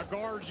with you. A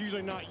guard's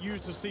usually not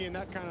used to seeing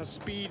that kind of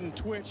speed and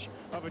twitch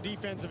of a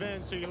defensive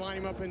end, so you line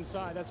him up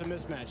inside. That's a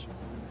mismatch.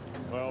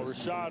 Well,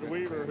 Rashad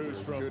Weaver,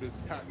 who's as good as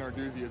Pat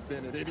Narduzzi has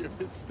been at any of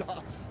his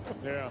stops.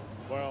 Yeah,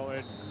 well,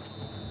 and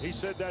he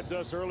said that to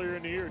us earlier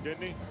in the year,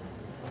 didn't he?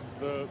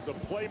 The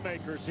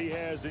playmakers he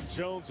has in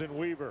Jones and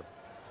Weaver.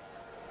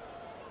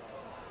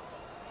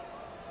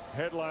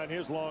 Headline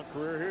his long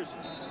career. Here's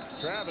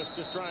Travis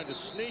just trying to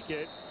sneak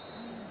it.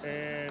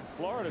 And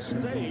Florida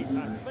State,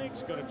 I think,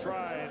 is going to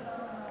try and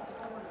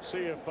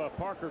see if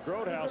Parker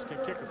Grotehouse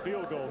can kick a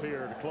field goal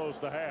here to close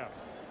the half.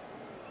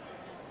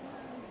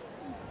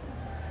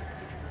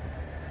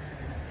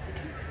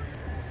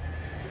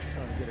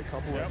 Trying to get a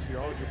couple extra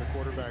yards with the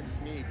quarterback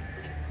sneak.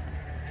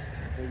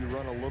 Maybe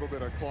run a little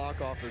bit of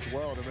clock off as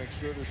well to make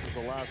sure this is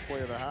the last play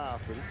of the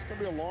half. But this is going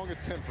to be a long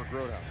attempt for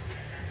Grotehouse.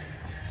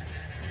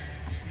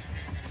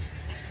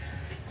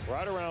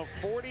 Right around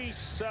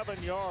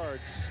 47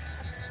 yards.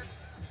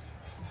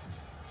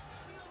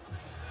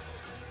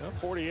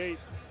 48.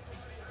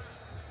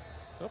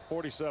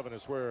 47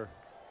 is where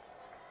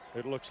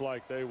it looks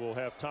like they will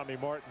have Tommy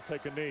Martin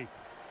take a knee.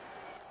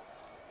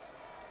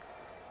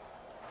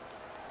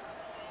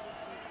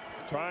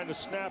 Trying to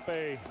snap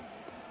a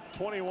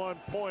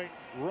 21-point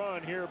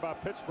run here by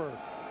Pittsburgh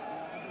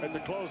at the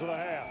close of the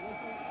half.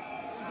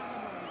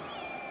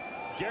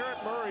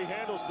 Garrett Murray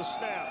handles the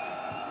snap.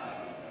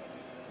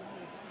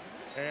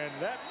 And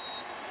that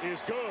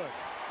is good.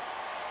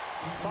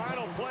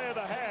 Final play of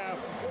the half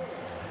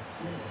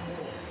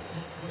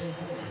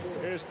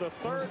is the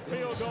third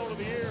field goal of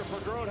the year for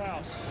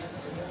Grotehouse.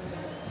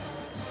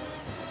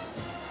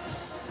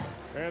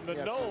 And the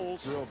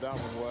Noles drilled that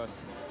one west.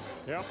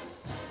 Yep.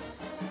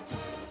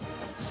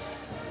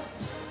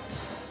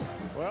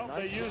 Well,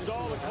 Nice they used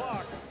all the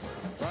clock,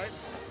 right?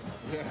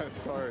 Yeah,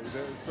 sorry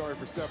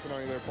for stepping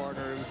on you there,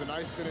 partner. It was a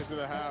nice finish of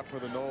the half for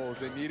the Noles.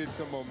 They needed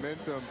some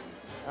momentum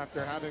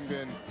after having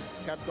been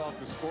kept off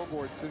the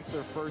scoreboard since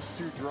their first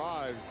two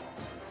drives.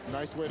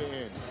 Nice way to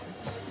end.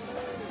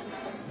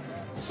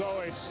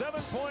 So a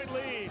 7-point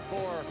lead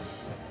for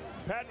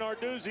Pat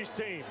Narduzzi's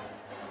team.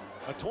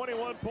 A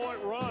 21-point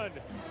run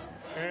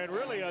and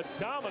really a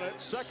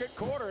dominant second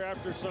quarter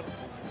after some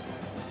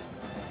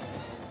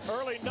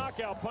early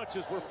knockout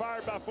punches were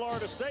fired by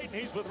Florida State, and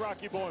he's with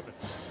Rocky Boyman.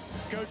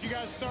 Coach, you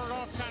guys started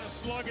off kind of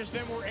sluggish,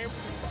 then we're able.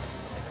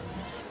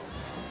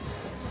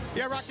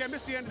 Yeah, Rocky, I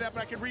missed the end of that,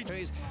 but I can read.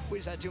 We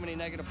just had too many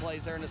negative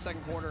plays there in the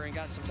second quarter and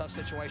got in some tough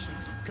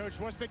situations. Coach,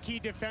 what's the key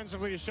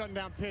defensively to shutting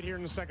down Pitt here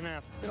in the second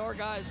half? You know, our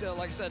guys,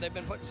 like I said, they've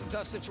been put in some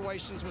tough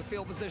situations with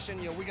field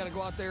position. You know, we got to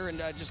go out there and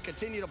just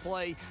continue to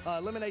play,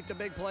 eliminate the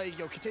big play,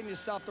 continue to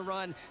stop the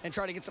run, and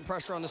try to get some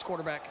pressure on this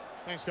quarterback.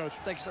 Thanks, Coach.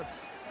 Thank you, sir.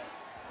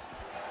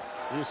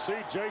 You see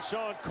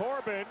Jaysean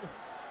Corbin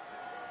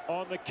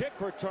on the kick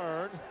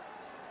return.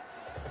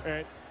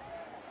 And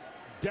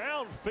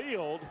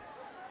downfield,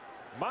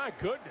 my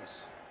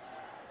goodness,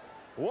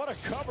 what a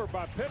cover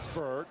by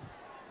Pittsburgh.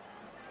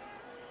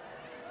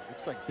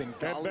 Looks like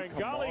Bengali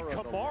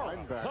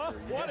Kamara. Huh?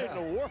 Yeah. What in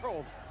the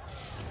world?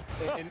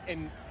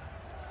 and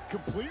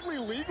completely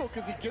legal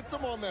because he gets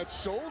him on that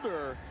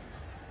shoulder.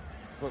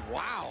 But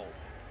wow,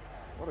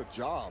 what a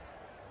job.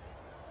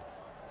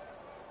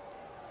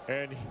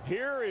 And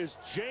here is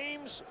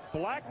James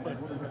Blackman,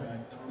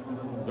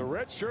 the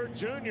redshirt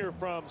junior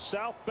from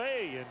South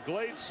Bay in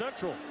Glade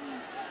Central,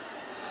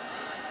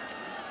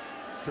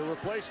 to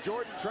replace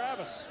Jordan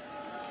Travis.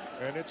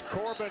 And it's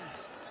Corbin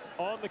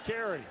on the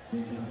carry.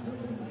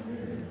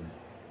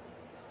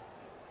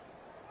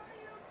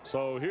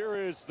 So here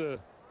is the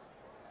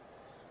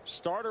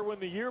starter when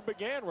the year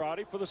began,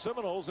 Roddy, for the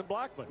Seminoles in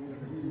Blackman.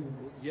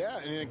 Yeah,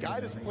 and a guy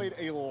that's played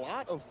a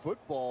lot of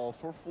football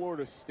for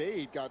Florida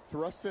State, got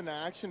thrust into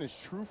action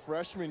his true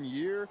freshman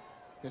year,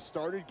 has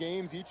started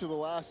games each of the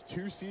last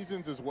 2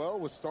 seasons as well,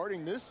 was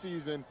starting this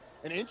season.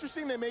 And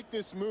interesting they make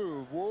this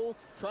move. We'll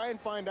try and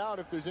find out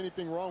if there's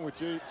anything wrong with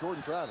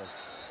Jordan Travis.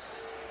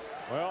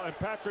 Well, and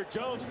Patrick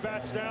Jones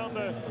bats down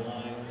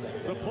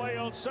the play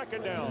on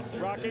second down.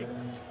 Rocky?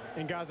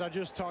 And guys, I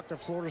just talked to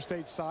Florida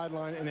State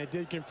sideline, and they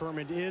did confirm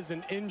it is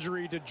an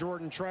injury to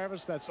Jordan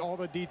Travis. That's all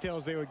the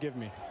details they would give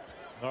me.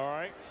 All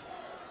right.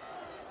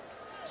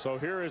 So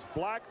here is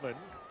Blackman,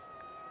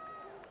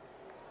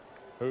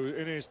 who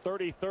in his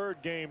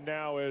 33rd game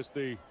now as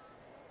the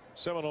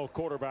Seminole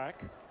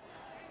quarterback.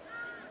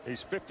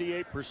 He's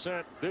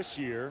 58% this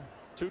year,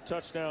 2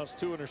 touchdowns,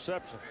 2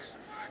 interceptions.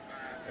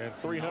 and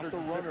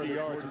 350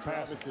 yards of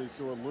passing.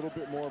 So a little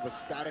bit more of a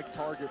static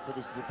target for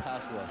this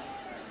pass rush.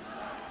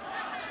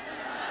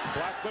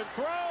 Blackman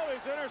throw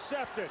is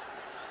intercepted.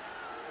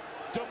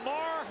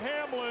 Damar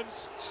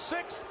Hamlin's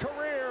 6th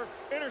career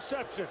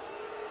interception.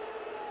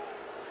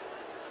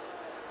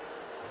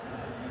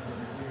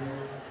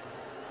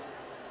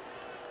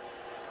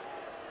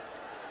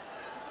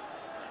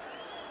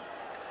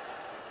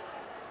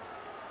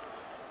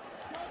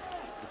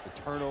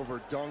 The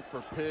turnover dunk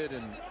for Pitt,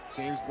 and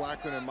James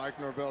Blackman and Mike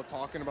Norvell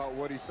talking about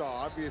what he saw.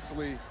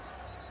 Obviously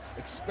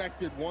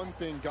expected one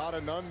thing, got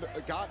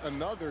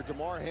another.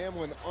 Damar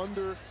Hamlin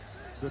under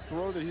the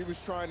throw that he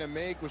was trying to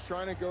make, was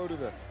trying to go to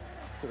the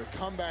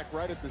comeback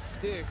right at the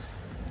sticks,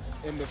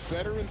 and the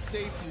veteran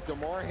safety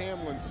Damar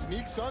Hamlin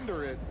sneaks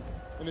under it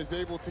and is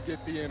able to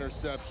get the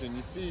interception.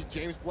 You see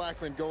James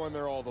Blackman going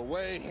there all the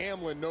way.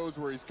 Hamlin knows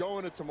where he's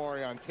going to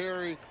Tamarion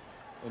Terry,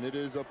 and it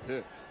is a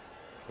pick.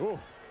 Ooh.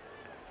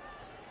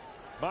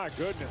 My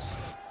goodness.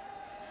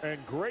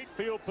 And great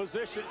field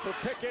position for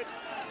Pickett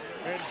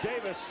and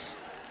Davis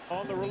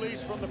on the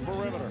release from the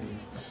perimeter.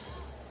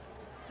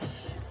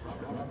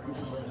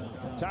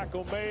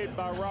 Tackle made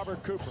by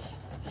Robert Cooper.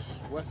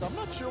 Wes, I'm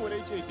not sure what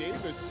A.J.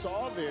 Davis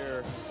saw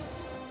there,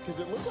 because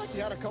it looked like he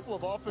had a couple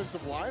of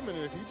offensive linemen,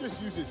 and if he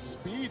just uses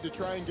speed to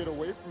try and get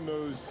away from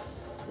those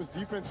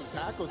defensive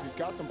tackles, he's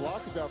got some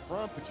blockers out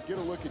front. But you get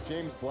a look at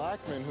James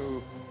Blackman,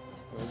 who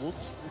we'll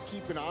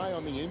keep an eye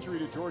on the injury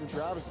to Jordan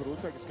Travis, but it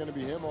looks like it's going to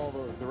be him all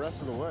the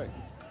rest of the way.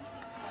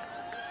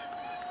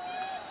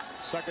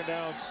 2nd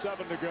down,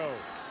 7 to go.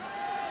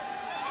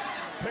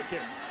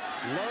 Pickett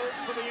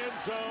loads for the end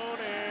zone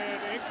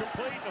and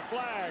incomplete, and a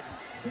flag.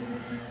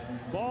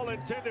 Ball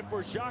intended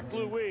for Jacques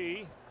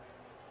Louis.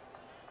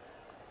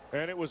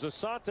 And it was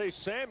Asante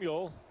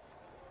Samuel,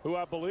 who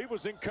I believe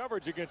was in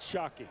coverage against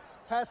Shockey.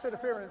 Pass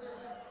interference.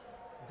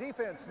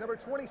 Defense, number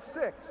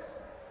 26.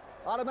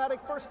 Automatic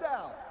first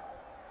down.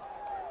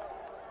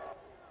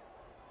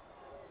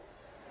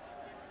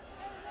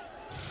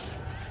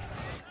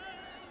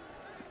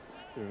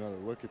 Get another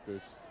look at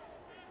this.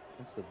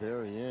 It's the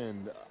very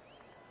end.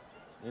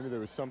 Maybe there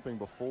was something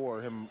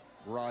before him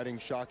riding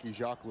Shockey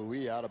Jacques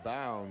Louis out of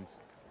bounds.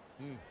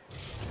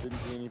 Didn't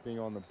see anything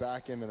on the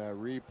back end of that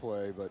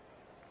replay, but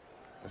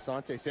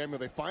Asante Samuel,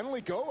 they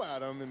finally go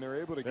at him, and they're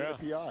able to get a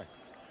PI.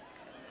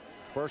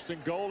 1st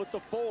and goal at the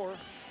 4.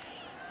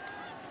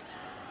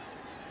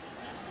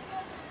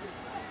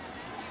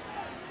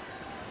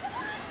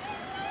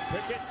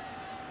 Pickett,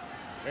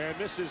 and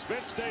this is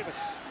Vince Davis.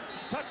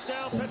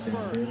 Touchdown,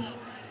 Pittsburgh.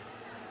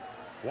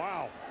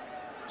 Wow.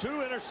 2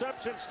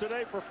 interceptions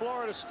today for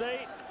Florida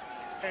State,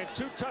 and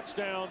 2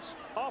 touchdowns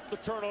off the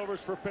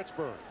turnovers for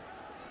Pittsburgh.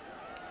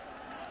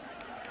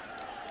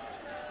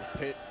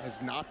 Pitt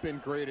has not been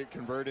great at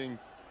converting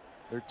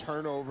their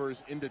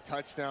turnovers into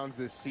touchdowns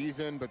this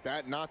season, but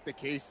that not the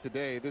case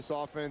today. This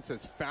offense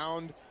has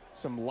found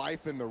some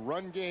life in the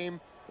run game.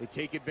 They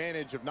take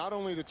advantage of not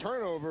only the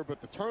turnover, but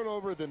the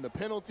turnover, then the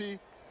penalty,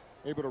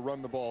 able to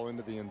run the ball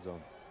into the end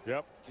zone.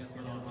 Yep.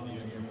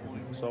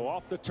 So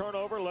off the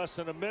turnover, less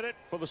than a minute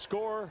for the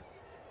score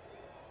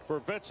for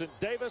Vincent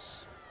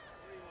Davis.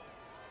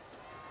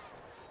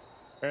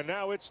 And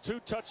now it's 2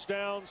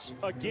 touchdowns,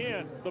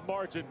 again, the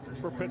margin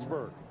for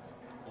Pittsburgh.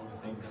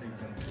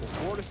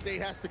 Florida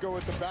State has to go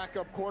with the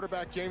backup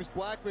quarterback. James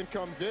Blackman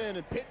comes in,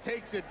 and Pitt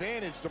takes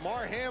advantage.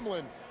 Damar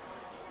Hamlin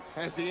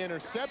has the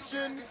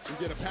interception. You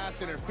get a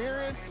pass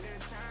interference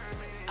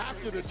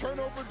after the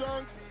turnover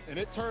dunk, and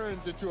it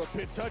turns into a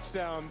Pitt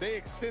touchdown. They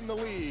extend the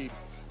lead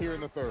here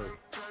in the 3rd.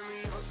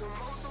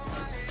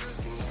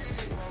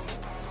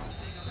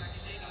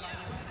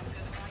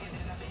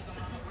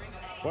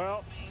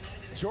 Well,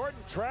 Jordan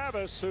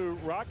Travis, who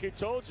Rocky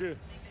told you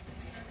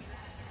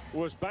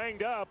was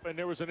banged up and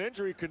there was an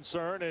injury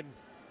concern, and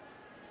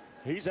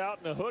he's out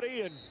in a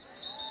hoodie, and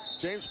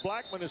James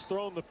Blackman has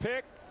thrown the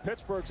pick.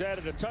 Pittsburgh's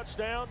added a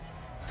touchdown.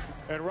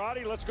 And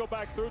Roddy, let's go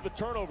back through the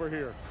turnover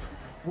here.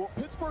 Well,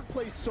 Pittsburgh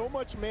plays so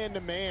much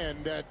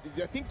man-to-man that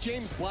I think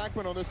James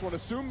Blackman on this one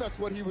assumed that's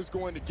what he was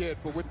going to get.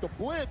 But with the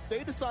blitz,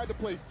 they decide to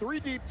play 3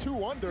 deep,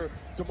 2 under.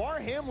 Damar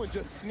Hamlin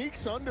just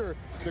sneaks under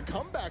the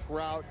comeback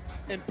route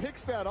and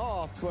picks that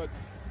off. But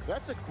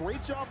that's a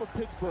great job of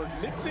Pittsburgh,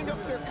 mixing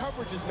up their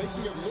coverages,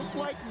 making it look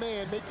like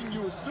man, making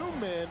you assume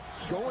man,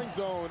 going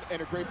zone,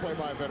 and a great play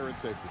by a veteran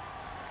safety.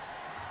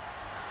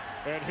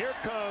 And here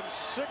comes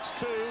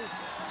 6'2",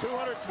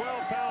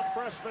 212-pound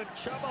freshman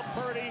Chubba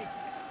Purdy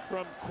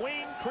from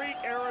Queen Creek,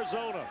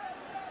 Arizona,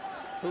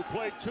 who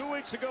played 2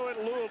 weeks ago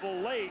at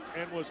Louisville late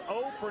and was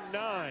 0 for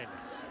 9.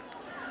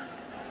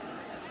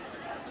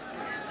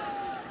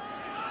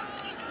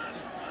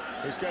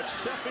 He's got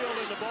Sheffield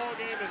in the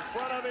ballgame in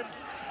front of him,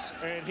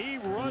 and he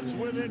runs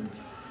with it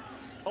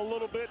a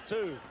little bit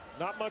too.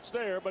 Not much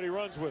there, but he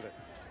runs with it.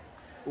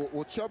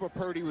 Well, Chubba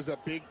Purdy was a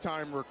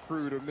big-time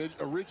recruit,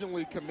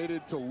 originally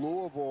committed to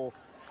Louisville,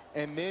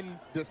 and then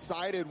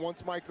decided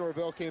once Mike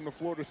Norvell came to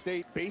Florida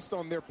State, based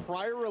on their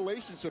prior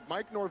relationship,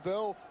 Mike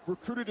Norvell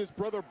recruited his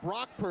brother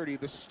Brock Purdy,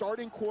 the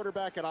starting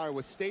quarterback at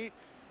Iowa State.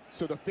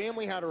 So the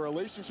family had a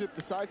relationship,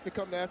 decides to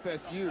come to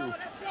FSU.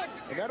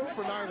 And that 0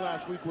 for 9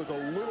 last week was a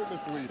little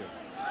misleading.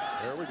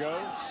 There we go.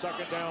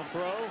 Second down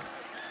throw.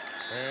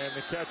 And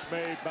the catch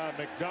made by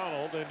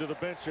McDonald into the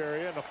bench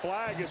area. And a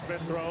flag has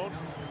been thrown.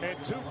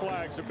 And 2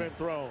 flags have been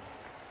thrown.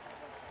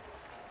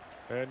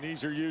 And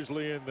these are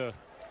usually in the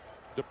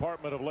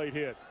department of late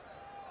hit.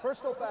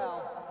 Personal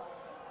foul.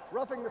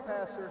 Roughing the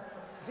passer.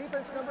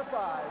 Defense number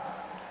 5.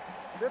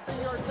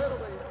 15-yard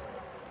penalty.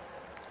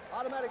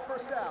 Automatic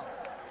first down.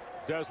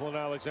 Deslin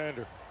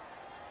Alexander.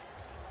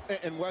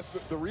 And Wes,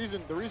 the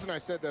reason I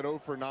said that 0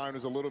 for 9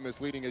 was a little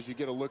misleading as you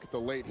get a look at the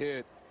late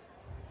hit.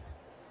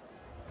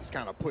 He's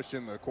kind of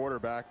pushing the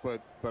quarterback,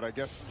 but I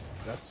guess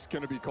that's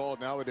going to be called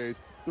nowadays.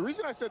 The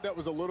reason I said that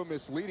was a little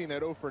misleading,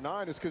 that 0 for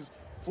 9, is because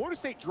Florida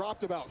State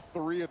dropped about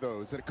 3 of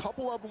those, and a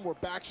couple of them were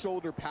back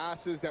shoulder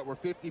passes that were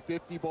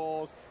 50-50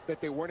 balls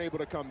that they weren't able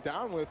to come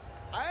down with.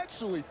 I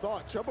actually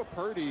thought Chubba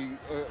Purdy,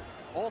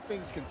 all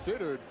things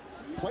considered,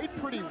 played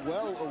pretty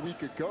well a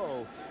week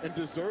ago and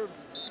deserved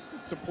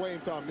some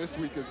playing time this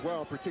week as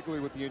well,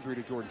 particularly with the injury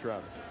to Jordan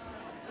Travis.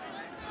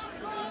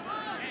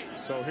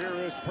 So here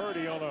is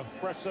Purdy on a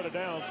fresh set of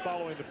downs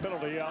following the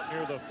penalty out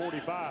near the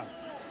 45.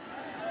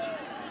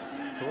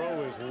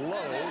 Throw is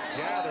low,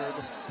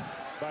 gathered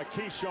by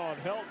Keyshawn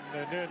Helton,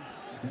 and then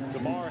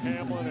DeMar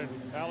Hamlin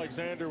and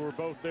Alexander were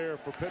both there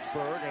for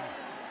Pittsburgh, and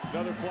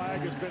another flag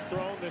has been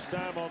thrown, this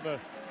time on the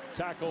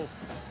tackle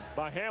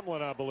by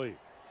Hamlin, I believe.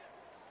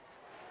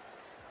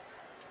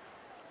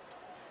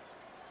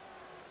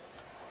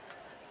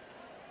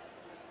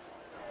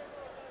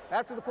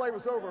 After the play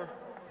was over,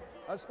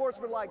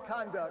 unsportsmanlike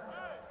conduct,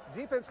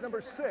 defense number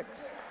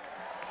 6,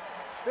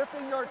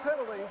 15-yard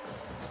penalty,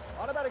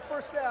 automatic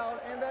first down,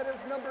 and that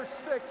is number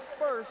 6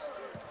 first,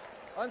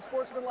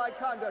 unsportsmanlike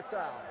conduct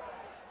foul.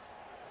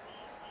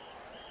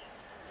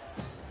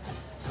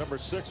 Number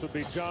 6 would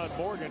be John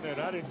Morgan, and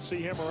I didn't see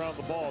him around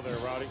the ball there,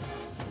 Roddy.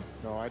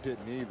 No, I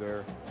didn't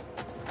either.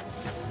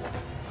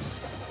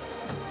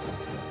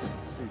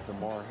 Let's see,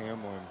 DeMar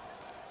Hamlin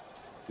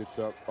gets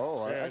up.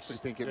 Oh, I actually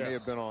think it may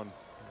have been on.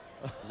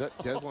 Is that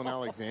Deslin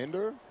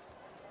Alexander?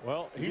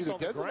 Well, he's on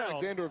the ground.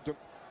 Alexander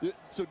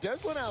so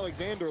Deslin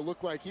Alexander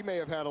looked like he may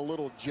have had a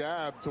little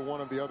jab to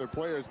one of the other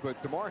players, but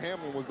DeMar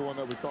Hamlin was the one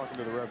that was talking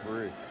to the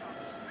referee.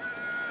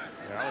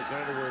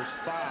 Alexander wears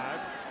 5,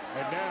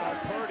 and now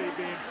Purdy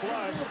being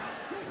flushed.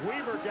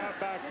 Weaver got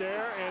back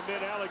there, and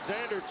then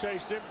Alexander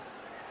chased him,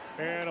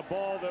 and a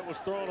ball that was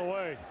thrown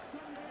away.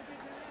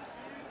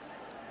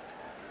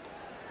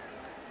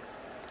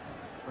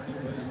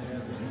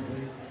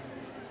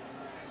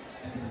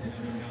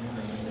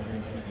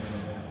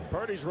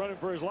 Purdy's running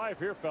for his life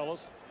here,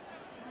 fellas.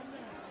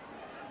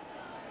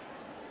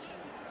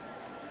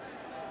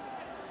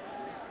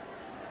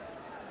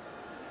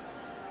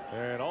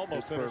 And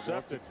almost Pittsburgh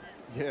intercepted.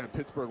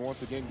 Pittsburgh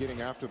once again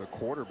getting after the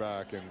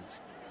quarterback, and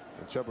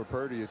Chubba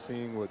Purdy is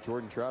seeing what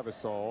Jordan Travis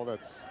saw all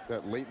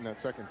that late in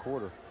that second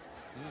quarter.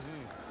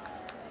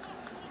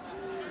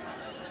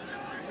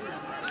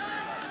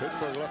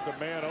 Pittsburgh left a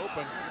man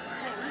open.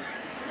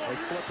 They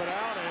flip it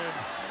out, and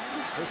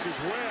this is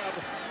Webb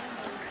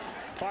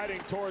fighting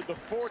toward the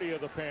 40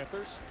 of the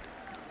Panthers.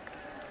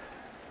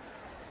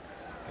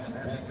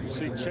 You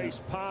see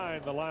Chase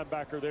Pine, the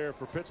linebacker there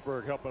for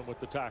Pittsburgh, helping with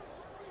the tackle.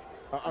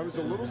 I was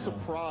a little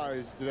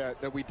surprised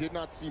that we did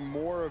not see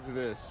more of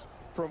this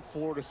from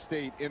Florida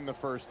State in the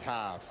first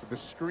half. The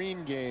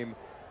screen game,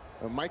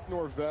 Mike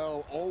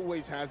Norvell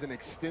always has an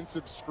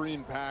extensive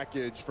screen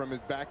package from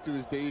back to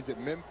his days at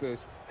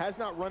Memphis. Has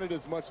not run it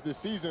as much this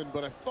season,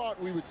 but I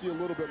thought we would see a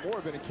little bit more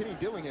of it, and Kenny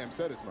Dillingham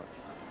said as much.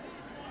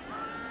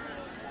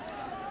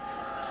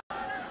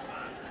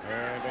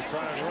 And they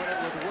try and run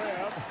it with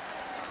Webb.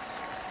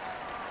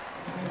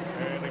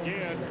 And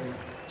again,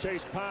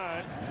 Chase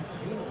Pine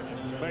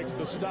makes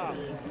the stop.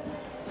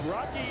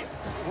 Rocky,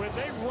 when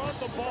they run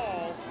the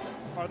ball,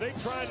 are they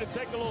trying to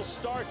take a little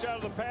starch out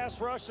of the pass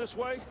rush this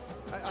way?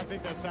 I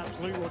think that's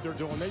absolutely what they're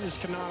doing. They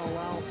just cannot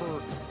allow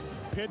for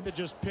Pitt to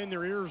just pin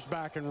their ears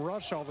back and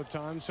rush all the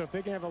time. So if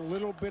they can have a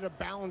little bit of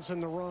balance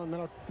in the run,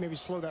 that'll maybe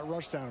slow that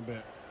rush down a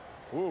bit.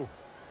 Ooh.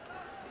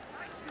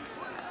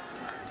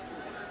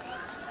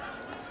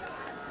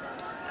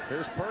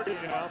 Here's Purdy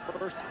now,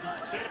 first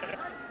and 10.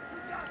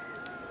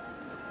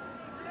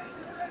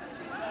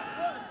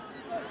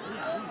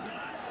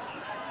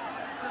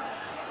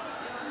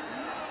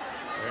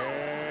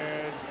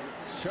 And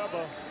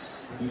Chubba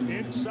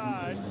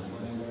inside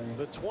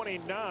the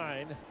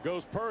 29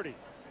 goes Purdy.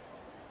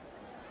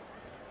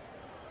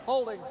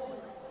 Holding,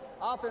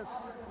 offense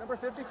number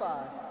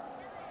 55,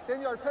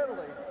 10-yard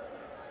penalty,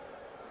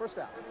 first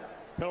down.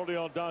 Penalty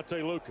on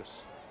Dante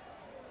Lucas.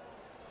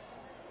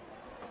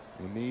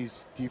 When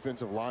these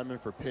defensive linemen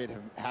for Pitt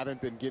haven't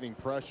been getting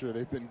pressure,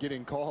 they've been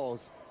getting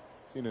calls.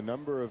 Seen a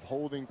number of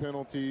holding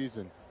penalties,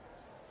 and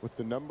with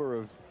the number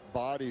of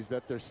bodies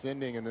that they're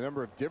sending and the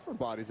number of different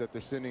bodies that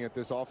they're sending at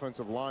this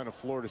offensive line of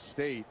Florida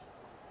State,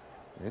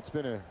 it's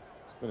been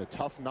a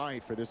tough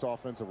night for this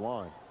offensive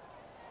line.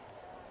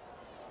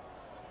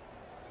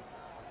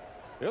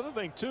 The other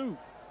thing too,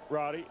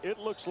 Roddy, it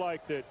looks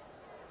like that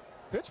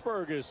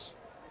Pittsburgh has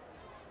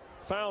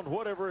found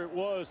whatever it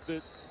was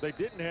that they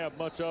didn't have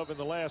much of in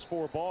the last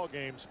 4 ball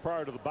games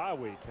prior to the bye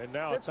week. And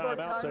now a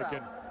timeout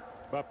taken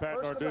by Pat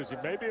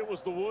Narduzzi. Maybe it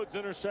was the Woods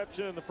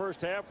interception in the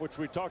first half, which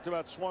we talked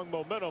about swung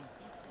momentum.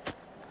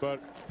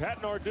 But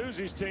Pat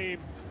Narduzzi's team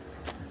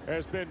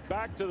has been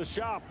back to the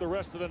shop the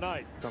rest of the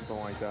night. Something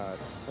like that.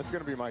 That's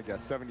going to be my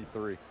guess,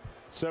 73.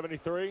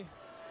 73?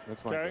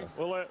 That's my guess.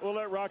 We'll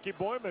let Rocky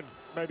Boyman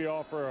maybe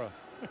offer a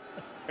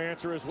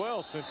answer as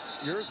well, since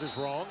yours is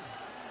wrong.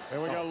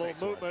 And we got a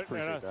little movement.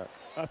 And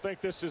I think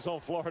this is on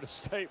Florida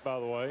State, by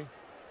the way.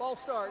 False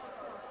start.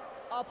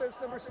 Offense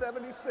number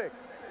 76.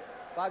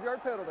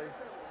 5-yard penalty.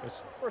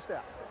 It's first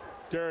down.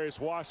 Darius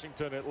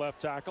Washington at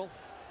left tackle.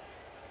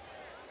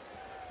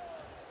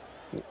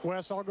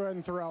 Wes, I'll go ahead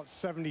and throw out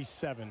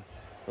 77.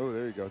 Oh,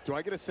 there you go. Do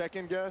I get a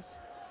second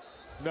guess?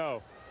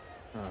 No.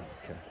 Oh,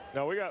 okay.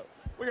 No, we got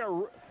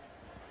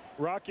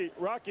Rocky.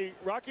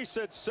 Rocky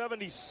said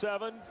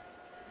 77,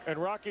 and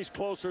Rocky's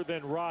closer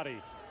than Roddy.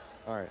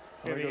 All right.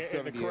 I'm going to go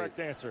 78. The correct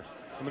answer.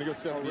 I'm going to go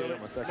 78 really?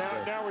 on my second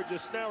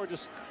guess. Now we're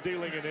just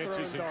dealing in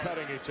inches and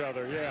cutting each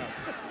other. Yeah.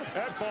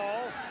 That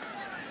ball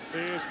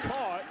is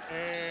caught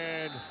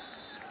and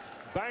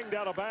banged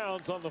out of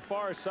bounds on the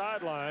far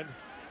sideline.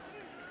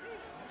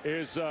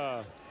 Is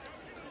that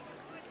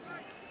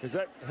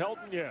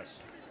Helton?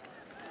 Yes.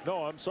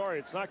 No, I'm sorry.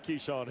 It's not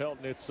Keyshawn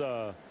Helton. It's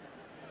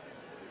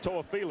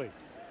Toafili,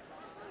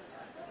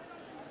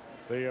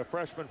 the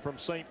freshman from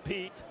St.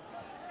 Pete.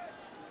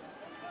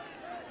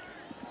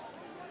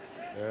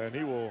 And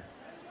he will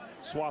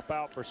swap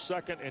out for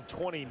 2nd and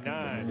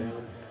 29.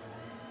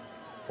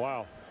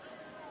 Wow.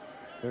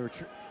 They were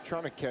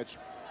trying to catch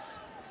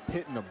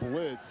Pitt in the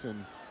blitz, and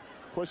the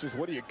question is,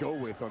 what do you go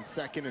with on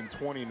 2nd and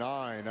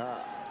 29?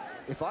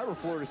 If I were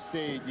Florida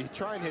State, you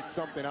try and hit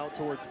something out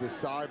towards the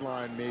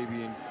sideline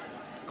maybe and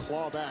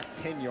claw back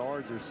 10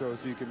 yards or so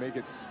you can make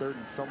it 3rd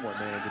and somewhat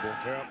manageable.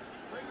 Yeah.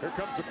 Here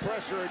comes the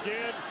pressure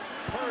again.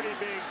 Purdy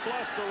being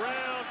flushed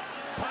around.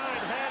 Pine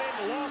had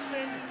him, lost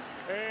him,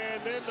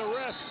 and then the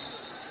rest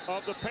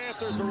of the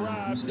Panthers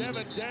arrived.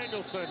 Devin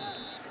Danielson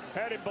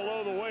had him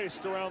below the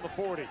waist around the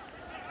 40.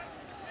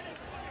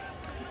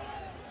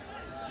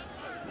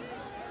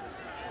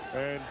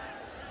 And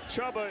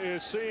Chubba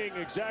is seeing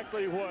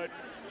exactly what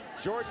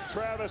Jordan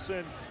Travis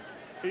and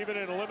even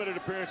in a limited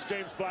appearance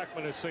James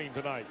Blackman has seen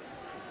tonight.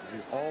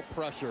 All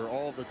pressure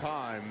all the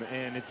time,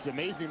 and it's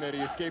amazing that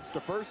he escapes the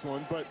first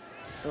one. But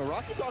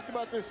Rocky talked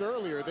about this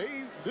earlier.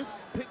 This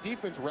Pitt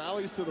defense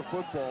rallies to the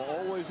football,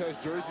 always has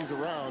jerseys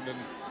around, and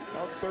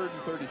now it's 3rd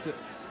and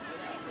 36.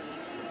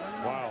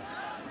 Wow.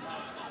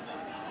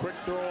 Quick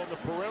throw on the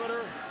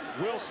perimeter.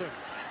 Wilson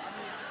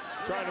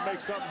trying to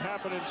make something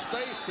happen in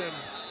space, and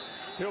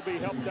he'll be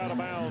helped out of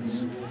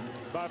bounds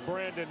by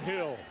Brandon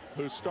Hill,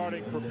 who's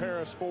starting for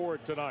Paris Ford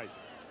tonight.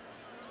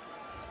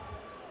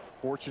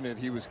 Fortunate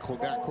he was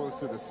that close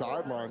to the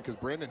sideline, because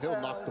Brandon Hill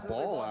knocked the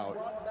ball out.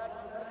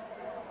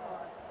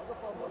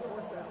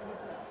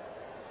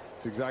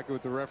 It's exactly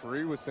what the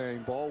referee was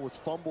saying. Ball was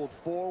fumbled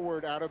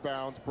forward out of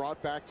bounds,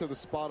 brought back to the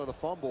spot of the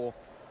fumble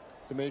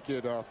to make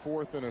it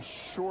 4th and a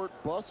short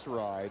bus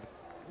ride.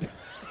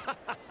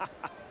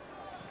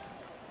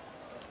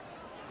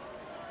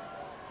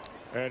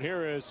 And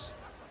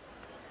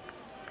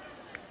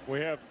we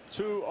have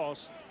 2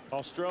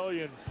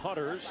 Australian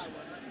punters.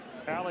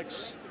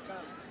 Alex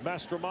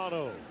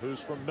Mastromano,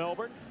 who's from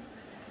Melbourne,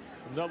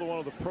 another one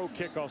of the Pro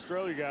Kick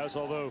Australia guys,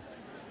 although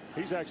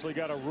he's actually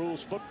got a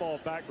rules football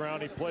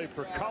background. He played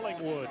for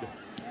Collingwood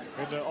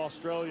in the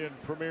Australian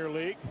Premier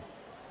League.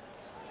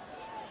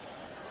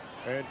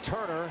 And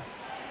Turner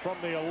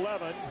from the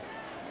 11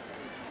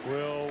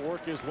 will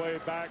work his way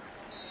back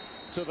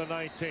to the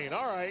 19.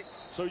 All right,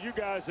 so you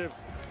guys have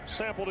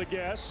sampled a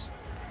guess.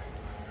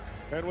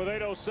 And with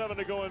 8:07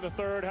 to go in the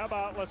 3rd, how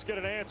about let's get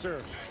an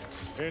answer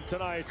in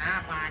tonight's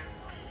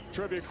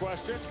trivia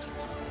question.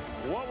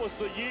 What was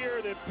the year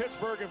that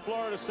Pittsburgh and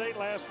Florida State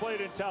last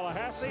played in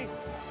Tallahassee?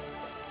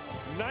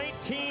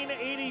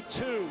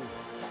 1982.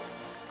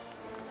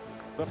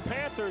 The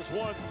Panthers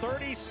won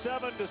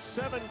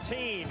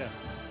 37-17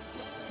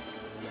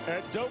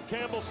 at Doak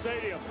Campbell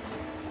Stadium.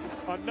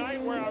 A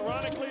night where,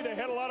 ironically, they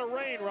had a lot of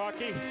rain,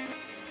 Rocky.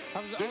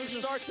 Didn't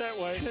start that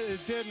way.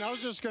 It didn't. I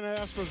was just going to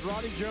ask, was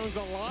Roddy Jones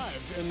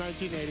alive in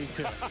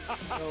 1982?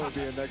 That would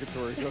be a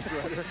negatory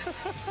ghostwriter.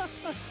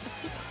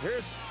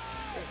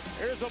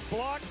 Here's a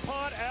block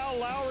punt. Al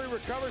Lowry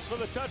recovers for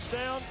the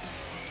touchdown.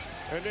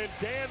 And then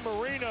Dan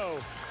Marino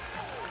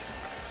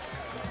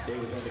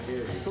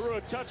threw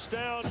a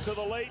touchdown to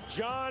the late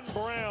John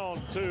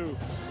Brown to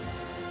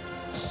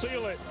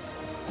seal it,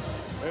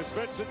 as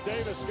Vincent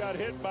Davis got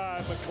hit by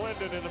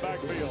McClendon in the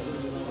backfield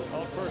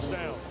on 1st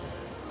down.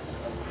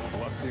 I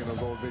love seeing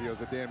those old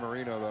videos of Dan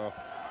Marino, though.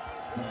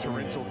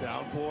 Torrential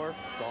downpour.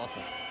 It's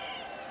awesome.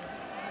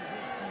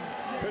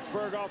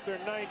 Pittsburgh off their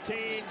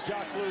 19.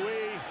 Jacques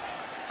Louis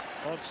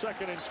on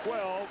 2nd and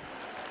 12.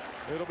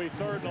 It'll be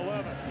 3rd and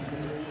 11.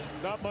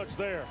 Not much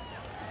there.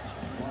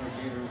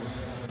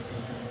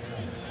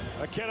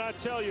 I cannot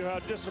tell you how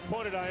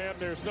disappointed I am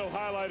there's no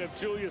highlight of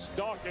Julius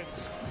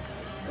Dawkins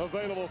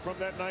available from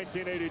that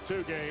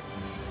 1982 game.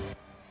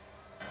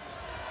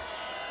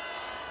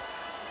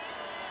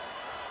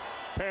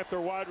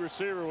 Panther wide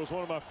receiver was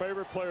one of my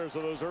favorite players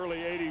of those early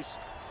 80s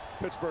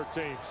Pittsburgh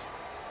teams.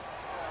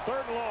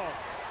 3rd and long.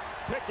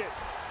 Pickett,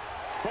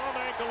 bum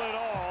ankle and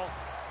all,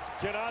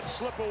 cannot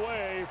slip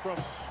away from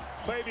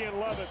Fabian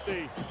Lovett,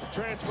 the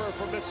transfer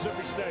from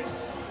Mississippi State.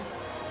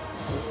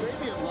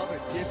 Fabian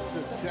Lovett gets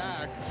the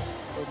sack,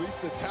 or at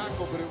least the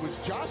tackle, but it was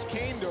Josh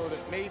Kando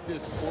that made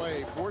this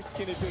play. Forced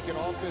Kenny Pickett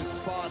off his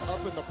spot, up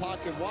in the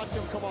pocket. Watch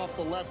him come off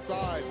the left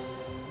side.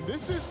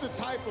 This is the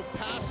type of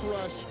pass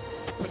rush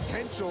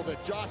potential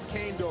that Josh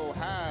Kando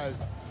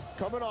has.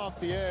 Coming off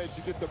the edge,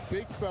 you get the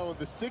big fella,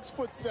 the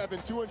 6'7",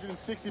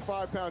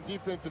 265-pound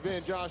defensive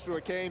end,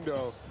 Joshua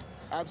Kando,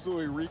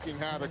 absolutely wreaking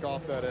havoc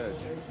off that edge.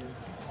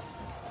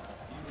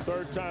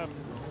 3rd time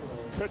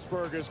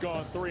Pittsburgh has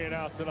gone 3 and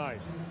out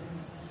tonight.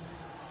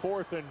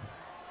 4th and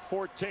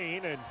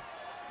 14, and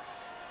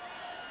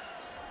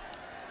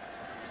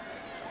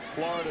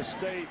Florida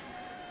State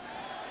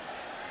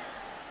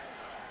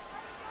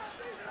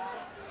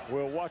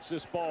will watch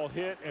this ball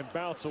hit and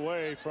bounce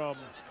away from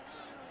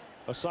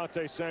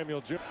Asante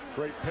Samuel Jr.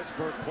 Great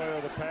Pittsburgh player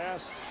of the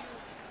past.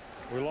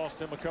 We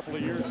lost him a couple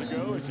of years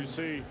ago. As you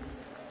see,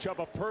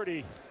 Chubba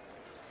Purdy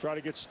try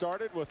to get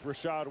started with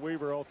Rashad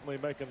Weaver ultimately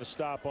making the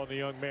stop on the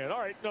young man. All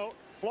right, no,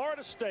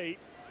 Florida State,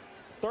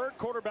 3rd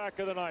quarterback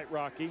of the night,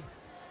 Rocky.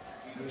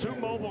 2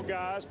 mobile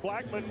guys.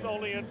 Blackman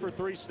only in for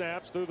 3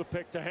 snaps, threw the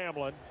pick to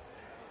Hamlin.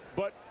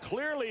 But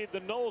clearly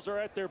the Noles are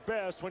at their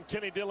best when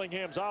Kenny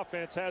Dillingham's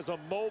offense has a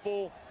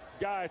mobile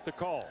guy at the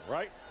call,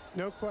 right?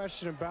 No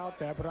question about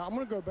that, but I'm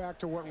going to go back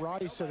to what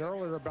Roddy said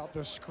earlier about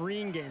the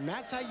screen game.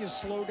 That's how you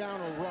slow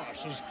down a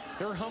rush. Is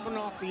they're humping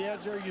off the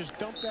edge there. You just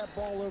dump that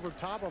ball over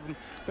top of them.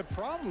 The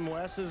problem,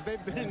 Wes, is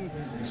they've been in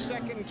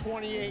 2nd and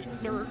 28,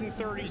 3rd and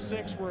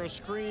 36, where a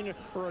screen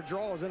or a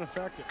draw is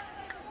ineffective.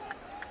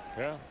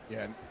 Yeah,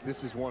 and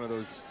this is one of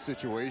those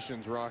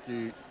situations,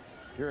 Rocky.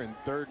 You're in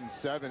 3rd and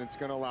 7. It's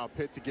going to allow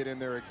Pitt to get in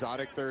their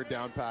exotic 3rd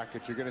down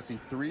package. You're going to see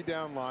 3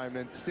 down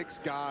linemen, 6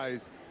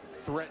 guys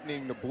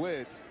threatening the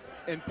blitz.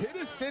 And Pitt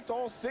has sent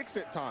all 6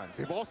 at times.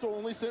 They've also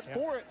only sent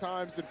 4 at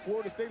times, and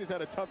Florida State has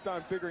had a tough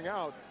time figuring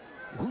out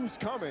who's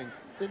coming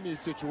in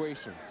these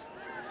situations.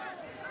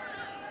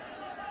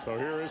 So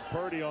here is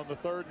Purdy on the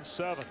 3rd and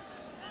 7.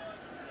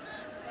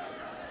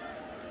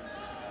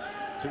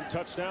 2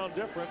 touchdown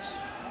difference.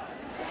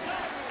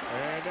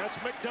 And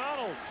that's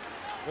McDonald,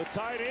 the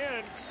tight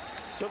end,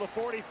 to the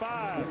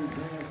 45.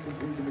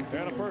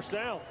 And a 1st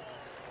down.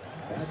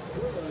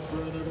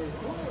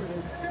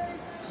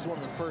 This is one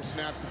of the first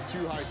snaps of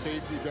 2 high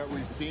safeties that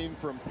we've seen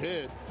from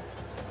Pitt.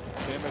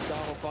 Dan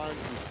McDonald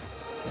finds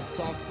a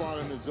soft spot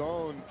in the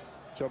zone.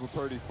 Chubba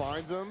Purdy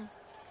finds him.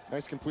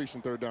 Nice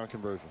completion, 3rd down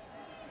conversion.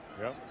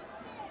 Yep.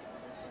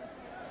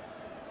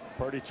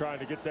 Purdy trying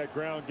to get that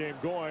ground game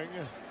going.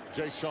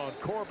 Jaysean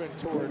Corbin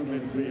toward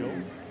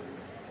midfield.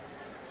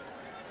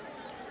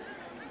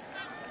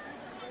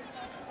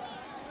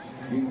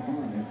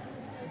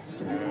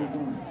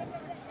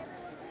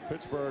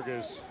 Pittsburgh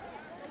is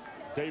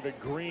David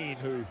Green,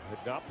 who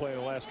had not played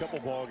the last couple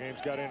ball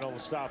games, got in on the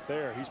stop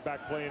there. He's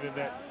back playing in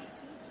that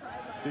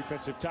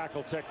defensive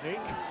tackle technique.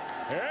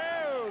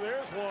 Oh,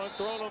 there's one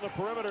thrown on the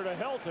perimeter to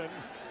Helton,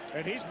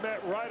 and he's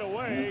met right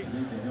away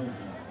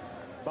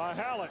by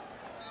Hallett.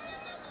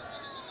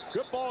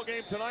 Good ball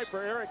game tonight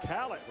for Eric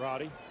Hallett,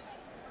 Roddy.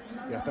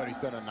 Yeah, I thought he's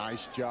done a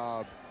nice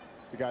job.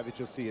 He's the guy that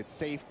you'll see at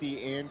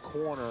safety and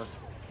corner.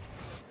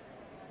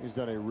 He's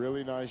done a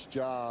really nice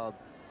job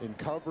in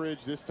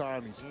coverage. This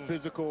time he's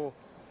physical.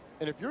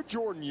 And if you're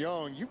Jordan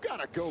Young, you've got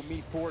to go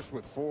meet force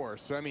with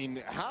force. I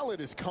mean,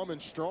 Hallett is coming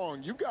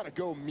strong. You've got to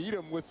go meet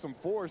him with some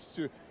force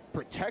to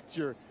protect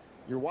your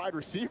wide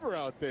receiver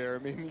out there. I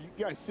mean,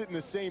 you guys sit in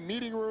the same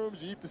meeting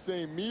rooms, you eat the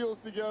same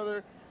meals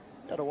together.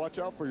 You got to watch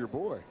out for your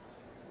boy.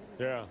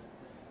 Yeah.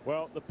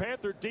 Well, the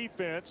Panther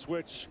defense,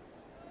 which,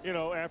 you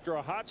know, after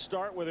a hot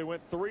start where they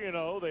went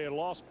 3-0, they had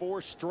lost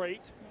 4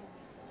 straight.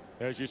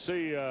 As you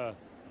see,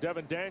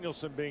 Devin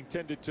Danielson being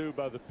tended to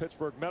by the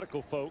Pittsburgh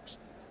medical folks.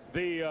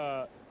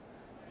 The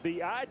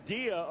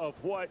idea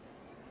of what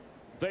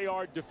they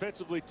are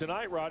defensively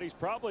tonight, Roddy, is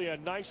probably a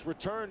nice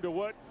return to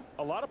what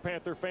a lot of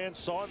Panther fans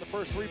saw in the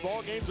first 3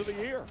 ball games of the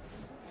year.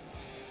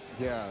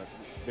 Yeah,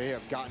 they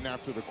have gotten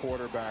after the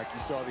quarterback.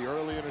 You saw the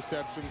early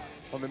interception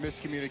on the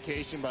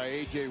miscommunication by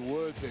A.J.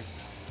 Woods. They've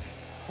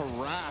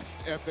harassed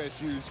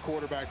FSU's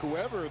quarterback,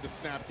 whoever the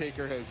snap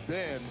taker has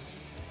been.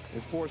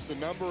 They've forced a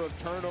number of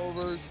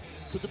turnovers.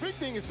 But the big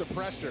thing is the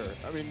pressure.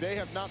 I mean, they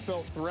have not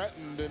felt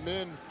threatened, and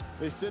then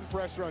they send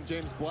pressure on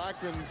James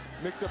Blackman,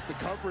 mix up the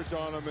coverage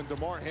on him, and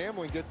DeMar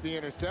Hamlin gets the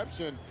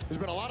interception. There's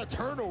been a lot of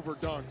turnover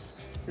dunks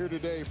here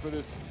today for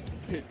this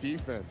Pitt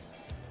defense.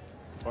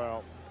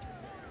 Well,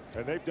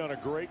 and they've done a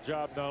great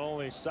job, not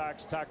only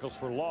sacks, tackles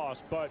for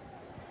loss, but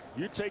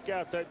you take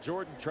out that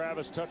Jordan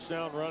Travis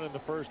touchdown run in the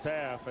first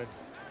half, and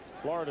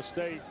Florida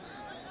State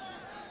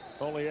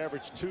only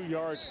averaged 2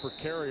 yards per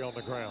carry on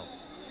the ground.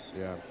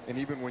 Yeah, and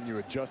even when you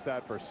adjust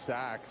that for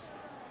sacks,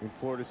 in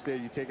Florida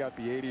State, you take out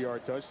the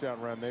 80-yard touchdown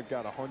run, they've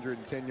got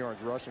 110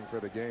 yards rushing for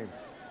the game.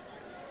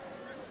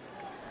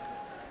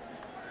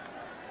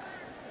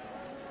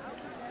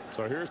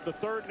 So here's the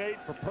 3rd and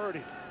 8 for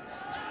Purdy.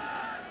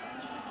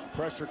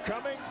 Pressure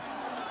coming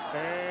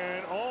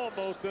and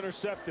almost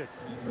intercepted.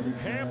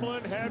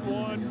 Hamlin had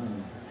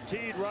one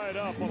teed right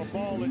up on a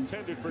ball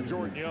intended for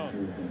Jordan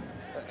Young.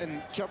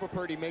 And Chubba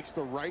Purdy makes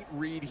the right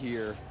read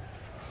here.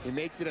 He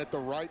makes it at the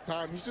right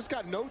time. He's just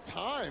got no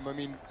time. I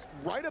mean,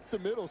 right up the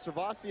middle,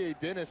 Servassier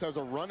Dennis has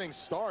a running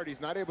start. He's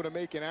not able to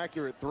make an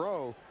accurate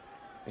throw.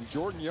 And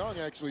Jordan Young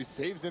actually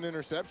saves an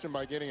interception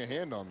by getting a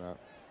hand on that.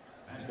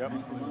 Yep.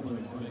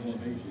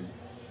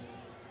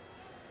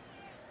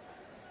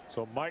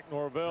 So Mike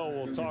Norvell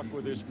will talk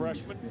with his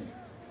freshman.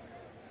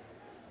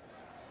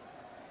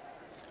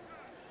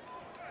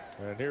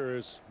 And here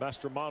is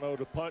Mastromano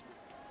to punt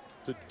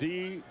to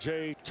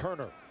D.J.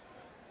 Turner.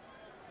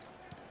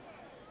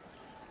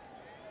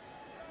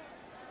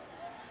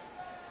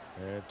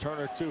 And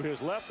Turner to his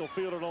left will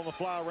field it on the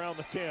fly around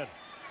the 10.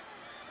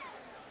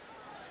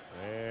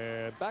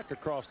 And back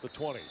across the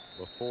 20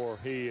 before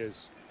he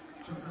is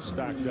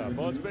stacked up.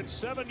 Well, it's been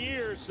 7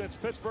 years since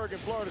Pittsburgh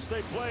and Florida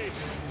State played.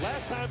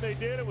 Last time they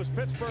did, it was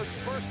Pittsburgh's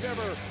first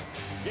ever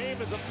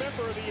game as a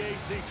member of the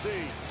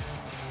ACC.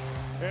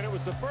 And it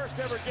was the first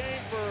ever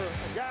game for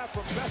a guy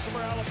from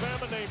Bessemer,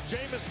 Alabama named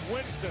Jameis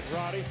Winston,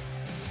 Roddy.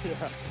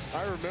 Yeah,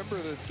 I remember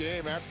this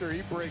game. After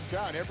he breaks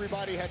out,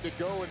 everybody had to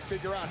go and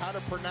figure out how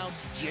to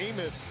pronounce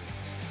Jameis.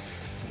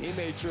 He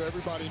made sure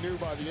everybody knew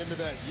by the end of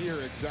that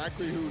year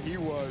exactly who he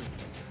was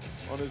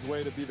on his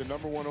way to be the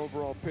 #1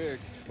 overall pick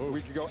a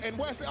week ago. And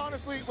Wes,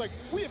 honestly, like,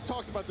 we have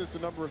talked about this a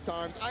number of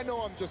times. I know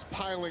I'm just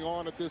piling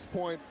on at this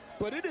point,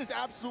 but it is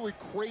absolutely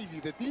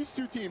crazy that these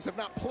two teams have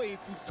not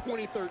played since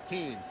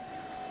 2013.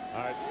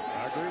 I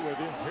agree with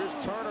you. Here's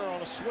Turner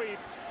on a sweep.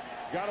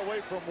 Got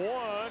away from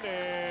one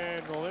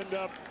and will end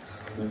up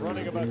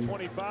running about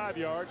 25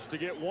 yards to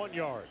get 1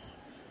 yard.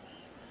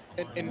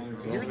 And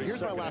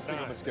here's my last thing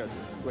on the schedule.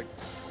 Like,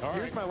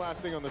 here's my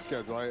last thing on the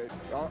schedule.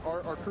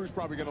 Our crew's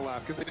probably going to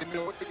laugh because they didn't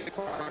know what to get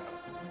for.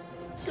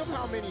 Think of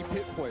how many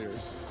Pitt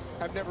players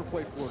have never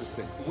played Florida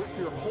State. With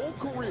their whole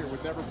career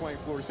with never playing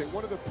Florida State,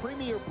 one of the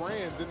premier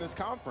brands in this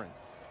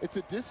conference. It's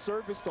a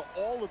disservice to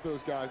all of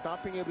those guys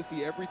not being able to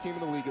see every team in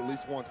the league at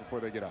least once before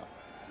they get out.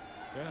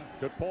 Yeah,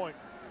 good point.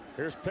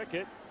 Here's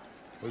Pickett,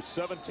 who's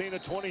 17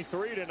 of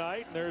 23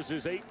 tonight, and there's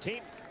his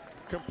 18th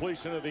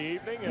completion of the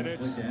evening, and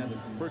it's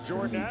for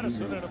Jordan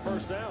Addison and a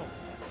first down.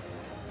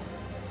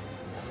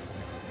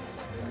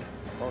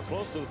 Or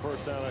close to the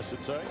first down, I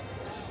should say.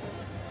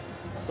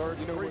 3rd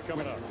and 3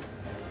 coming up.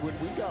 When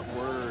we got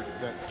word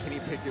that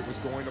Kenny Pickett was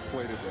going to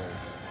play today,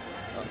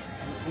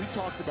 we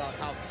talked about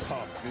how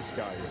tough this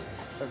guy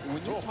is.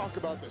 When you talk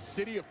about the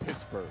city of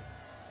Pittsburgh,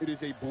 it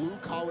is a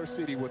blue-collar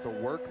city with a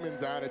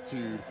workman's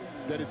attitude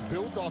that is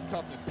built off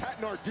toughness.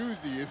 Pat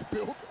Narduzzi is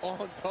built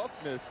on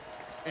toughness,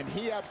 and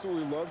he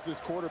absolutely loves this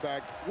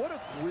quarterback. What a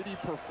gritty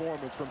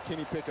performance from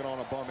Kenny Pickett on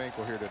a bum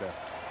ankle here today.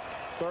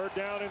 3rd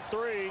down and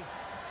 3,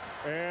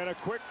 and a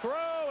quick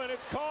throw, and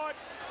it's caught.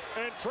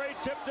 And Trey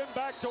Tipton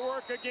back to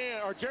work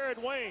again, or Jared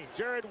Wayne.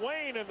 Jared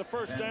Wayne in the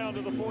first down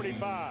to the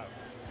 45.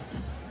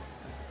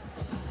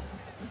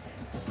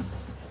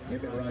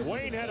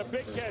 Wayne had a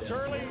big catch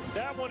early.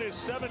 That one is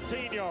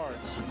 17 yards.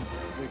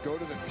 They go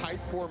to the tight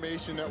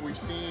formation that we've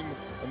seen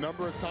a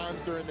number of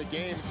times during the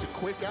game. It's a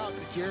quick out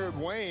to Jared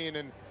Wayne,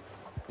 and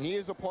he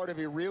is a part of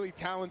a really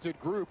talented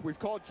group. We've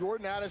called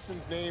Jordan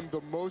Addison's name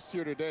the most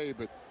here today,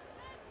 but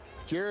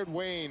Jared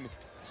Wayne,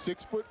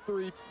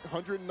 6'3",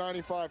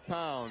 195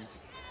 pounds.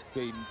 It's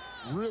a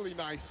really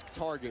nice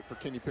target for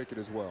Kenny Pickett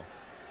as well.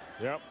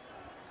 Yep.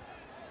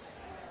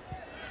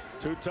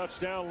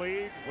 2-touchdown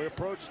lead. We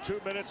approach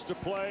 2 minutes to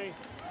play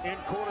in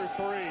quarter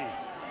 3.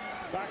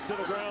 Back to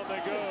the ground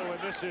they go, and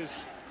this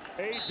is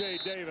A.J.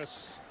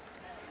 Davis.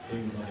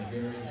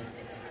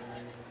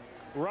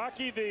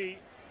 Rocky,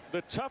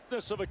 the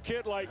toughness of a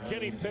kid like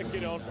Kenny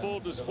Pickett on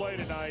full display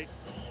tonight.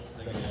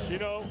 You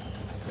know,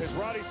 as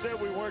Roddy said,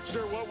 we weren't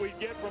sure what we'd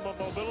get from a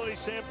mobility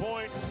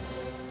standpoint,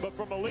 but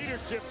from a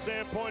leadership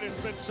standpoint, it's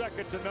been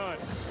second to none.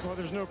 Well,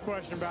 there's no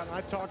question about it.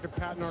 I talked to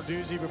Pat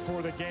Narduzzi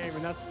before the game,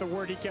 and that's the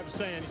word he kept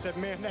saying. He said,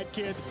 man, that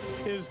kid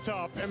is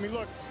tough. I mean,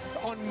 look,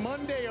 on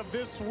Monday of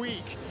this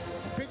week,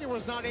 Pickett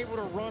was not able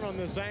to run on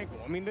this ankle.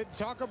 I mean,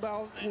 talk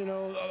about, you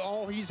know,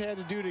 all he's had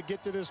to do to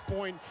get to this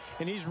point,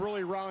 and he's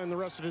really rallying the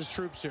rest of his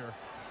troops here.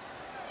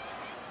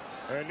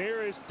 And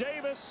here is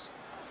Davis,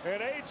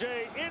 and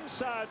A.J.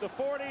 inside the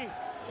 40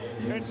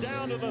 and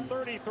down to the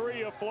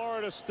 33 of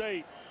Florida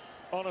State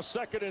on a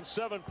 2nd and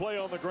 7 play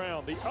on the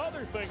ground. The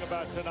other thing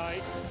about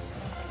tonight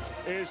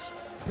is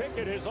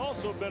Pickett has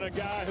also been a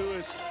guy who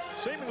has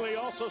seemingly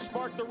also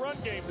sparked the run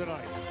game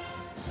tonight.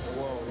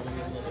 Well,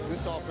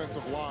 this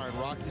offensive line,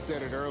 Rocky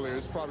said it earlier,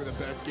 this is probably the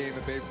best game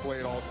that they've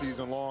played all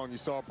season long. You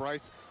saw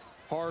Bryce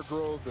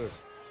Hargrove, the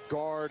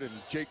guard, and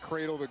Jake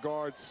Cradle, the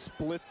guard,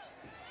 split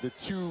the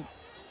two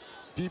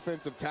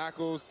defensive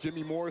tackles.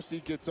 Jimmy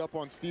Morrissey gets up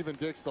on Steven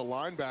Dix, the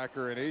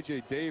linebacker, and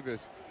A.J.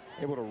 Davis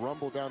able to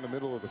rumble down the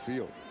middle of the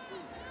field.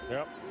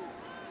 Yep.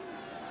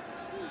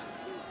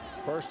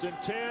 1st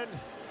and 10.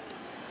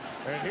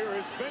 And here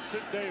is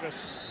Vincent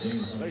Davis.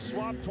 They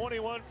swap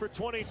 21 for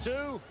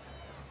 22.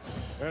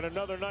 And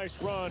another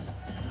nice run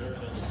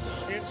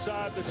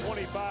inside the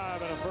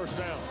 25 and a 1st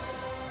down.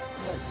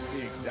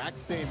 The exact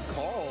same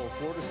call.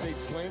 Florida State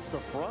slants the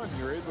front.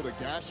 You're able to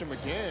gash him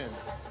again.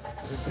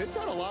 And Pitt's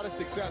had a lot of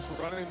success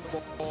running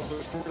the ball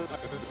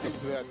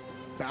to that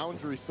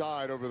boundary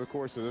side over the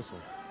course of this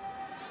one.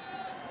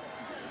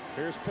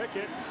 Here's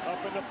Pickett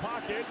up in the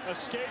pocket,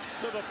 escapes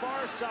to the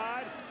far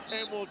side,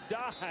 and will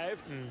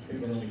dive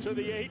to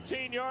the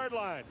 18-yard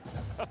line.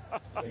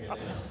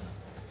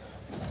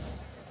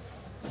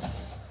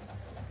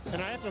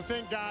 And I have to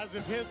think, guys,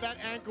 if that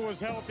ankle was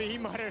healthy, he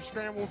might have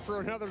scrambled for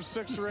another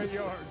 6 or 8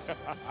 yards.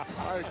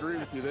 I agree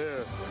with you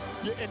there.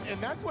 Yeah,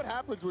 and that's what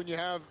happens when you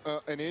have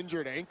an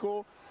injured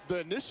ankle.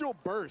 The initial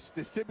burst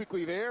is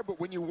typically there, but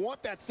when you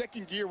want that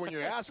second gear, when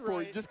you're asked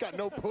for, you just got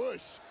no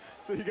push.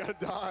 So you got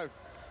to dive.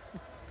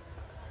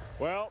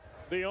 Well,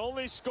 the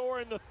only score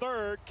in the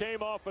 3rd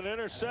came off an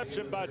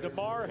interception by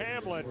DeMar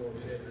Hamlin,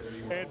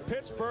 and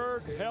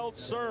Pittsburgh held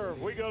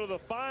serve. We go to the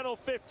final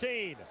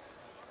 15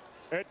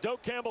 at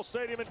Doak Campbell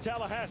Stadium in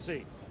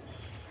Tallahassee.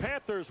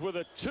 Panthers with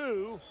a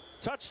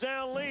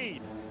 2-touchdown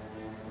lead,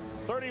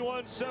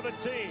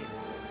 31-17.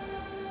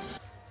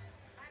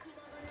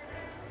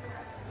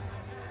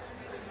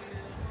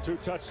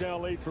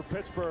 Two-touchdown lead for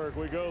Pittsburgh.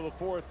 We go to the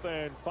 4th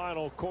and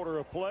final quarter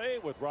of play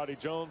with Roddy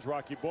Jones,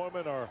 Rocky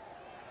Boyman, our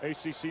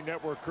ACC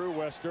Network crew,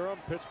 West Durham.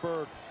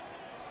 Pittsburgh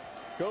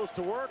goes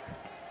to work,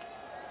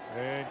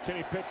 and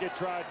Kenny Pickett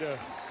tried to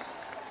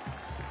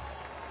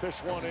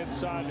fish one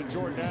inside to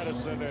Jordan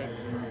Addison, and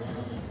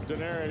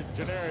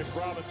Janarius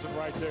Robinson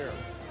right there.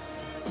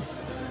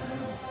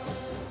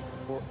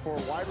 For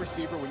a wide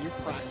receiver, when you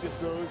practice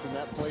those and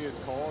that play is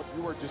called,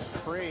 you are just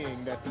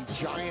praying that the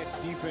giant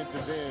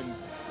defensive end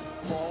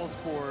falls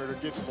for it or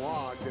gets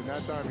blocked, and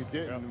that time he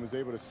didn't and was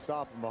able to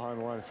stop him behind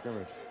the line of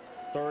scrimmage.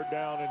 3rd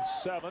down and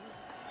 7.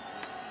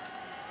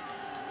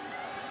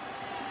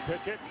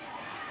 Pickett.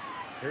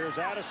 Here's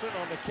Addison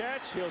on the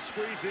catch. He'll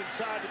squeeze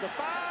inside to the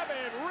 5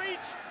 and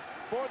reach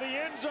for the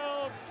end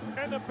zone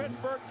and the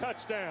Pittsburgh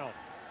touchdown.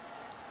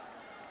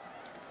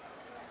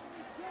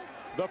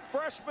 The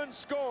freshman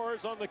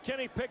scores on the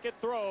Kenny Pickett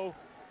throw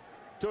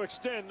to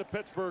extend the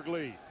Pittsburgh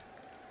lead.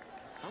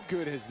 How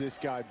good has this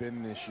guy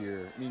been this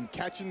year? I mean,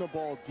 catching the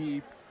ball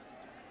deep,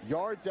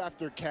 yards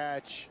after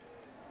catch,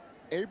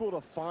 able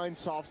to find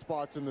soft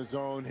spots in the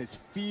zone, his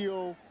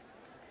feel,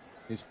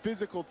 his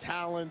physical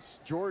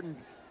talents. Jordan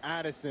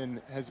Addison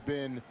has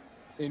been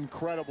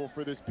incredible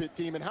for this Pitt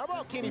team. And how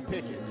about Kenny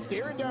Pickett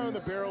staring down the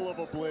barrel of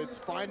a blitz,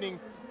 finding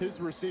his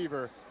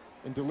receiver,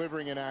 and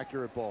delivering an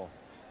accurate ball?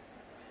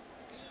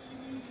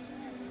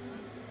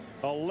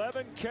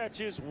 11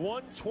 catches,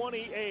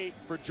 128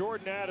 for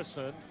Jordan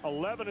Addison.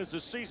 11 is a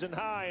season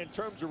high in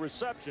terms of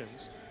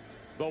receptions.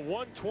 The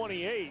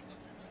 128,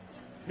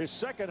 his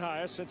second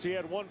highest since he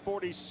had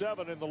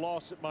 147 in the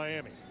loss at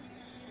Miami.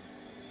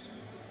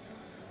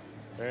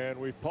 And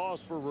we've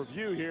paused for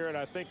review here, and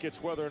I think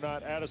it's whether or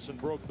not Addison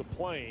broke the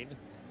plane.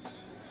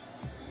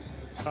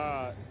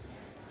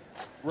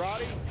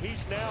 Roddy,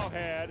 he's now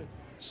had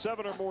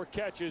 7 or more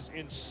catches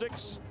in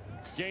 6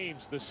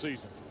 games this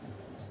season.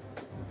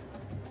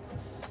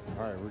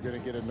 All right, we're going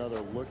to get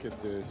another look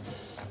at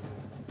this.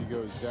 He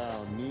goes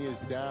down. Knee is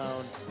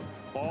down.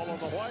 Ball on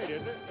the white,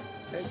 isn't it?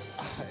 And,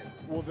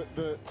 well,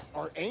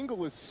 our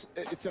angle is,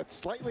 it's at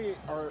slightly,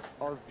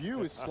 our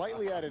view is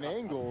slightly at an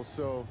angle,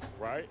 so.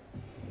 Right.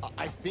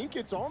 I think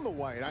it's on the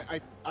white.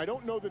 I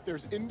don't know that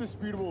there's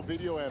indisputable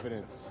video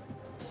evidence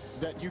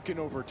that you can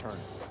overturn.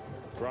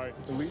 Right.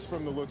 At least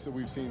from the looks that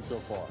we've seen so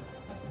far.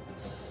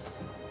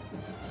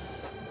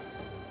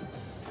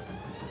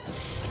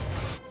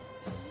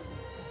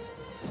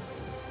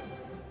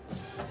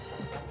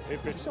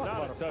 If it's not not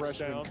about a a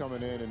freshman touchdown,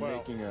 coming in and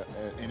making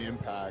an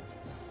impact.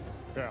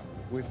 Yeah.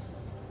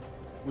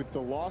 With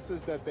the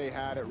losses that they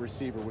had at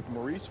receiver, with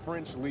Maurice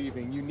French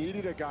leaving, you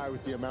needed a guy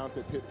with the amount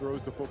that Pitt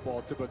throws the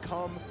football to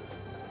become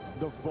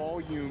the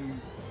volume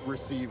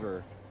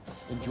receiver.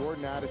 And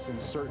Jordan Addison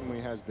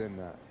certainly has been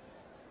that.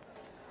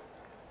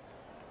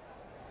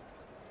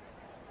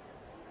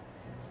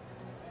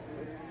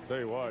 Tell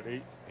you what,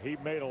 he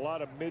made a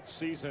lot of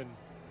mid-season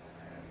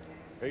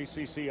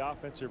ACC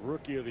Offensive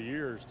Rookie of the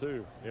Years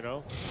too, you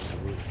know.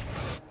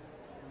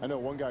 I know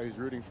one guy who's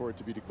rooting for it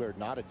to be declared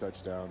not a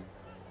touchdown.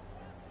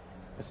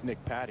 It's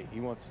Nick Patti. He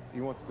wants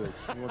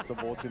to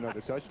vulture another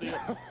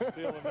touchdown.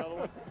 Steal another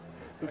one.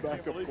 The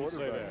backup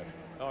quarterback.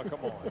 Oh,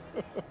 come on.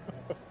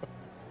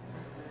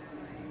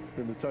 It's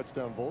been the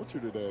touchdown vulture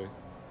today.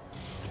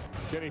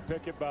 Kenny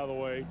Pickett, by the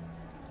way,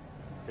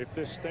 if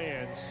this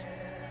stands,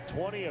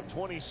 20 of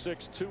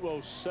 26,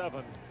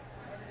 207.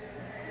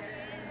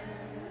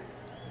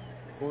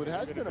 Well, it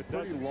has been a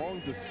pretty long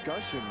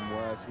discussion,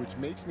 Wes, which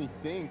makes me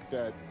think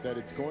that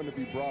it's going to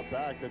be brought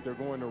back, that they're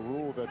going to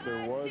rule that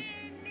there was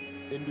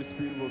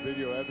indisputable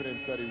video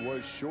evidence that he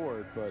was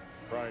short, but.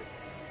 Right.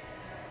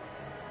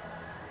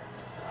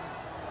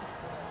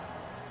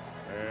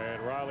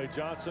 And Riley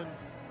Johnson,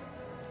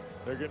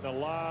 they're getting a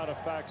lot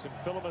of facts and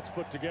filaments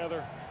put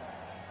together.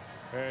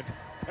 And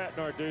Pat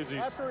Narduzzi's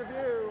after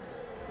review,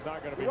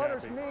 not going to be the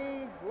runner's happy.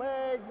 knee,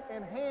 leg,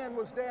 and hand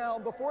was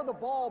down before the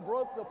ball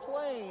broke the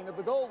plane of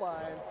the goal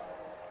line.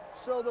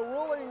 So the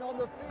ruling on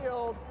the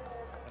field,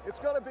 it's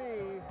going to be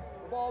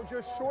the ball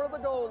just short of the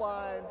goal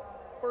line,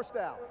 first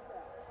down.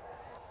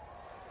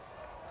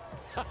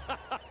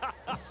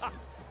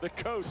 The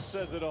coach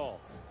says it all.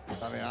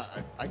 I mean,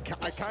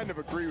 I kind of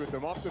agree with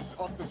him. Off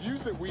the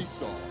views that we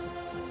saw,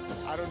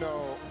 I don't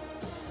know,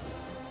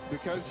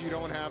 because you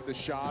don't have the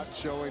shot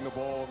showing the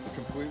ball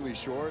completely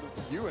short.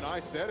 You and I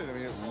said it. I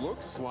mean, it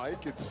looks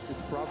like it's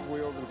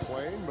probably over the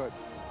plane, but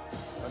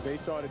they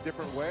saw it a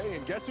different way.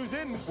 And guess who's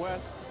in,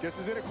 Wes? Guess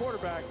who's in at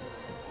quarterback?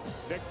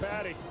 Nick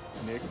Patti.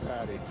 Nick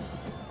Patti.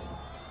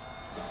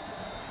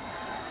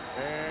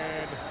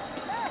 And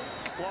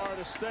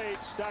Florida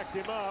State stacked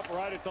him up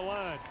right at the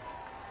line.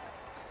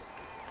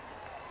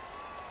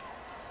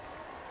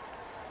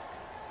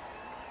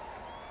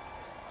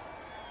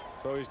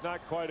 So he's not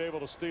quite able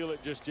to steal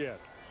it just yet.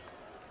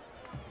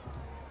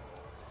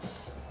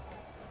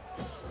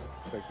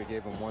 I think they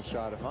gave him one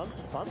shot. If I'm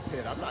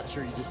Pitt, I'm not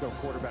sure you just don't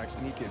quarterback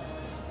sneak it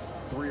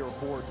 3 or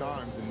 4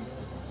 times and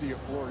see if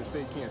Florida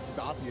State can't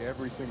stop you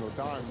every single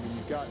time. I mean,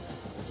 you've got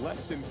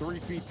less than 3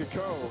 feet to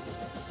go.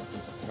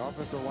 The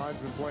offensive line's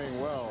been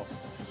playing well.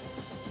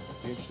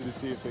 Be interested to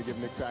see if they give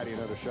Nick Patti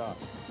another shot.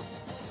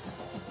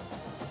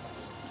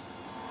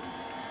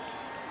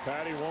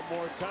 Patti one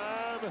more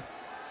time.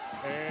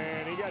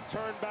 And he got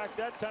turned back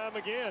that time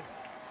again.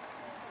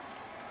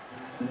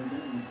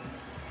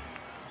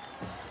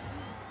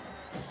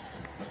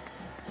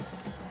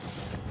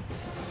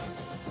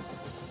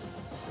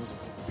 Those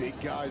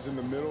big guys in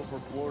the middle for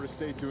Florida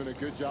State doing a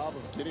good job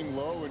of getting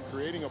low and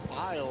creating a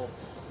pile.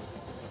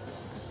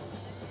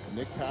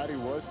 Nick Patti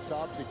was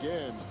stopped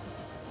again.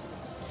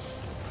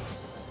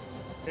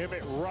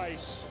 Emmett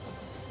Rice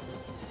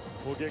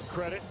will get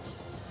credit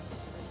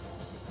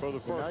for the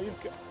first.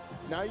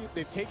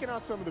 They've taken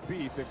out some of the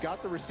beef. They've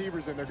got the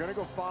receivers in. They're going to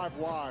go 5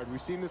 wide.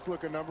 We've seen this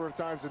look a number of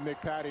times with Nick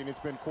Patti, and it's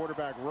been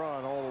quarterback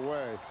run all the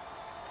way.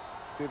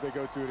 See if they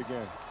go to it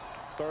again.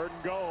 3rd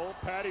and goal.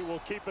 Patti will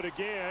keep it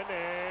again,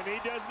 and he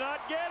does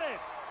not get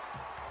it.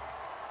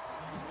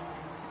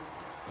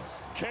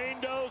 Kane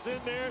Doe's in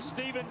there.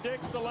 Stephen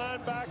Dix, the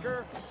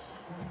linebacker.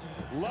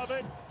 Love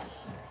it.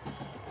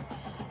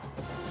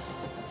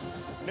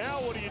 Now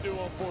what do you do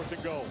on 4th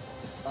and goal?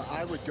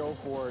 I would go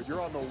for it.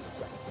 You're on the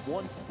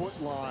 1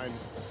 foot line,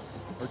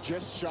 or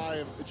just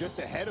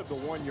ahead of the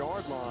 1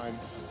 yard line.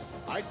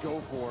 I'd go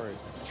for it.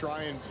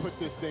 Try and put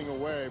this thing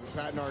away, but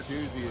Pat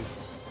Narduzzi is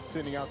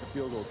sending out the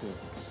field goal team.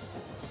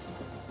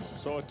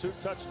 So a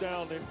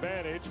 2-touchdown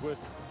advantage with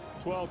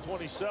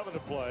 12:27 to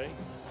play.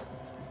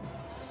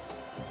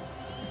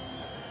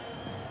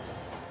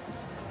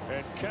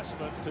 And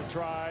Kessman to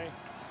try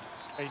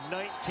a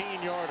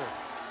 19-yarder.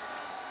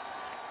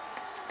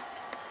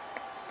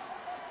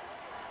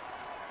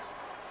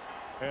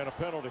 And a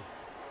penalty.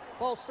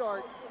 False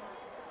start.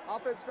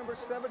 Offense number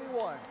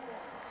 71.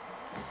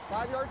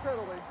 5-yard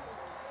penalty.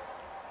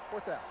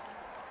 4th down.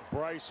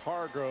 Bryce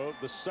Hargrove,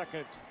 the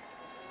 2nd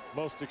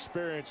most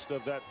experienced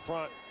of that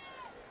front,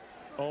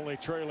 only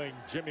trailing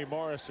Jimmy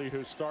Morrissey,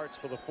 who starts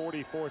for the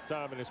 44th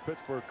time in his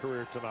Pittsburgh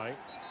career tonight.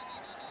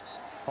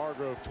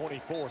 Hargrove,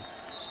 24th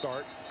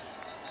start.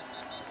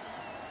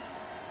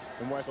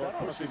 And Wes, So that it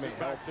honestly pushes may it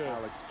back help to-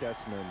 Alex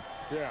Kessman.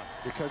 Yeah.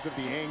 Because of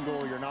the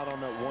angle, you're not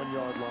on that 1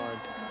 yard line.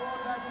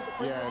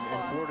 Yeah,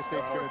 and Florida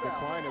State's going to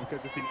decline it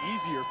because it's an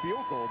easier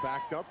field goal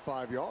backed up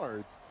 5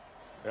 yards.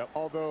 Yep.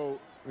 Although,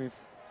 I mean,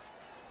 if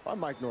I'm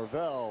Mike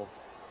Norvell,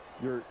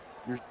 you're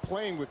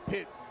playing with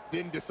Pitt,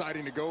 then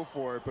deciding to go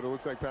for it, but it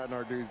looks like Pat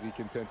Narduzzi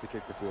content to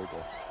kick the field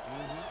goal.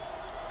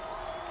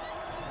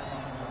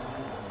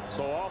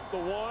 So off the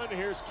 1,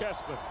 here's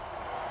Kessman.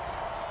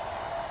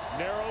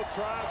 Narrow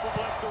try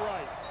from left to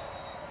right.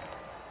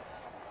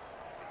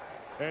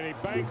 And he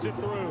bangs it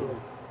through.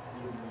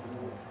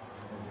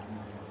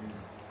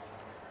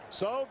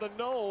 So the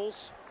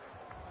Noles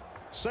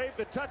save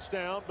the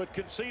touchdown, but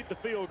concede the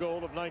field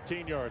goal of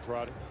 19 yards,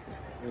 Roddy.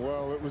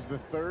 Well, it was the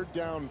 3rd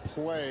down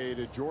play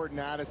to Jordan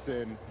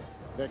Addison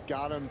that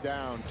got him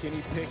down.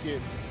 Kenny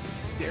Pickett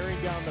staring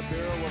down the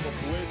barrel of a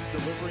blitz,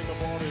 delivering the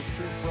ball to his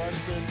true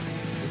freshman.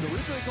 It was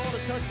originally called a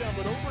touchdown,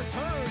 but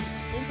overturned.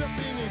 Ends up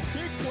being a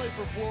big play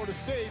for Florida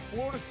State.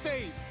 Florida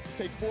State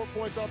takes 4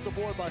 points off the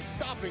board by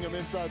stopping him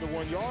inside the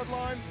 1 yard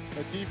line.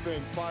 The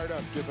defense fired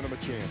up, giving him a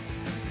chance.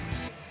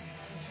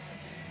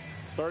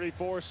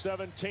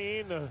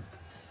 34-17. The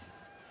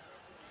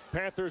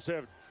Panthers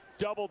have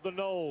doubled the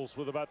Noles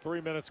with about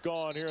 3 minutes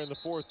gone here in the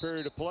 4th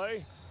period of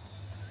play.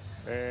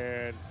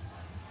 And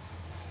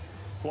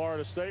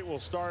Florida State will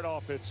start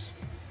off its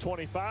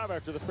 25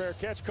 after the fair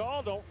catch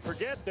call. Don't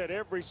forget that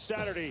every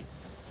Saturday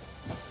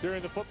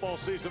during the football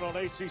season on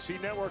ACC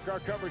Network, our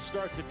coverage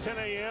starts at 10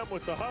 a.m.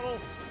 with the huddle.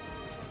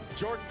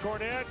 Jordan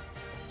Cornette,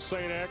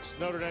 St. X,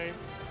 Notre Dame,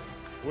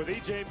 with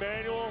E.J.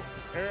 Manuel,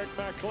 Eric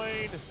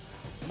McLean,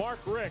 Mark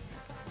Rick.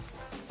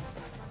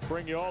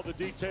 Bring you all the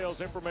details,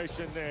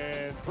 information,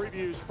 and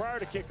previews prior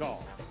to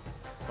kickoff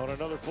on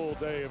another full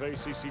day of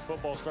ACC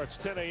football. Starts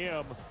 10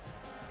 a.m.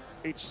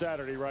 each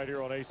Saturday right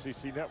here on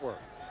ACC Network.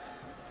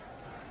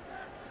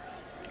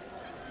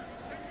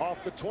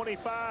 Off the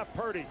 25,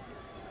 Purdy.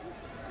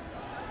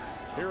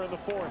 Here in the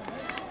fourth.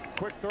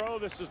 Quick throw.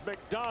 This is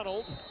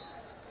McDonald.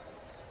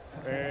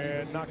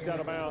 And knocked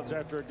out of bounds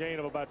after a gain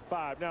of about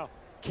 5. Now,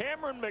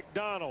 Cameron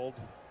McDonald,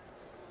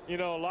 you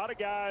know, a lot of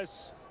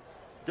guys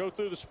go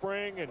through the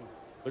spring and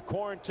the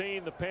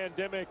quarantine, the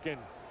pandemic, and,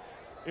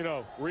 you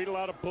know, read a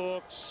lot of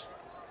books,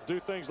 do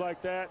things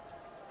like that.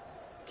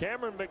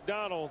 Cameron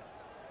McDonald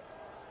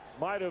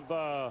might have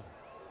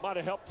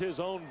helped his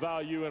own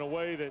value in a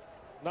way that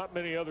not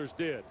many others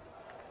did.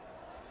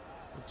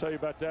 I'll tell you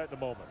about that in a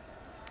moment.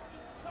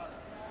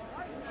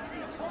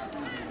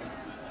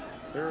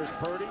 Here is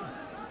Purdy.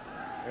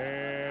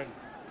 And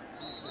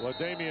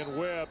LaDamian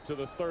Webb to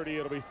the 30.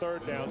 It'll be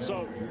third down.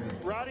 So,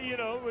 Roddy, you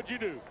know, what'd you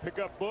do? Pick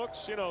up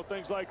books, you know,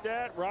 things like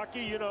that.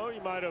 Rocky, you know,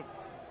 you might have,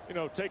 you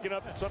know, taken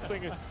up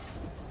something.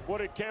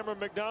 What did Cameron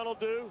McDonald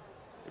do?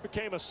 He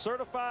became a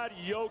certified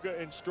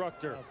yoga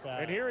instructor.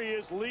 And here he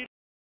is leading.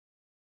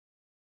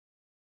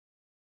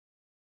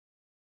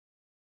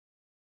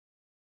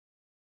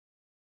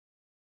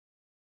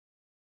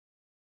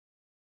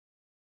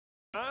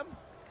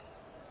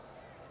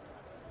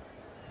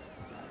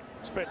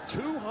 Spent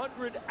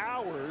 200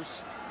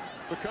 hours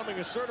becoming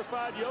a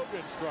certified yoga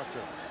instructor.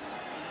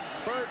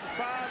 3rd and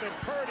 5, and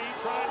Purdy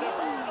trying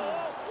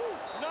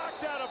to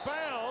knocked out of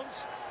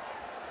bounds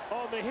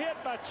on the hit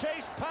by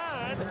Chase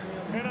Pine,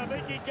 and I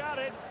think he got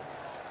it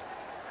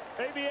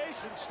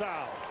aviation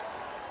style.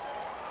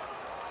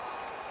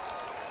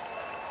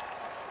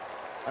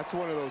 That's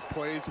one of those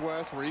plays,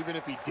 Wes, where even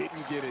if he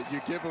didn't get it, you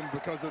give him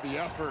because of the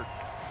effort.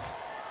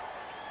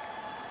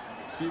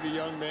 See the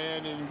young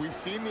man, and we've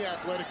seen the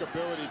athletic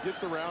ability.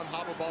 Gets around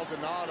Haba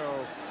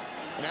Baldonado,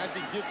 and as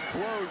he gets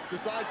close,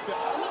 decides to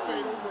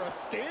elevate over a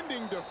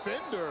standing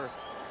defender.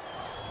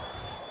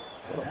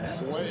 What a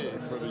play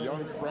for the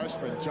young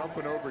freshman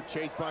jumping over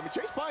Chase Pine. I mean,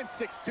 Chase Pine's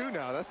 6'2"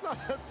 now. That's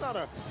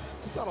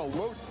not a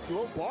low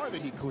bar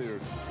that he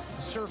cleared.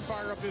 Sure,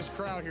 fire up this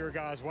crowd here,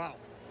 guys. Wow.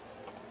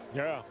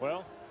 Yeah,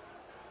 well,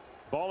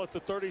 ball at the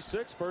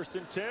 36, 1st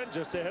and 10,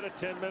 just ahead of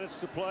 10 minutes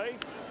to play.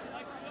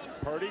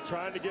 Purdy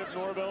trying to give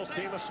Norvell's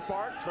team a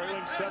spark,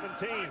 trailing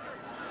 17.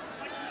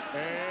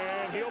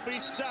 And he'll be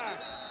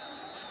sacked.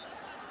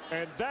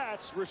 And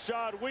that's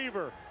Rashad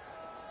Weaver.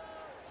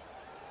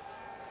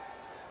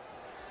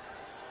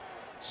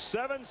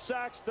 7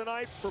 sacks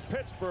tonight for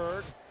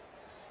Pittsburgh.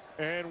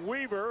 And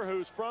Weaver,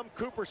 who's from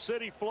Cooper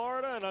City,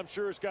 Florida, and I'm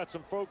sure has got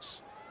some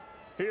folks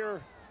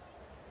here,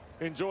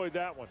 enjoyed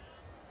that one.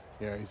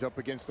 Yeah, he's up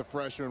against the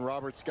freshman,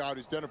 Robert Scott,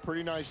 who's done a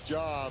pretty nice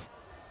job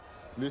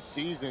this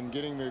season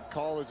getting the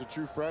call as a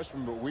true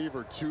freshman, but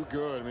Weaver too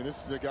good. I mean,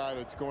 this is a guy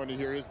that's going to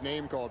hear his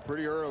name called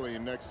pretty early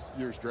in next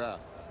year's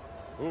draft.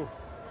 Ooh.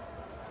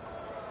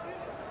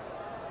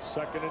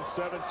 2nd and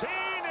 17,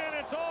 and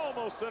it's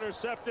almost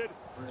intercepted.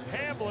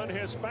 Hamlin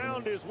has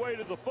found his way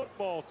to the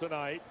football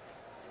tonight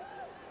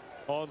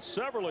on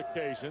several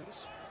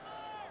occasions.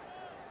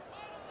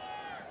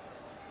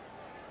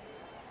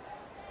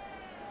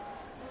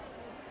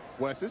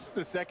 Wes, this is the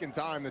 2nd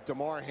time that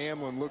Damar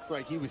Hamlin looks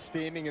like he was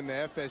standing in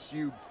the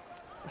FSU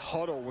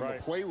huddle when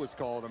the play was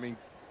called. I mean,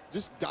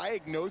 just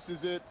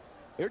diagnoses it.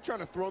 They're trying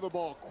to throw the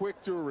ball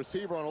quick to a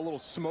receiver on a little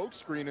smoke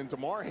screen, and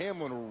Damar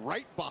Hamlin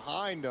right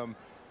behind him,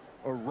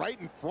 or right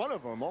in front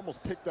of him,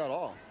 almost picked that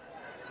off.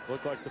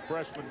 Looked like the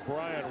freshman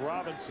Brian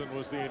Robinson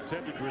was the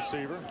intended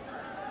receiver.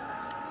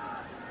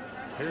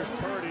 Here's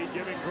Purdy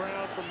giving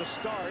ground from the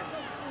start,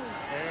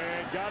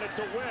 and got it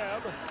to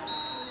Webb.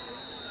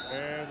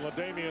 And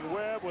LaDamian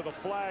Webb with a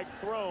flag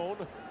thrown.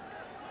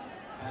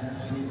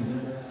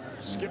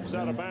 Skips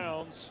out of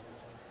bounds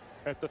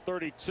at the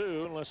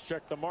 32. And let's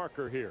check the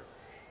marker here.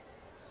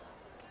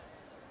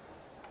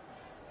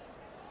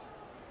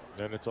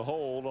 And it's a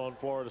hold on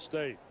Florida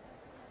State.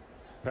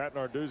 Pat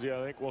Narduzzi,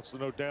 I think, wants to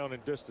know down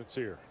and distance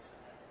here.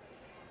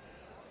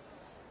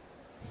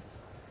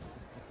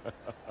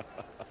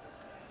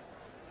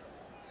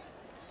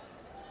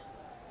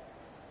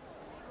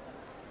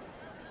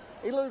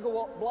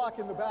 Illegal block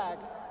in the back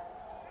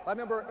by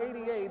number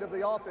 88 of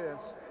the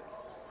offense.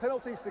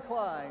 Penalties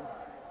declined.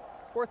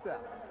 4th down.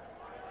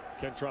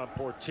 Kentron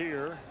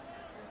Portier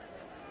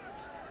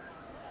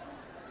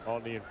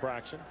on the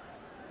infraction.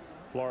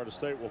 Florida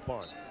State will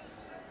punt.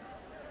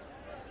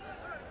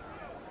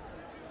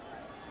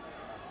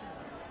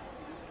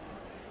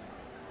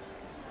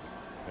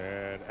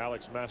 And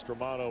Alex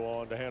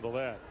Mastromano on to handle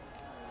that.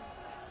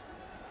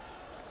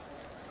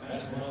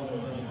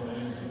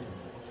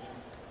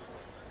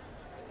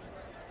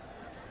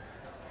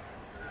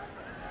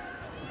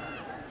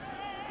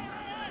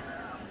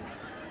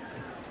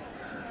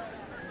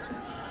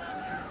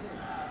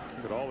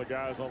 Look at all the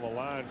guys on the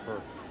line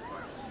for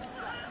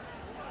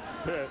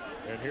Pitt.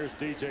 And here's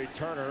DJ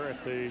Turner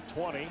at the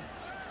 20.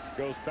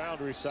 Goes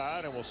boundary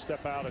side and will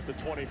step out at the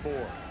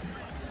 24.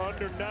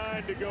 Under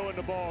 9 to go in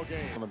the ball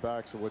game. On the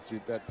backs of what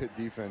that Pitt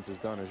defense has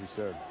done, as you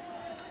said.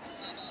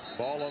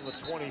 Ball on the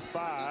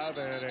 25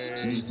 and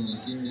a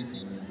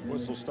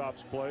whistle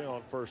stops play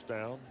on first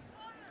down.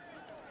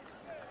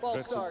 False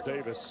Vincent start.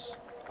 Davis,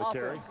 the Offense.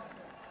 carry.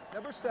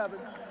 Number 7,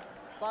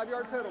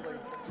 5-yard penalty.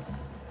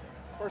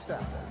 First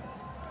down.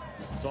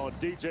 It's on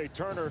DJ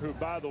Turner, who,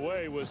 by the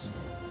way, was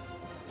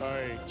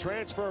a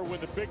transfer when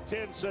the Big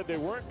Ten said they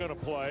weren't going to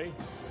play,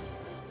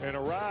 and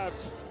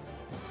arrived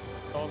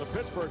on the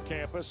Pittsburgh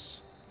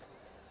campus.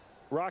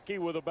 Rocky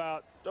with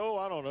about,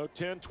 I don't know,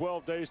 10,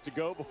 12 days to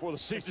go before the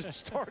season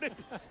started.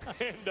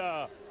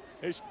 And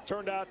he's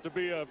turned out to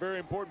be a very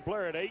important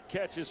player at 8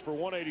 catches for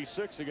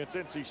 186 against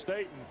NC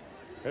State, and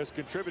has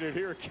contributed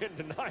here again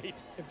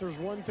tonight. If there's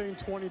one thing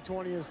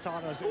 2020 has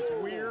taught us, it's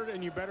weird,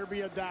 and you better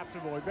be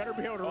adaptable. You better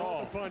be able to roll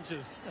the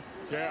punches.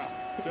 Yeah,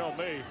 tell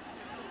me.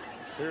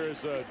 Here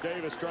is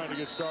Davis trying to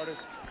get started.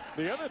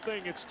 The other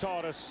thing it's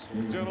taught us,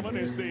 gentlemen,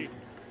 is the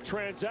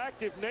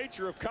transactive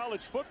nature of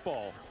college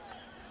football.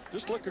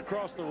 Just look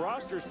across the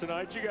rosters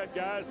tonight. You got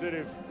guys that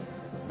have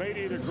made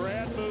either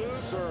grad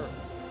moves or,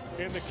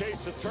 in the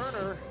case of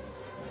Turner,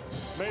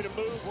 made a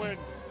move when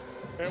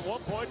at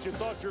one point you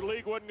thought your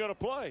league wasn't going to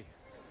play.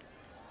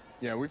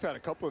 Yeah, we've had a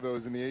couple of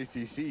those in the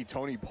ACC.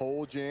 Tony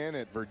Poljan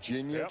at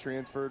Virginia,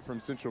 transferred from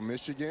Central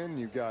Michigan.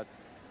 You've got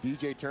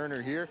DJ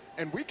Turner here.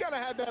 And we kind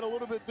of had that a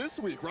little bit this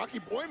week. Rocky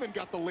Boyman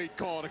got the late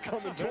call to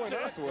come and join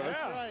us, Wes.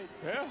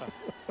 Yeah.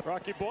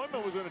 Rocky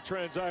Boyman was in a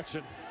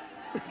transaction.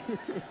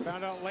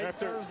 Found out late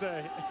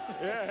Thursday.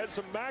 Yeah, had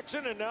some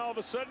action, and now all of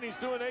a sudden he's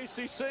doing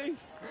ACC.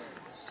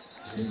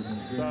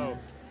 So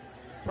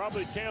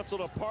probably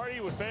canceled a party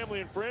with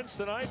family and friends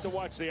tonight to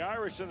watch the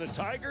Irish and the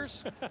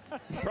Tigers.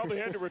 Probably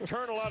had to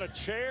return a lot of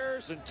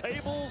chairs and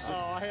tables. Oh,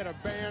 I had a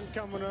band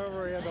coming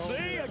over. He had the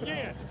See,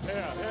 again.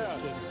 Yeah.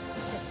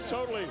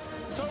 Totally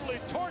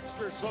torched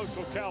your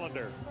social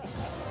calendar.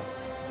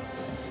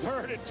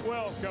 3rd and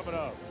 12 coming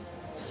up.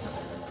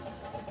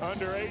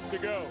 Under 8 to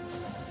go.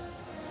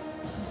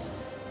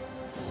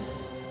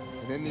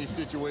 And in these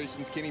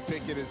situations, Kenny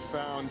Pickett has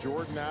found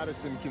Jordan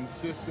Addison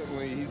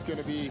consistently. He's going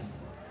to be,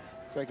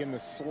 it's like in the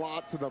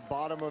slot to the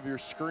bottom of your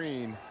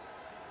screen.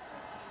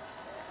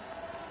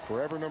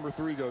 Wherever number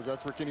 3 goes,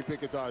 that's where Kenny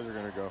Pickett's eyes are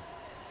going to go.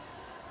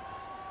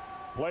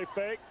 Play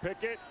fake,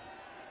 Pickett,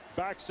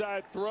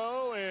 backside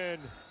throw,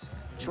 and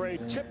Trey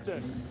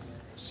Tipton,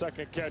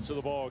 second catch of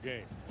the ball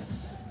game.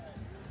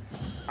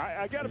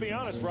 I got to be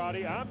honest,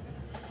 Roddy,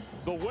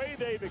 the way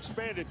they've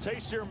expanded,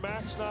 Taysir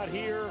Mack's not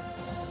here,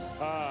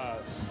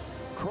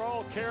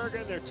 Krull,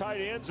 Kerrigan, their tight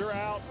ends are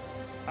out.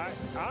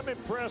 I'm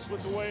impressed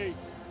with the way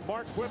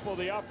Mark Whipple,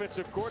 the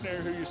offensive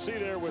coordinator, who you see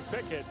there with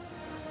Pickett,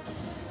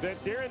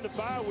 that during the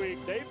bye week,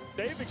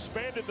 they've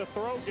expanded the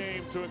throw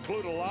game to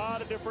include a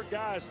lot of different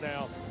guys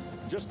now.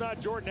 Just not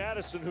Jordan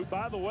Addison, who,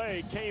 by the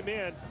way, came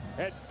in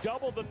at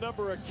double the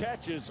number of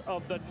catches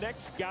of the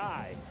next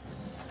guy.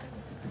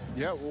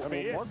 Yeah, well,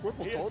 Mark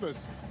Whipple told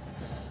us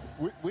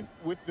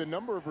with the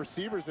number of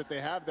receivers that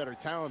they have that are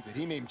talented,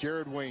 he named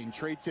Jared Wayne,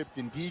 Trey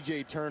Tipton,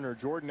 DJ Turner,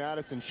 Jordan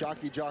Addison,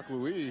 Shockey Jock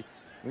Louis.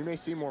 We may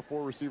see more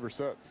 4-receiver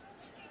sets.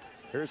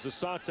 Here's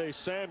Asante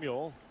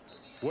Samuel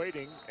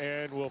waiting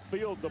and will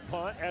field the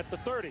punt at the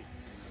 30.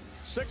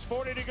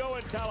 6:40 to go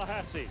in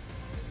Tallahassee.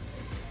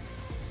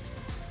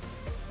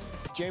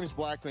 James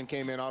Blackman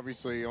came in,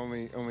 obviously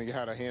only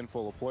had a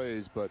handful of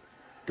plays, but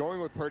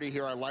going with Purdy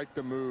here, I like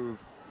the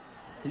move.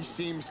 He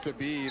seems to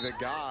be the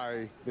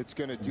guy that's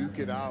going to duke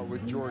it out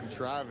with Jordan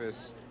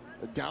Travis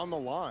down the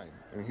line.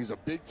 I mean, he's a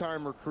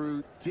big-time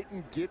recruit,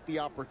 didn't get the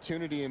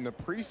opportunity in the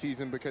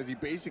preseason because he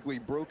basically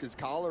broke his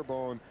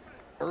collarbone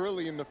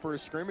early in the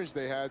first scrimmage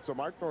they had. So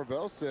Mike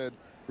Norvell said,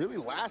 really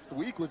last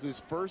week was his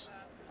first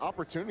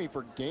opportunity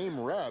for game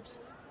reps.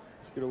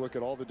 Just get a look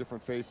at all the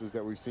different faces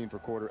that we've seen for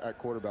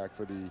quarterback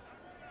for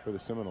the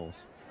Seminoles.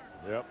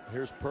 Yep,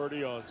 here's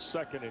Purdy on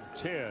 2nd and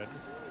 10.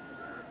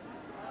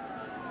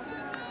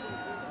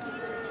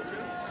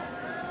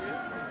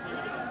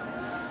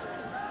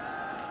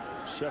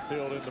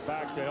 Sheffield in the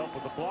back to help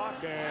with the block,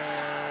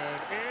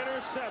 and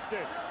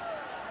intercepted.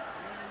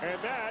 And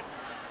that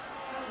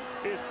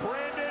is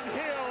Brandon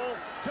Hill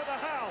to the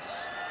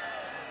house.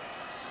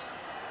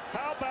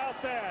 How about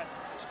that?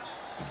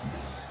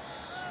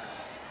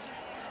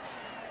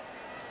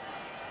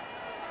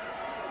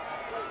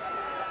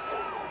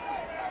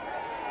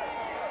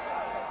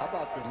 How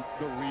about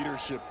the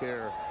leadership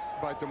there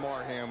by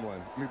DeMar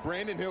Hamlin? I mean,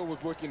 Brandon Hill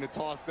was looking to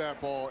toss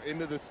that ball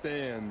into the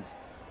stands,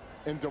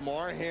 and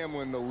DeMar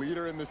Hamlin, the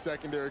leader in the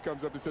secondary,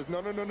 comes up and says,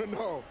 no,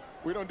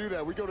 we don't do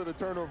that. We go to the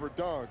turnover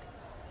dunk.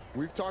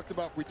 We talked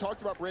about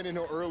Brandon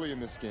Hill early in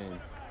this game.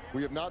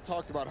 We have not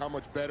talked about how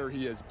much better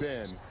he has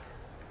been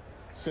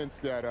since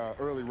that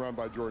early run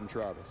by Jordan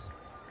Travis.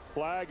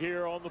 Flag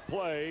here on the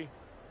play.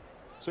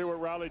 See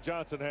what Riley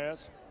Johnson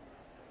has.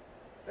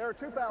 There are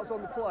 2 fouls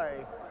on the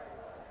play.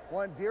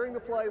 One during the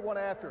play, one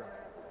after.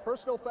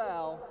 Personal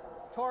foul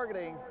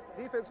targeting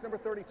defense number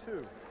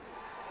 32.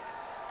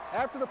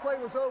 After the play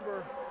was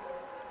over,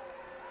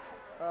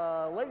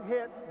 late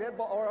hit, dead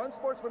ball, or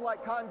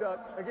unsportsmanlike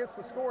conduct against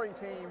the scoring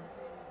team,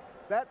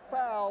 that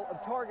foul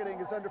of targeting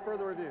is under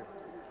further review.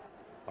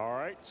 All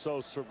right, so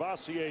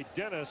Servassier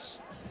Dennis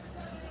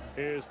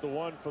is the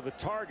one for the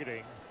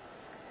targeting.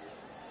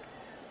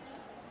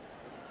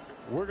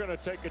 We're going to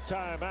take a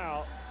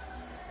timeout.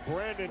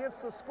 Brandon.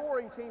 Against the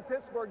scoring team,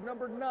 Pittsburgh,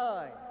 number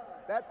 9.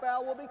 That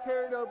foul will be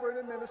carried over and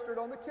administered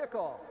on the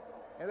kickoff.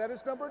 And that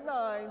is number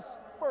 9's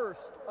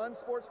first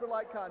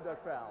unsportsmanlike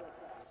conduct foul.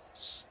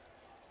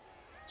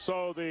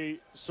 So the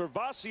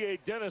Servassier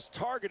Dennis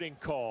targeting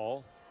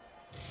call.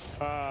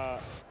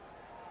 Well,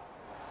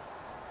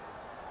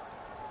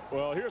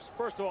 here's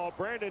first of all,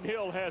 Brandon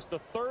Hill has the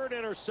 3rd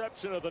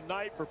interception of the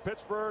night for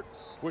Pittsburgh,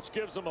 which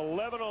gives them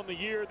 11 on the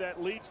year.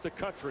 That leads the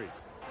country.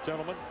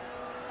 Gentlemen.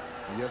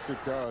 Yes,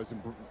 it does.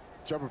 And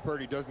Chuba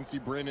Purdy doesn't see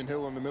Brandon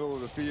Hill in the middle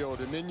of the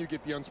field, and then you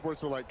get the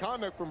unsportsmanlike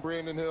conduct from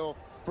Brandon Hill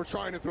for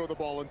trying to throw the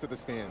ball into the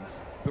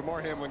stands.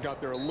 DeMar Hamlin got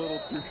there a little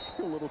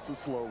too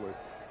slowly.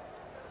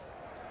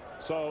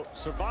 So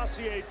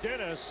Servassier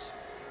Dennis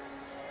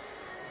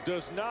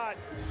does not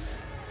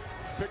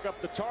pick up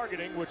the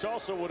targeting, which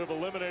also would have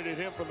eliminated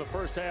him from the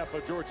first half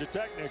of Georgia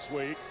Tech next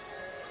week.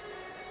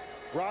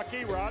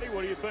 Roddy,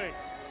 what do you think?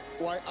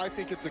 Well, I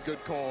think it's a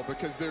good call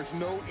because there's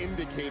no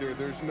indicator.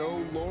 There's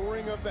no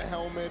lowering of the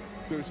helmet.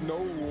 There's no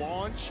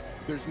launch.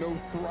 There's no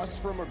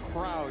thrust from a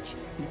crouch.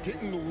 He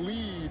didn't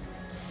lead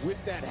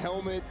with that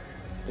helmet.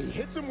 He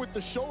hits him with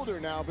the shoulder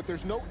now, but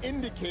there's no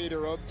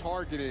indicator of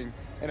targeting.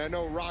 And I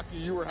know, Rocky,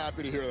 you were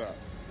happy to hear that.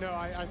 No,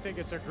 I think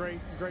it's a great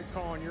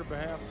call on your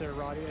behalf there,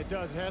 Roddy. It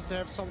does. It has to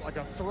have something like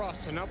a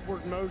thrust, an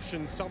upward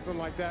motion, something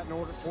like that in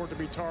order for it to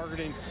be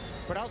targeting.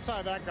 But outside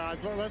of that,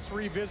 guys, let's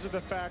revisit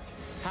the fact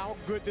how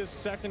good this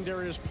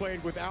secondary has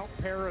played without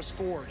Paris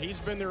Ford. He's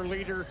been their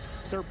leader,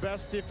 their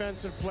best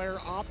defensive player,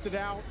 opted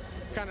out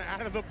kind of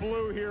out of the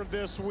blue here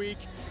this week,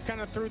 kind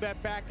of threw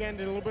that back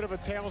end in a little bit of a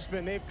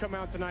tailspin. They've come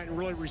out tonight and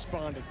really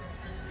responded.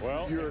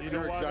 Well, you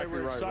know why exactly they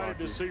were right, excited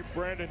Rocky. to see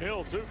Brandon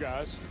Hill too,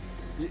 guys.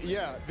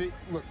 Yeah,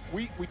 look,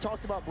 we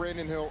talked about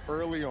Brandon Hill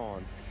early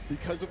on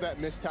because of that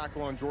missed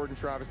tackle on Jordan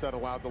Travis that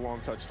allowed the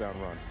long touchdown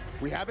run.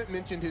 We haven't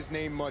mentioned his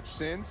name much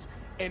since,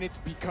 and it's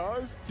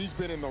because he's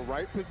been in the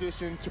right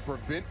position to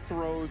prevent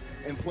throws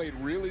and played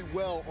really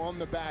well on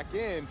the back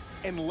end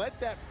and let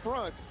that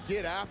front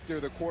get after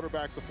the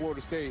quarterbacks of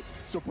Florida State.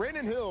 So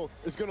Brandon Hill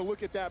is going to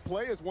look at that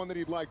play as one that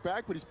he'd like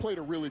back, but he's played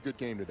a really good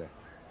game today.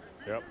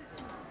 Yep.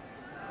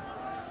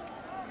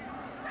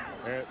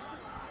 And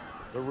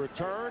the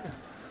return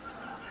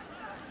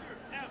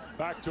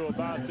back to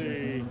about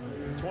the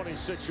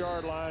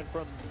 26-yard line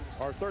from,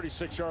 or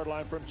 36-yard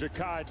line from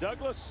Ja'Kai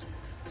Douglas.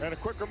 And a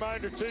quick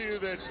reminder to you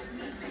that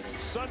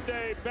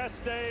Sunday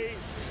best day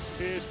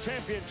is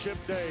championship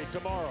day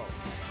tomorrow.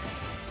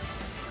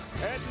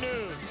 At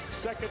noon,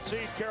 2nd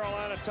seed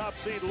Carolina, top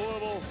seed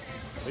Louisville,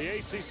 the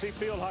ACC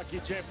Field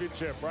Hockey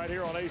Championship right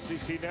here on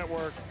ACC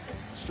Network,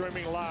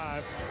 streaming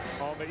live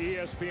on the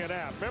ESPN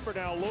app. Remember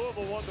now,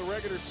 Louisville won the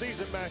regular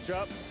season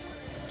matchup,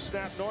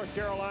 snapped North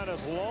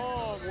Carolina's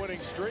long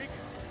winning streak.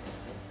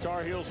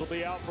 Tar Heels will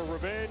be out for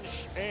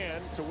revenge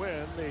and to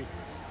win the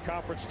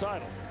conference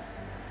title.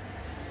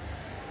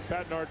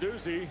 Pat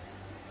Narduzzi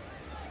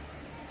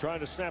trying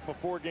to snap a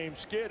 4-game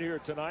skid here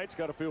tonight. He's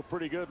got to feel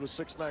pretty good with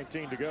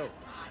 6:19 to go.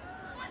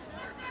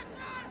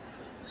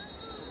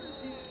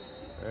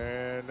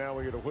 And now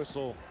we get a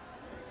whistle.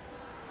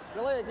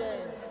 Delay a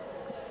game.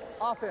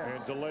 Offense.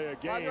 And delay a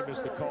game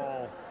is the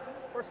call.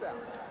 First down.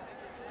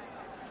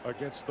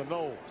 Against the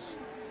Noles.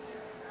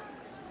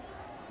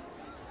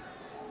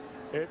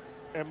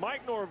 And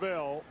Mike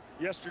Norvell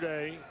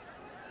yesterday,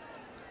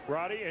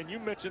 Roddy, and you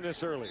mentioned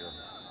this earlier,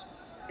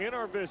 in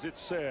our visit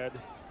said,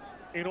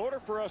 in order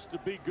for us to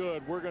be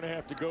good, we're going to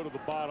have to go to the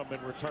bottom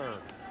and return.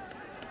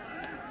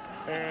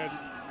 And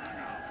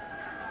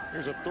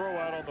here's a throw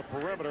out on the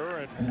perimeter,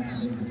 and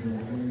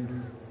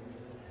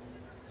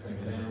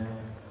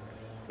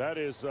that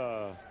is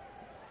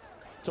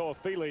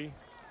Toafili.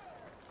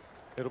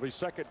 It'll be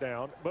 2nd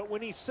down. But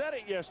when he said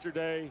it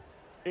yesterday,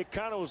 it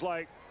kind of was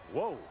like,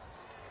 whoa.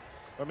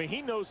 I mean,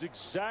 he knows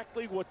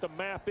exactly what the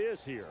map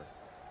is here.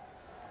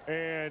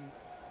 And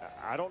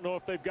I don't know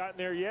if they've gotten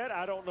there yet.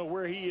 I don't know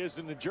where he is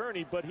in the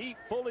journey, but he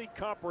fully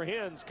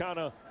comprehends kind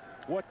of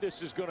what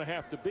this is going to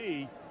have to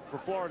be for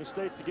Florida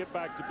State to get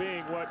back to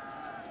being what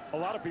a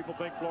lot of people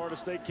think Florida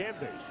State can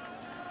be.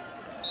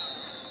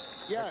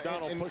 Yeah,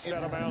 McDonald pushed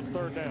out of bounds,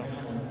 3rd down.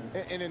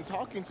 And in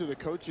talking to the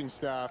coaching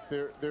staff,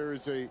 there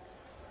is a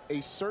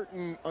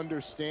certain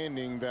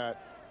understanding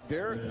that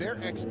their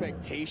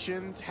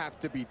expectations have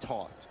to be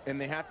taught,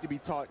 and they have to be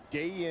taught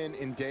day in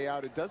and day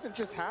out. It doesn't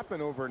just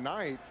happen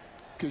overnight,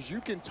 because you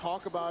can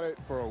talk about it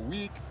for a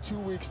week, 2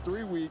 weeks,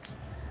 3 weeks,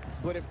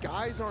 but if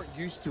guys aren't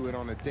used to it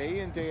on a day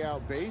in, day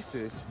out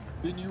basis,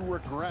 then you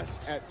regress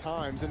at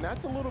times, and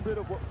that's a little bit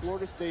of what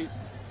Florida State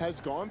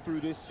has gone through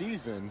this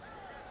season.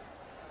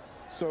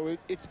 So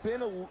it's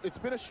been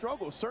a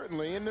struggle,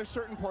 certainly, and there's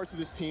certain parts of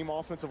this team,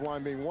 offensive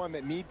line being one,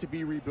 that need to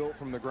be rebuilt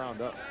from the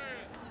ground up.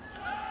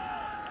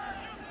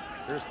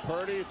 Here's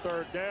Purdy,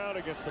 third down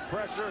against the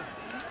pressure.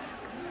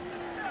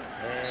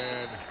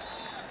 And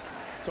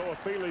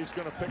Toafili's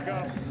going to pick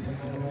up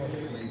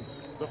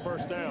the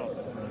first down.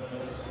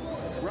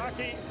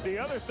 Rocky, the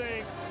other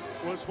thing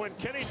was when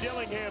Kenny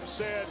Dillingham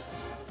said,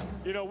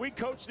 you know, we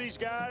coach these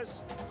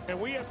guys, and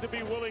we have to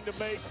be willing to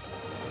make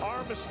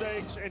our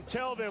mistakes and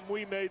tell them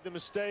we made the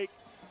mistake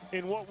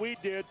in what we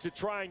did to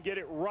try and get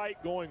it right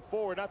going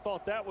forward. I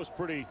thought that was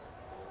pretty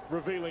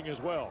revealing as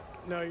well.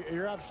 No,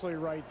 you're absolutely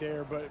right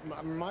there, but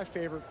my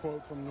favorite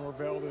quote from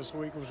Norvell this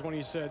week was when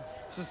he said,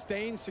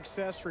 sustained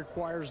success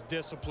requires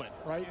discipline,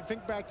 right?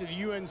 Think back to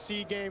the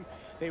UNC game.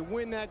 They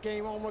win that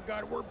game. Oh, my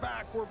God, we're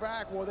back, we're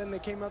back. Well, then they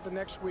came out the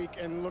next week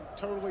and looked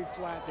totally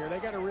flat there. They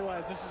got to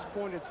realize this is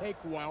going to take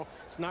a while.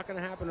 It's not going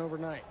to happen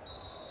overnight.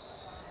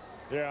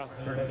 Yeah,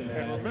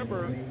 and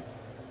remember,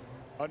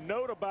 a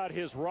note about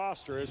his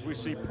roster as we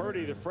see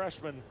Purdy, the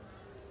freshman,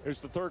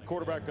 is the third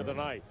quarterback of the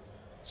night.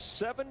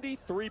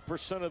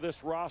 73% of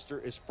this roster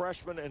is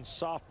freshman and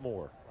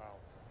sophomore. Wow.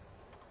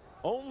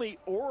 Only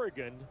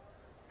Oregon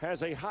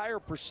has a higher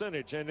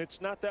percentage, and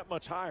it's not that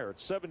much higher.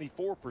 It's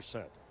 74%.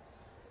 I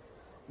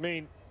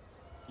mean,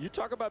 you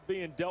talk about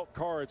being dealt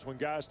cards when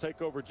guys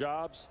take over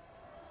jobs.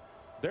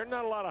 There are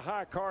not a lot of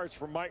high cards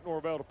for Mike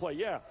Norvell to play.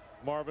 Yeah,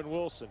 Marvin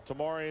Wilson,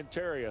 Tamarian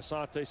Terry,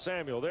 Asante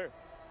Samuel. They're,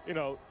 you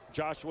know,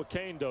 Joshua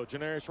Kando,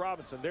 Janarius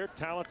Robinson. They're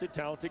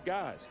talented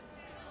guys.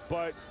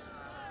 But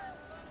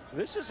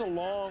this is a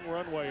long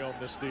runway on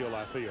this deal,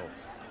 I feel.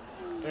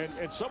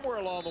 And somewhere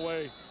along the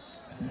way,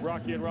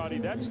 Rocky and Roddy,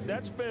 that's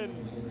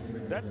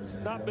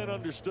not been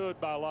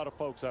understood by a lot of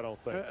folks, I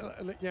don't think.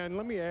 Yeah, and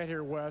let me add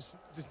here, Wes,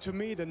 to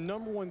me, the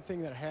number one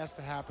thing that has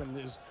to happen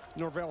is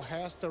Norvell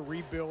has to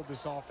rebuild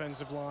this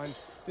offensive line.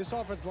 This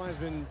offensive line has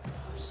been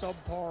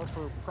subpar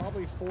for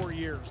probably 4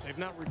 years. They've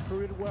not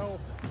recruited well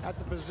at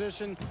the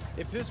position.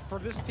 For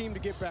this team to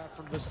get back,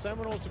 for the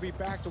Seminoles to be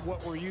back to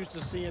what we're used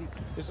to seeing,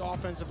 this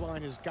offensive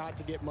line has got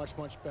to get much,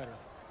 much better.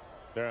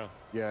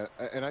 Yeah,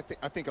 and I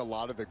think a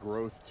lot of the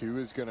growth too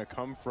is going to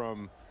come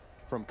from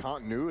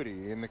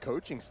continuity in the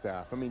coaching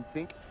staff. I mean,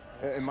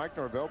 and Mike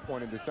Norvell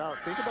pointed this out,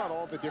 think about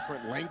all the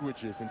different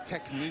languages and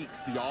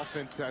techniques the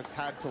offense has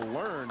had to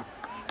learn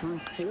through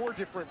 4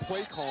 different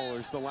play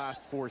callers the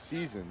last 4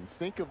 seasons.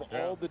 Think of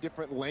all the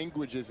different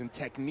languages and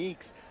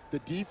techniques the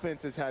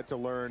defense has had to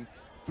learn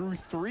through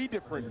 3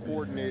 different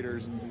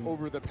coordinators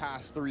over the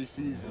past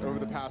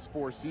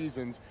 4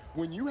 seasons.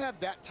 When you have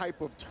that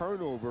type of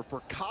turnover for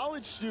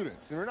college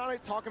students, and we're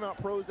not talking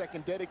about pros that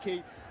can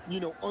dedicate,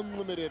 you know,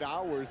 unlimited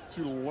hours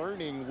to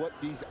learning what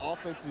these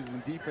offenses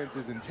and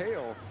defenses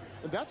entail,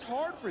 that's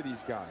hard for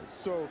these guys.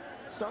 So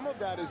some of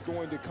that is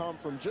going to come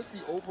from just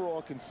the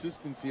overall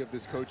consistency of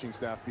this coaching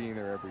staff being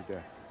there every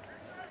day.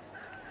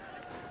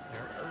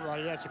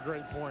 Right, that's a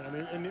great point. I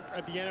mean,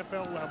 at the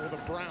NFL level, the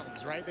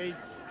Browns, right?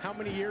 How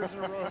many years in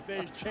a row have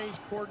they changed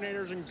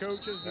coordinators and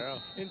coaches? Yeah.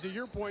 And to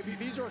your point,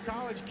 these are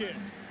college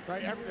kids,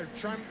 right? They're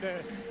trying,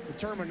 the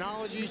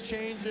terminology's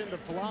changing, the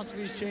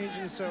philosophy's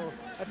changing. So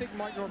I think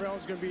Mike Norvell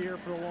is going to be here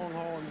for the long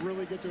haul and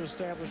really get to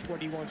establish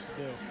what he wants to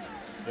do.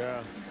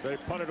 Yeah, they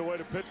punted away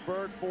to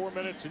Pittsburgh, 4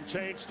 minutes and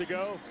change to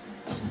go.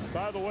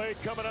 By the way,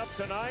 coming up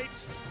tonight,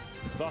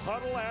 the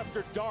huddle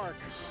after dark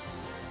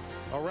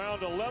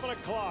around 11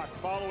 o'clock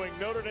following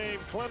Notre Dame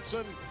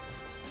Clemson,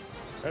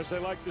 as they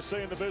like to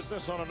say in the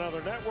business, on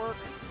another network.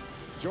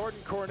 Jordan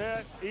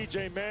Cornette,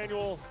 E.J.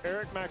 Manuel,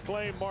 Eric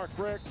McLean, Mark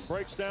Rick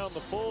breaks down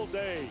the full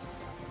day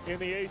in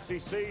the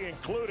ACC,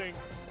 including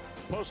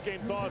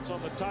post-game thoughts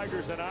on the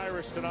Tigers and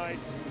Irish tonight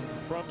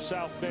from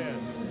South Bend.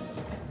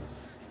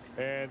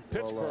 And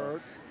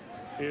Pittsburgh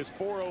is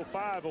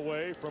 4:05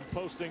 away from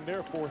posting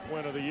their 4th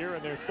win of the year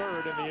and their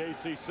 3rd in the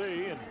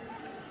ACC. And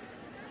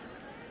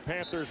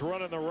Panthers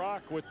running the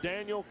rock with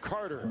Daniel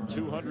Carter,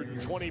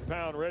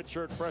 220-pound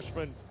redshirt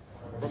freshman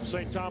from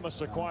St. Thomas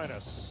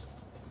Aquinas.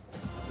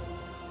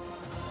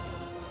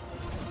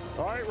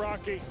 All right,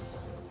 Rocky,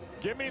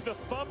 give me the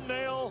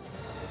thumbnail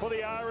for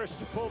the Irish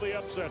to pull the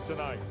upset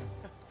tonight.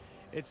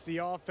 It's the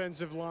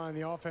offensive line.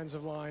 The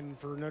offensive line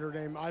for Notre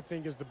Dame, I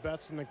think, is the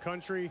best in the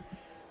country.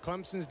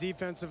 Clemson's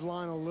defensive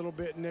line a little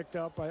bit nicked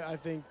up. I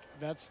think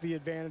that's the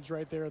advantage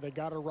right there. They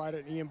got to ride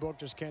it. Ian Book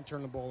just can't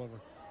turn the ball over.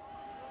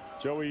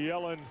 Joey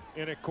Yellen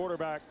in at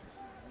quarterback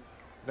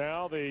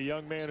now, the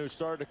young man who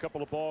started a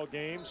couple of ball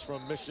games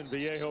from Mission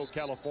Viejo,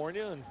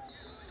 California. And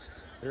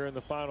here in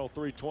the final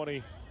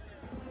 3:20,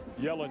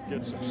 Yellen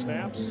gets some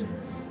snaps.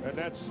 And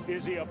that's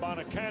Izzy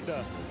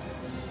Abanikanda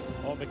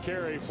on the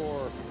carry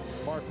for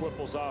Mark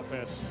Whipple's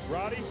offense.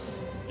 Roddy,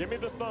 give me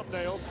the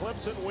thumbnail.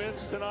 Clemson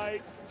wins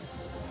tonight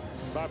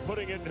by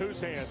putting it in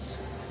whose hands?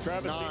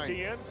 Travis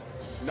Etienne?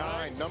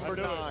 9, number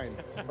 9,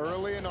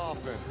 early and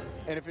often.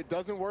 And if it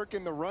doesn't work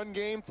in the run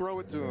game, throw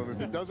it to him.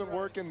 If it doesn't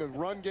work in the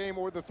run game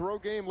or the throw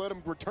game, let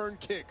him return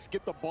kicks.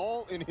 Get the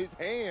ball in his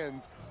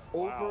hands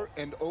over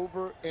and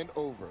over and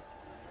over.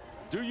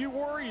 Do you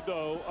worry,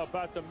 though,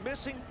 about the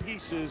missing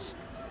pieces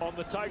on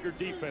the Tiger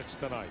defense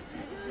tonight?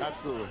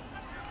 Absolutely.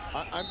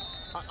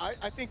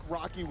 I think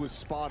Rocky was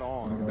spot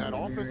on. That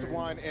offensive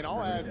line, and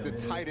I'll add the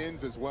tight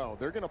ends as well.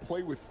 They're going to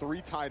play with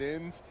 3 tight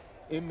ends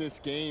in this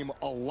game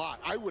a lot.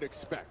 I would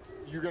expect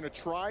you're going to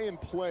try and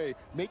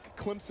make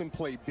Clemson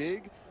play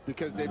big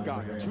because they've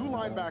got 2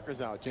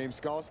 linebackers out, James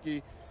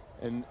Skalski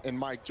and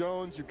Mike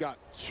Jones. You've got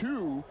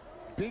 2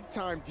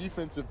 big-time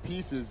defensive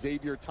pieces,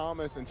 Xavier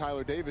Thomas and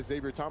Tyler Davis,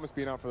 Xavier Thomas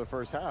being out for the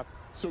first half.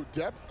 So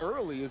depth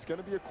early is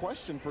going to be a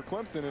question for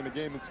Clemson in a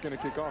game that's going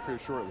to kick off here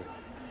shortly.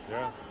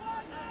 Yeah.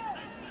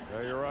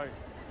 Yeah, you're right.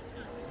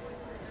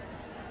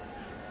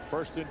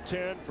 1st and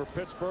 10 for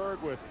Pittsburgh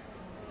with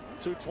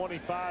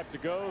 2:25 to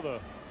go.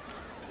 The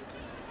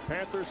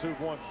Panthers,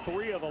 who've won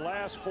 3 of the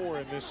last 4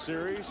 in this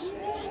series.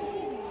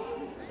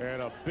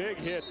 And a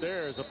big hit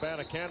there as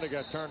Abanikanda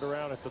got turned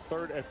around at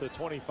the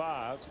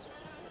 25.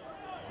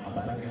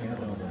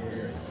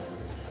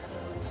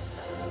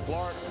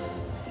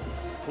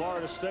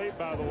 Florida State,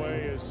 by the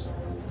way, is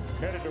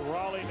headed to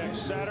Raleigh next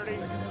Saturday.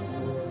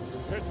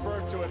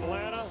 Pittsburgh to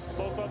Atlanta.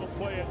 Both of them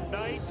play at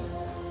night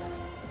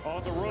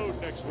on the road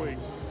next week.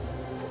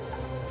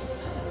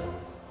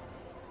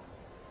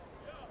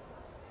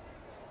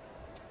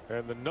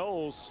 And the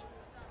Noles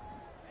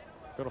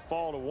going to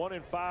fall to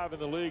 1-5 in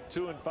the league,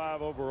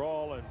 2-5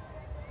 overall, and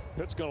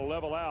Pitt's going to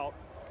level out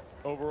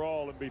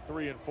overall and be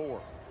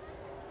 3-4.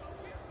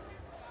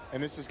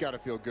 And this has got to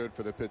feel good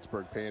for the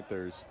Pittsburgh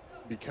Panthers,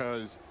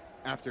 because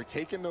after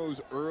taking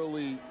the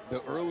early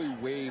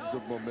waves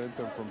of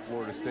momentum from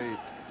Florida State,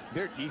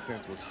 their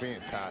defense was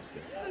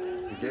fantastic.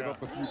 They gave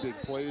up a few big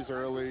plays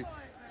early,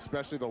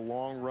 especially the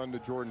long run to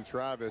Jordan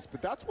Travis.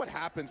 But that's what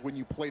happens when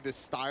you play this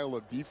style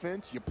of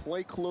defense. You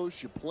play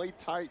close, you play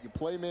tight, you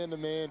play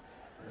man-to-man.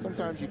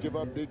 Sometimes you give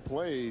up big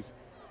plays.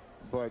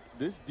 But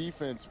this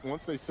defense,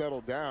 once they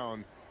settle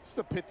down, this is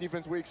the Pitt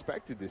defense we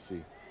expected to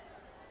see.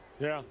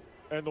 Yeah,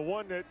 and the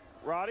one that,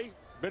 Roddy,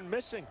 been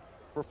missing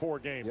for 4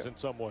 games in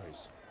some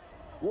ways.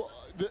 Well,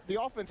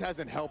 the offense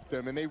hasn't helped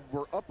them, and they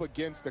were up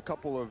against a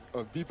couple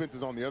of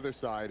defenses on the other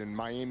side, in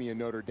Miami and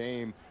Notre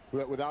Dame.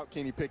 Without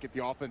Kenny Pickett,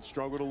 the offense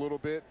struggled a little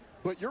bit.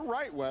 But you're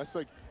right, Wes.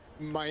 Like,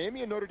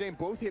 Miami and Notre Dame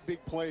both hit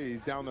big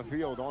plays down the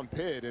field on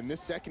Pitt, and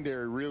this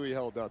secondary really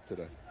held up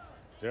today.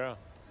 Yeah,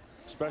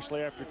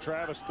 especially after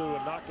Travis threw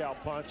a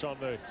knockout punch on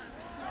the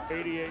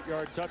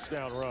 88-yard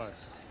touchdown run.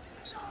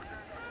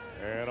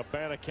 And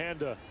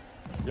Abanikanda,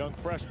 young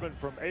freshman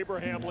from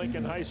Abraham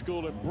Lincoln High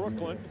School in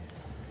Brooklyn,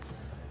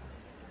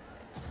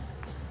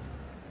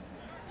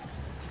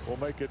 will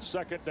make it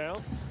 2nd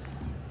down.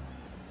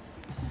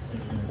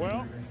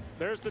 Well,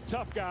 there's the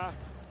tough guy.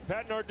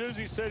 Pat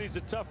Narduzzi said he's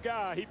a tough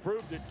guy. He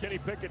proved it. Kenny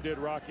Pickett did,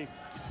 Rocky.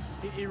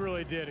 He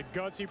really did. A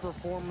gutsy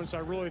performance. I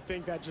really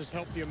think that just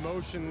helped the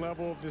emotion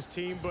level of this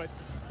team. But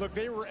look,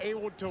 they were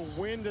able to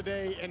win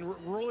today and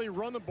really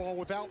run the ball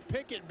without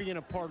Pickett being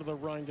a part of the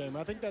run game.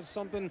 I think that's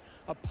something,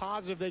 a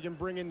positive they can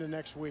bring into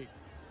next week.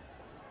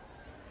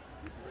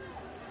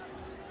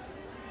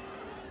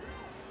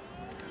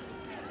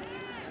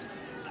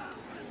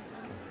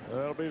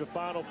 That'll be the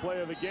final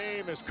play of the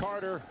game as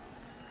Carter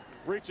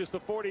reaches the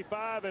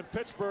 45, and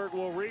Pittsburgh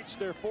will reach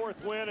their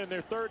 4th win and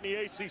their 3rd in the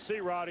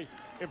ACC, Roddy.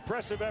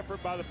 Impressive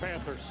effort by the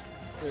Panthers.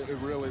 It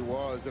really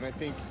was, and I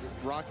think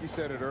Rocky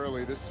said it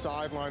early. This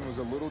sideline was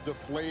a little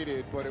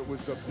deflated, but it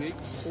was the big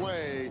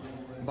play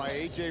by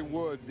A.J.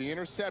 Woods, the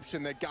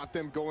interception that got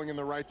them going in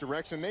the right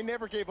direction. They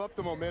never gave up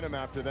the momentum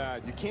after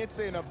that. You can't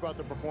say enough about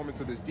the performance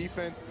of this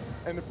defense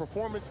and the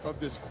performance of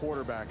this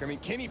quarterback. I mean,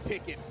 Kenny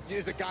Pickett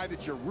is a guy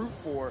that you root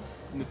for,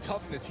 and the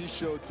toughness he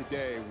showed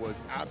today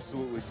was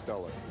absolutely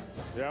stellar.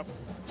 Yep.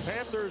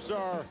 Panthers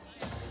are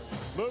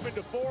moving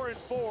to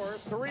 4-4,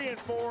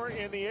 3-4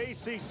 in the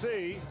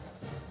ACC.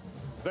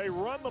 They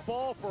run the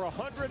ball for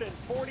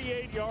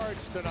 148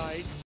 yards tonight.